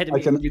gets this ahead of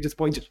me, you're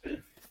disappointed.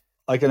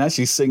 I can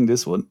actually sing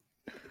this one.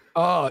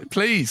 Oh,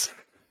 please.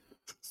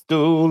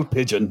 Stool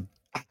pigeon.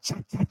 Oh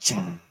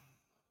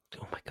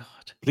my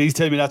God! Please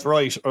tell me that's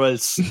right, or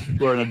else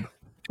we're in a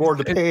for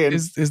the pain.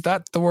 Is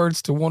that the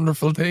words to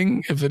Wonderful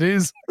Thing? If it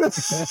is. Do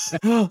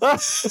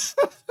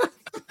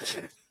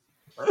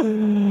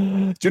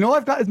you know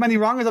I've got as many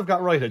wrong as I've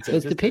got right?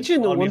 Is the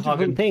pigeon a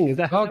wonderful thing? Is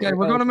that okay?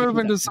 We're going to move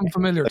into some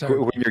familiar like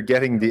territory. when you're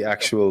getting the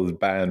actual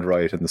band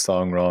right and the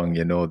song wrong,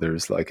 you know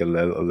there's like a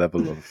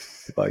level of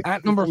like.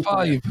 At number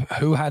 5,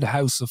 who had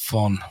House of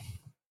Fun?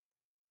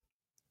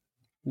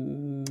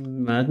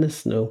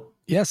 Madness? No.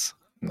 Yes.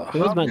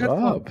 Rob,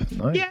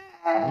 nice. Yeah.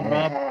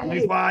 Rob,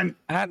 nice one.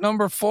 At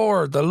number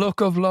 4, The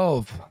Look of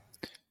Love.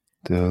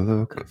 The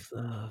look of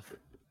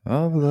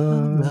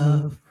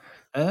love.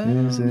 I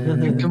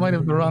think you might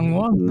have the wrong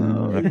one.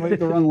 No, I might have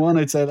the wrong one.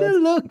 I'd say The that.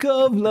 look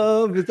of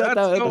love. Is that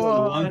That's the the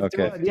one? one.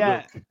 Okay.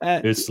 Yeah.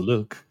 It's the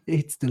look.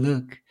 It's the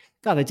look.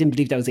 God, I didn't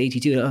believe that was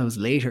 82. That was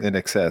later. In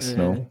excess,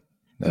 no.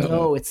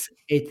 No, it's.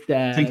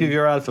 Think of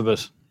your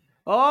alphabet.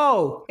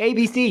 Oh,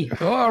 ABC.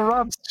 Oh,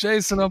 Rob's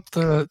chasing up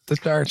the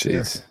charts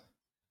here. Jeez.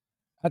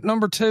 At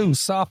number 2,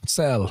 Soft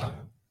Cell.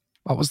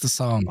 What was the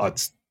song? Oh,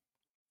 it's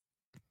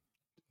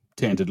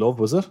Tainted Love,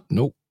 was it?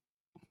 Nope.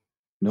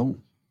 No.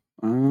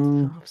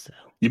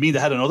 You mean they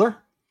had another?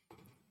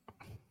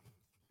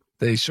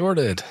 They sure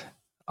did.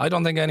 I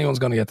don't think anyone's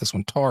going to get this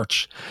one.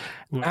 Torch.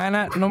 And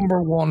at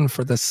number 1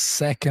 for the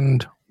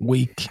second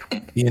week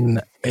in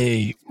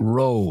a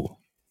row.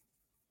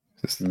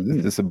 This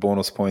is a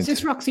bonus point. Is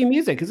this Roxy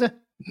Music, is it?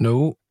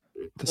 No.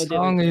 The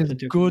song is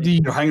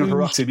Goody. You're hanging for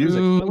Roxy Music.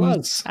 It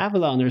was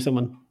Avalon or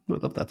someone. I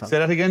love that song. Say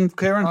that again,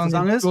 Karen. The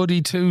song is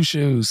Goody Two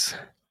Shoes.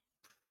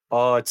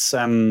 Oh, it's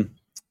Adamant.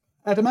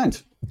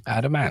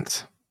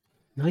 Adamant.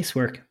 Nice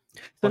work.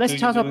 So What let's do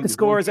you tot do up in the the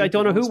scores. I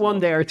don't know who Gold won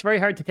there. It's very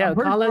hard to tell.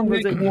 Colin,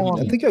 was it?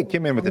 I think I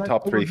came in with the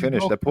top 3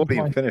 finish. The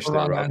podium finish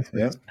there, Rob.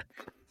 Yeah.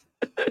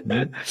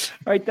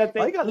 Right, that's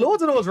I it. got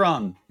loads of those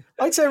wrong.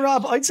 I'd say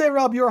Rob,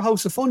 your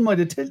House of Fun might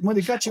have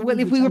got you. Well,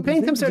 if we were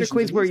playing some sort of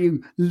quiz where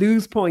you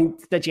lose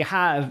points that you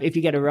have if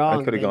you get it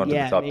wrong, I could have gone to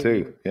the top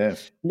 2. Yeah.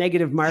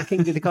 Negative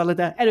marking, did they call it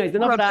that? Anyways,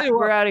 enough of that.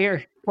 We're out of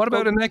here. What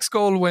about the next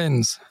goal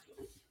wins?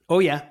 Oh,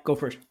 yeah, go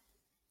for it.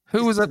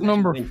 Who was at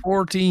number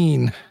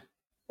 14?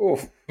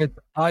 Oh, With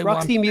I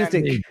Roxy Want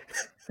Music.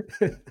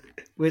 Candy?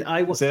 With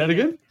I Want. Say that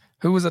again.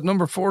 Who was at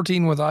number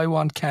 14 with I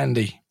Want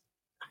Candy?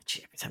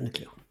 Gee, I haven't a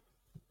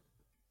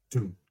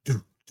clue.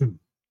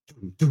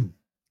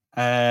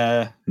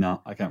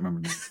 No, I can't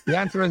remember. The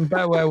answer is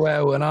Bow Wow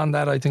Wow, and on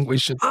that I think we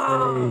should say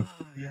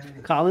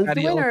Colin's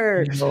the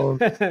adios.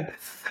 winner.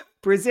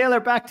 Brazil are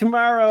back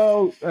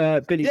tomorrow.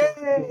 Billy,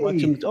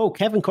 watch them. Oh,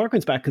 Kevin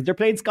Corcoran's back because they're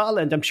playing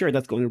Scotland. I'm sure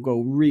that's going to go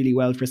really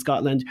well for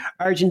Scotland.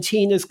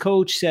 Argentina's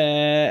coach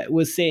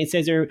was saying,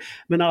 Cesar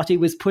Menotti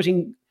was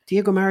putting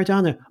Diego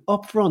Maradona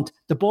up front.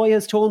 The boy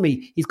has told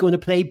me he's going to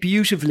play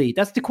beautifully.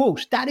 That's the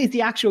quote. That is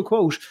the actual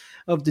quote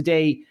of the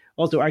day.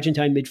 Also,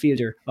 Argentine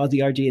midfielder of the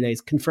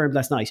RGLAs confirmed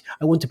last night,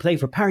 I want to play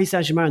for Paris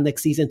Saint-Germain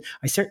next season.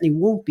 I certainly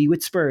won't be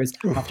with Spurs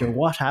after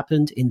what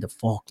happened in the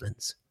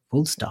Falklands.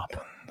 Full stop.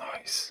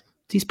 nice.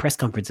 These press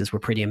conferences were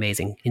pretty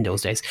amazing in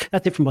those days.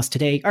 That's it from us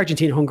today.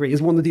 Argentina-Hungary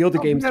is one of the other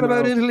games Forget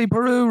about tomorrow.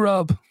 Italy-Peru,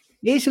 Rob.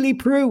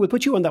 Italy-Peru. We'll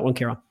put you on that one,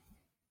 Kieran.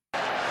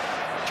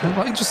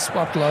 I just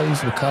swap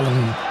lives with Colin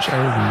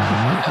Sheridan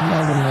and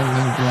Melvin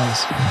and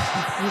Glass.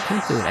 You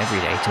can't do it every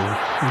day, Tony.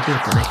 You do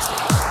it the next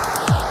day.